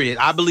 Yeah. Period.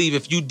 I believe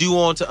if you do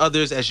unto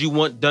others as you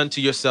want done to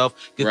yourself,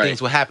 good Right.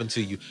 things will happen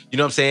to you. You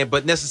know what I'm saying?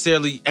 But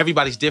necessarily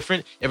everybody's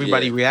different.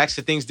 Everybody Yeah. reacts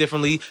to things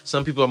differently.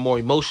 Some people are more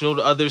emotional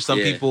to others. Some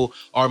Yeah. people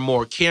are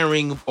more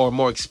caring or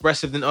more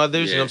expressive than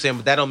others. You know what I'm saying?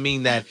 But that don't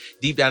mean that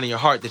deep down in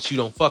your heart that you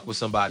don't fuck with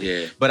somebody.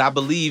 Yeah. But I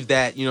believe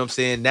that, you know what I'm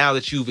saying, now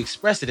that you've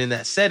expressed it in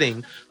that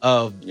setting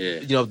of,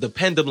 you know, the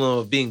pendulum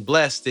of being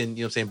blessed and,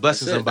 you know what I'm saying,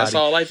 blessing That's it. somebody. That's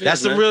all life is,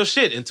 That's some man. real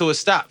shit until it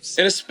stops.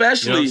 And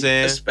especially, You know what I'm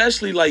saying?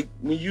 especially like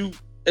when you,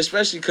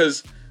 especially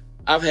because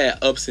I've had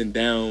ups and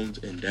downs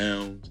and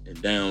downs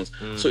and downs.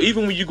 So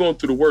even when you're going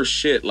through the worst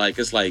shit, like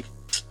it's like,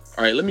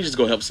 all right, let me just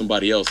go help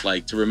somebody else,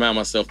 like to remind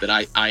myself that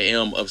I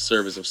am of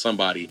service of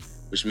somebody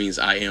which means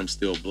I am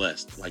still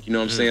blessed. Like, you know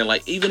what I'm saying?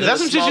 Like, even Is that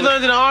some shit you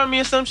learned in the army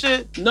or some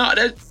shit? No,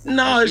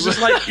 it's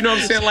just like, you know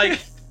what I'm saying? Like,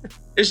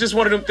 it's just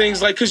one of them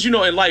things, like, because, you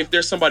know, in life,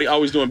 there's somebody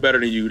always doing better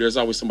than you. There's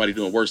always somebody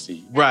doing worse than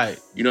you. Right.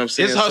 You know what I'm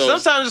saying? It's hard, So-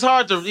 sometimes it's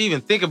hard to even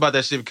think about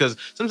that shit because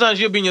sometimes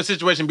you'll be in your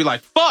situation and be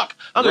like, fuck,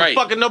 I'm gonna Right.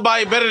 fucking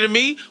nobody better than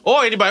me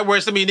or anybody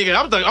worse than me, nigga.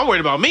 I'm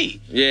worried about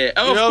me. Yeah, You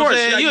know of what I'm course.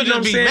 saying? Yeah, You'll you know just what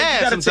I'm be saying? mad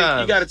You gotta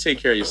sometimes. you got to take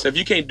care of yourself.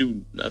 You can't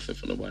do nothing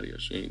for nobody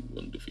else. You ain't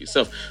willing to do for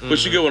yourself. But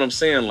Mm-hmm. you get what I'm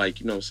saying? Like,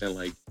 you know what I'm saying?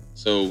 Like,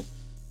 so,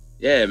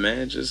 yeah,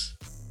 man, just,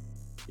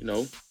 you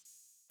know,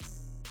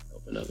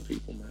 helping other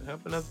people, man.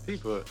 Helping other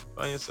people.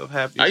 Find yourself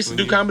happy. I used to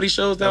do comedy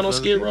shows down on help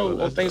Skid other Row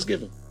people. on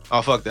Thanksgiving.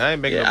 Oh, fuck that. I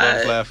ain't making Yeah, no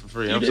bums I- laugh for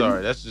free. you I'm didn't?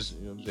 sorry. That's just,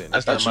 you know what I'm saying? I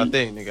That's thought not my you-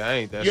 thing, nigga. I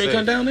ain't that You ain't safe.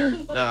 come down there?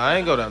 Nah, I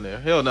ain't go down there.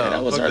 Hell no. Yeah,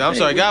 that was Fuck our that. I'm thing.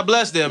 sorry. God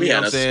bless them, We you know had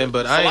what I'm a- saying?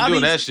 But I ain't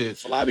doing that shit.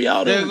 Falabi,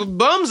 all Yeah, them.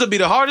 bums will be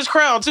the hardest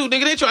crowd too,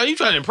 nigga. You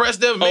trying to impress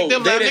them, make Oh,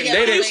 them they laugh. didn't- Nigga, they how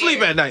you didn't-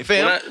 sleep at night,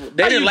 fam? When I- they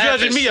How didn't you laugh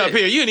judging at me shit. up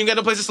here? You ain't even got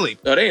no place to sleep.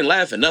 No, they ain't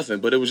laughing nothing,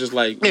 but it was just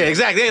like, Yeah,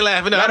 exactly. They ain't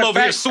laughing. Matter I'm of over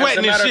here fact, as a sweating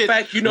and matter of shit,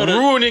 fact, you know the-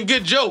 ruining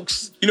good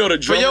jokes you know, the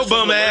for drummers your from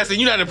bum the ass, and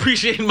you not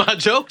appreciating my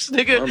jokes,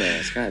 nigga. Bum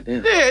ass,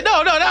 goddamn. Yeah, no,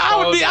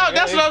 I would be out.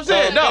 That's what I'm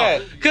saying. No, Yeah.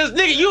 because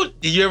nigga,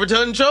 you ever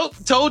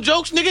told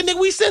jokes, nigga?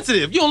 We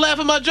sensitive. You don't laugh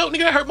at my joke, nigga.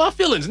 That hurt my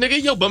feelings,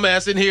 nigga. Your bum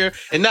ass in here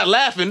and not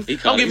laughing. He I'm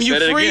called, giving he you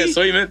said it free. again,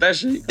 so he meant that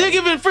shit. They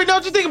giving free.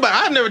 Don't you think about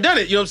it? I've never done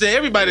it. You know what I'm saying?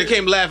 Everybody that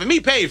came laughing me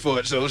paid for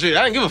it. So shit,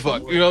 I didn't give a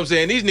fuck. You know what I'm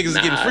saying? These niggas is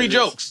getting free it's-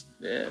 jokes.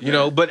 Yeah, You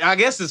know, but I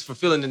guess it's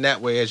fulfilling in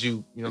that way as you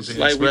know what I'm it's saying.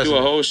 like we do expressing a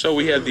it. whole show.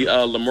 We had the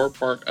Leimert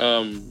Park,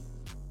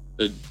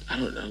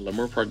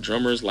 Leimert Park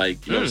drummers,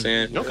 like, you know what I'm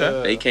saying?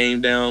 Okay. They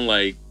came down,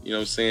 like, you know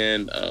what I'm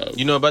saying?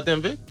 You know about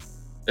them, Vic?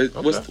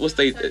 What's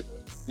they?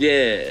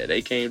 Yeah,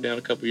 they came down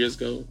a couple years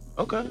ago.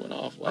 Okay. Went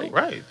off, All like,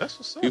 right. That's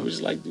what's up. people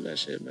just like do that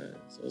shit, man.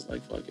 So it's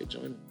like, fuck it,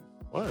 join them.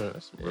 Word,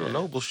 that's some real Yeah.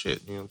 noble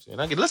shit. You know what I'm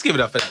saying? Let's give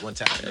it up for that one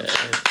time. You know what I'm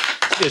saying?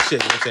 It's good shit. You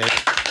know what I'm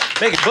saying?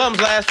 Make it bums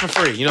last for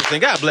free. You know what I'm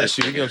saying? God bless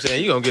you. You know what I'm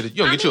saying? You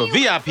gonna get you a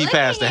VIP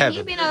pass to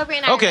heaven.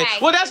 Okay,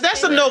 well that's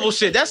some noble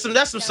shit. That's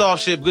some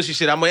soft shit, gushy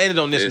shit. I'm gonna end it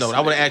on this note.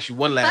 I want to ask you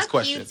one last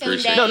question.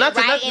 No, not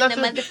to- right not in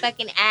to- the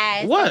motherfucking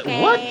ass. What? Okay?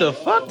 What the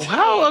fuck?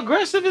 How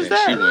aggressive is And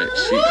she that? went.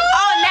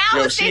 Oh, now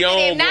Yo, who's she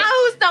sensitive? on- Now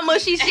who's some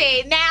mushy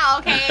shit? Now,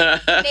 okay,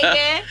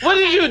 nigga. What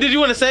did you? Did you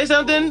want to say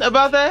something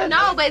about that?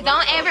 No, but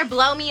don't ever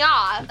blow me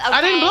off. Okay? I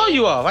didn't blow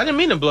you off. I didn't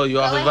mean to blow you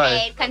off. Go If I-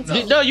 ahead,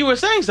 continue. No, you were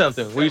saying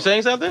something. Were you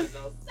saying something?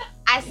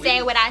 I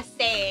said what I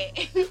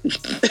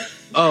said.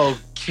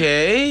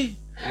 Okay.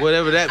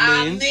 Whatever that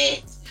means.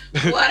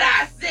 What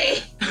I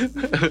said.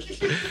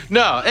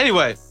 No,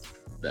 anyway.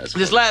 That's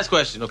This funny. last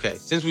question, okay,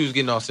 since we was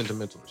getting all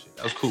sentimental and shit,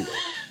 that was cool.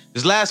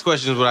 This last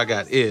question is what I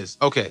got is,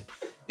 okay,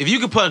 if you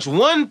could punch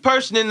one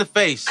person in the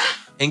face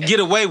and get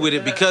away with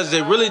it because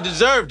they really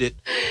deserved it,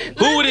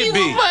 who would it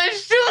be?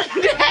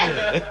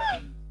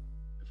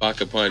 If I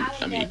could punch,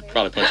 I mean, you could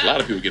probably punch a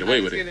lot of people, get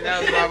away with it.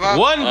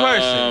 One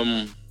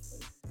person.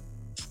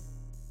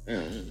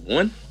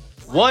 One.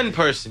 One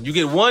person. You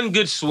get one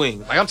good swing.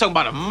 Like I'm talking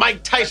about a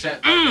Mike Tyson.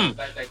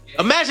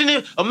 Imagine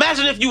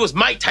if you was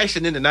Mike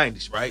Tyson in the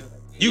 90s, right?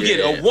 You get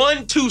a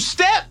 1-2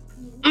 step,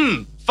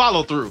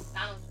 follow through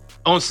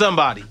on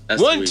somebody.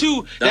 That's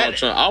 1-2. Donald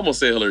Trump. I almost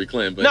said Hillary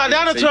Clinton, but No,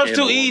 Donald she Trump's ain't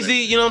too no woman. easy.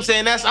 You know what I'm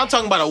saying? I'm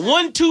talking about a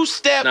 1-2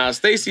 step. Nah,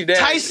 Stacey Dash.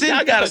 Tyson.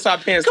 Y'all gotta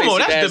stop paying Come Stacey on,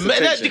 Dash that's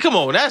attention. come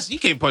on, you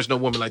can't punch no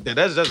woman like that.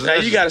 That's Nah,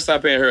 you gotta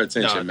stop paying her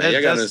attention, No, man. that's-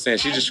 Y'all gotta that's- understand.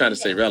 She's just trying to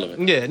stay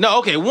relevant. Yeah, no,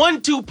 okay,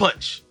 1-2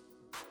 punch.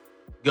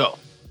 Go.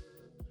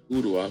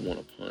 Who do I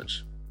want to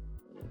punch?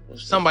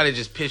 Somebody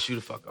just piss you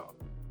the fuck off.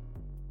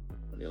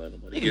 It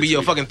It could be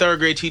your fucking third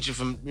grade teacher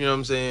from, you know what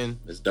I'm saying?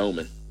 Miss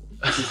Doman.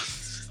 I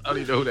don't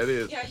even know who that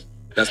is.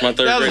 That's my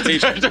third That grade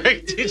was a teacher. third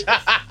grade teacher.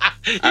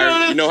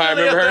 You know how I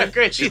remember Third her?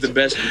 grade She's the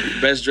teacher.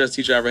 best dressed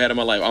teacher I ever had in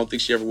my life. I don't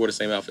think she ever wore the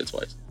same outfit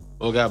twice.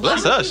 Well, God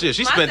bless her. Shit,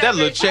 she spent that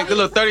little check, the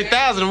little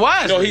 30,000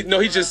 wisely. No,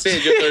 he just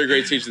said your third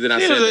grade teacher. Then I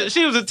said that.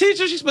 She was a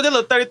teacher. She spent that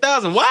little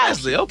 30,000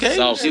 wisely. Okay,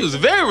 Saucy. she was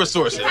very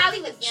resourceful.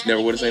 She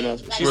never wore the same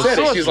outfit. She said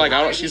it. She's like,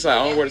 I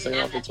don't wear the same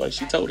outfit twice.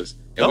 She told us.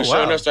 And Oh, we sure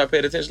wow. enough started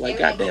paying attention. Like,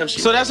 goddamn,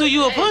 she. So that's who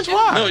you a punch?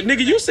 Why? No,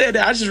 nigga, you said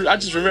that. I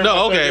just remember.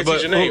 No, my third okay, grade but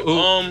teacher name.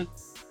 who-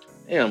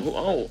 Damn,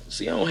 I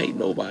don't hate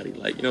nobody.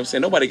 Like, you know what I'm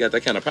saying? Nobody got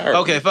that kind of power.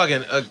 Okay,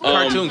 fucking a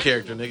cartoon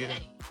character, nigga.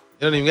 It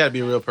don't even got to be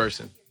a real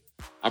person.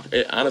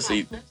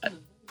 Honestly,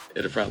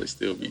 it'll probably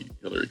still be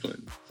Hillary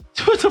Clinton.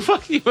 What the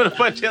fuck you want to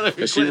punch Hillary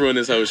Because she Clinton? ruined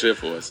this whole shit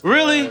for us.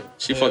 Really?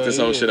 She fucked this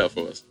whole shit up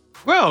for us.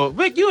 Bro,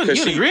 Rick, you in 'Cause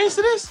she- agreement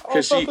to this?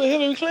 Because she,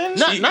 Hillary Clinton?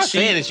 Not she-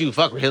 saying that you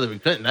fuck with Hillary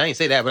Clinton. I ain't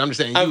say that, but I'm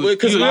just saying I you, would-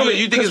 'cause you, we only-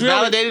 you think 'cause it's we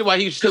only- validated why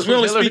he because we're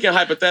only speaking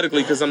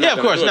hypothetically. Because I'm not. Yeah, of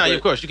gonna course. do it, Nah, but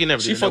of course. You can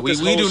never she do that. fucked this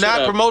We whole do shit not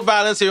up. promote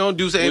violence here on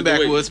Deuce Ain't With the way-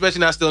 Backwoods, especially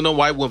not still no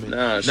white woman.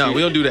 Nah, No, she-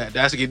 we don't do that.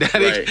 That's that.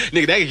 Right.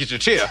 Nigga, that can get you a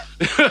chair.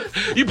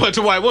 You punch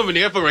a white woman,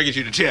 therefore I get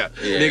you the chair.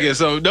 Yeah. Nigga,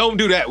 so don't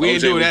do that. We ain't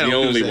OJ doing was that. the on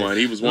only Deuce Ain't. one.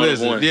 He was one of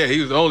Listen, one. Yeah,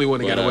 he was the only one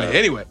that But, got away.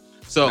 Anyway,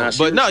 so Nah, she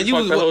but no, you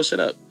fucked that whole was shit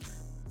up.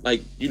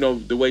 Like, you know,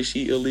 the way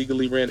she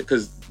illegally ran it,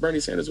 because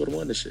Bernie Sanders would have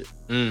won this shit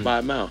by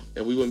a mile,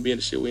 and we wouldn't be in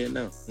the shit we in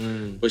now.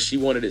 But she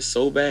wanted it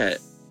so bad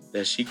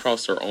that she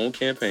crossed her own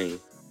campaign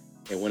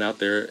and went out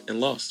there and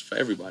lost for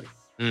everybody.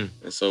 Mm.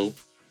 And so,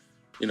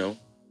 you know,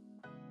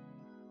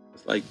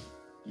 it's like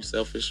you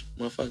selfish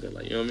motherfucker.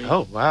 Like, you know what I mean?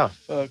 Oh wow.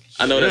 Fuck.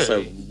 I know that's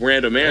a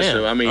random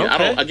answer. Damn, I mean,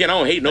 okay. I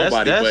don't hate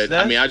nobody, but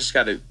I mean, I just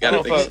gotta I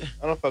don't think.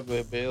 fuck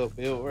with Bill or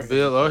Bill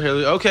or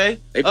Hillary. Okay.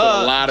 They put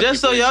a lot of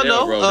just so people in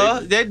y'all jail, know,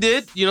 bro. they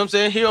did. You know what I'm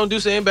saying? Here on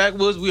Deuce and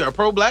Backwoods, we are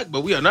pro-black,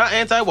 but we are not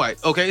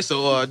anti-white. Okay,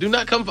 so do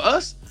not come for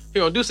us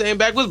here on Deuce and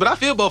Backwoods. But I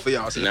feel both of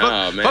y'all. So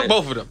Nah, man. fuck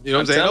both of them. You know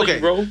what I'm saying? telling Okay,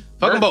 you, bro.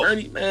 Fuck 'em both.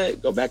 Bernie, man,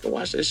 go back and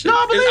watch that shit. No,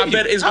 I believe you.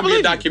 bet it's I gonna be a believe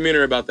you.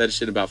 documentary about that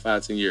shit in about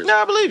 5-10 years.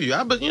 Nah, I believe you. You know,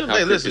 How hey,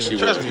 crooked listen, she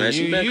trust was, me. man.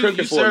 She been You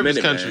crooked for a serve this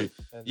minute, country.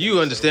 man. You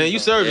understand? You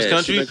serve this Yeah, she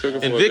country, been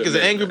crooked and for a Vic is an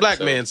minute, angry man, black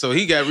so- man, so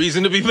he got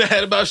reason to be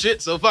mad about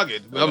shit. So fuck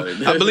it.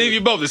 I believe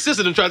you both. The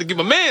sister done tried to get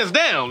my man's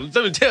down.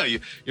 Let me tell you.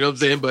 You know what I'm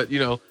saying? But you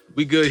know,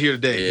 we good here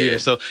today. Yeah. Here.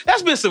 So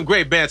that's been some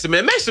great banter,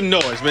 man. Make some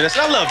noise, man.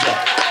 I love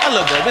that. I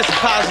love that. Been some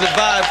positive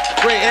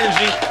vibe, great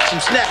energy, some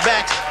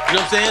snapbacks. You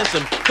know what I'm saying?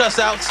 Some cuss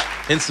outs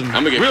and some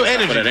I'm gonna get real cussed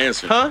out energy. for that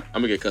answer. Huh?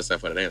 I'm gonna get cussed out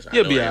for that answer. I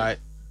You'll know be I am. all right.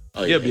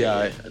 Oh, You'll be all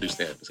right. I do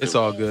stand. It's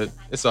all good.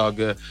 It's all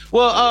good.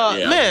 Well,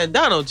 Yeah. man,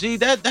 Donald G,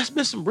 that's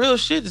been some real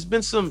shit. It's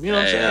been some, you know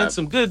what I'm Yeah. saying,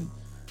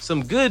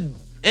 some good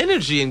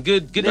energy and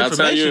good About information.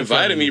 time you from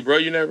invited me, bro.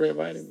 You never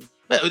invited me.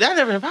 Man, I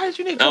never invited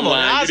you, nigga. Come I'm on.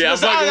 lying. You did. I'm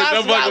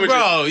fucking with you.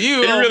 Bro,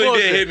 you It on really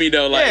bullshit. did hit me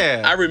though. Like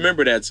Yeah. I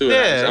remember that too.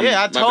 Yeah, I'm- I my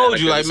bad, told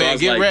you, like, so I man,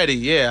 was get like- ready.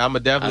 Yeah, I'ma I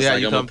definitely was have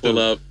like, you I'm come gonna pull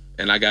through. up,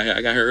 and I got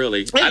here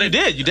early. Yeah, you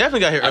did. You definitely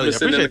got here I've early. been I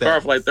sitting in appreciate the car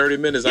that. for like 30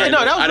 minutes. Yeah,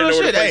 no, that was I didn't real know where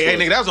shit. the place Hey,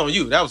 was. nigga, that was on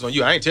you. That was on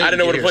you. I ain't tell you. I didn't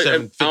know to where get the here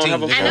place- 7:15 I don't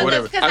have a I phone. know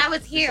whatever. that's because I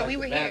was here. We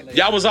were here.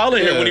 Y'all was all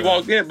in here when he Yeah.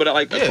 walked in, but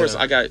like, of Yeah. course,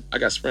 I got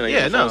Sprint.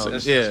 Yeah, no.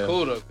 That's Yeah.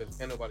 cool though, because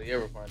can't nobody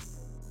ever find you.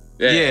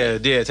 Yeah,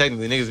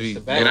 technically, niggas be.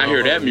 And I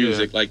hear that Yeah.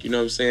 music, like, you know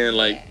what I'm saying?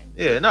 Like,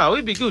 Yeah, no,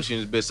 we be Gucci in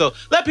this bit. So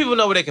let people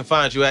know where they can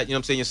find you at. You know what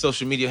I'm saying? Your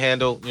social media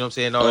handle. You know what I'm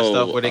saying? All that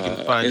stuff where they can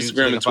find you. so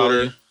they Instagram can and follow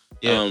Twitter.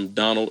 you. Yeah.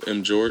 Donald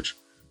M. George.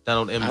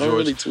 Donald M. I George. don't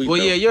really tweet, well,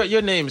 though. yeah,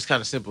 your name is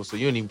kind of simple, so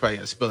you don't even probably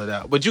got to spell it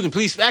out. But you can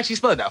please actually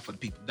spell it out for the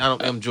people.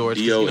 Donald M. George.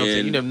 'Cause, you know what I'm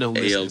saying? You never know who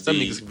listens. Some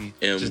niggas can be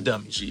just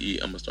dummies. DONALDMGE.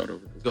 I'm gonna start over.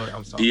 Go ahead.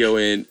 I'm sorry.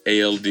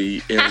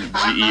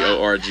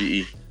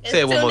 DONALDMGEORGE.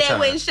 Say it one more Until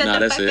time. then, shut Nah,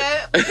 the that's fuck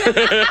up.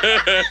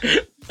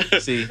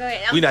 it. See, Go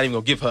ahead. we not even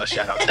gonna give her a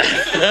shout out today.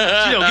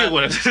 She don't get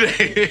one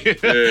today. Yeah,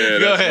 Go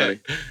that's ahead.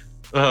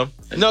 funny.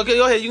 No,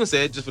 go ahead. You can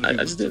say it just for the I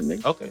people. just did it,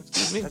 nigga. Okay,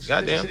 excuse me.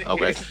 Goddamn.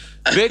 Okay.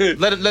 Vic,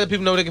 let the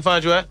people know where they can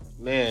find you at.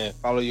 Man,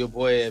 follow your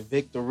boy at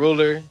Vic the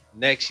Ruler.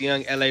 Next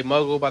young LA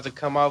Mogul about to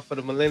come out for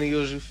the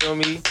millennials, you feel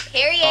me?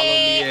 Period. Follow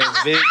me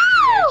at Vic,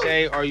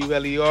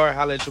 CHARULER.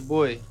 Holla at your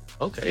boy.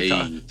 Okay.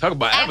 Hey. Talk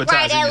about Act right,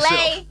 advertising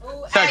yourself.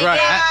 LA. Act right.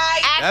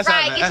 Act That's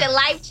right. how- Get your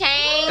life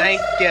changed.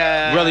 Thank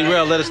ya. Really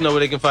real. Let us know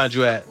where they can find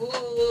you at.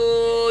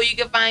 Ooh, you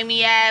can find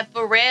me at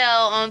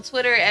Pharrell on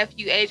Twitter,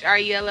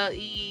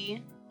 FUHRELLE.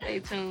 Stay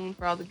tuned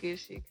for all the good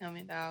shit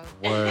coming out.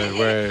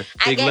 Word.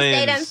 I Big guess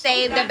they done Lens.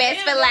 saved the best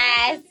for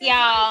last,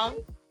 y'all.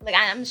 Look,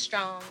 I'm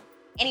strong.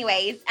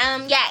 Anyways,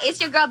 yeah, it's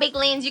your girl Big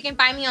Lens. You can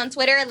find me on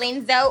Twitter,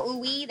 Lenzo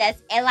Uwe.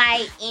 That's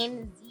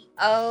LINZOOWEE.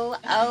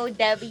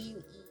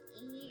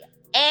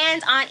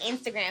 And on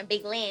Instagram,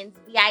 Big Lens,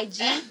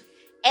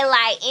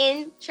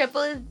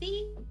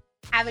 BIGLIN_Z.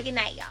 Have a good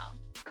night, y'all.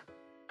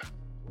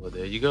 Well,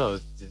 there you go.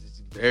 It's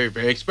very,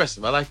 very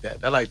expressive. I like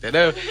that.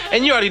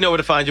 And you already know where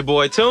to find your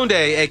boy, Tunde,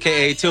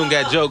 a.k.a. Tune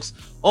Got Jokes,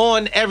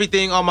 on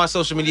everything, on my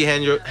social media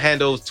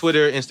handles,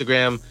 Twitter,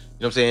 Instagram, you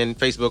know what I'm saying,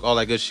 Facebook, all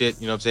that good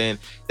shit, you know what I'm saying.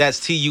 That's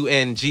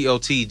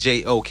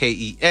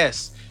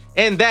TUNGOTJOKES.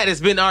 And that has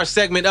been our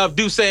segment of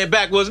Do Saying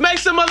Backwoods. Make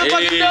some motherfucking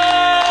noise!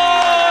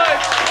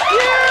 Yeah! Ooh,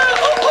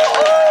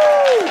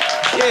 ooh, ooh.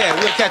 Yeah,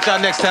 we'll catch y'all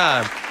next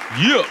time.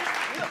 Yeah.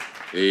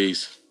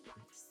 Peace.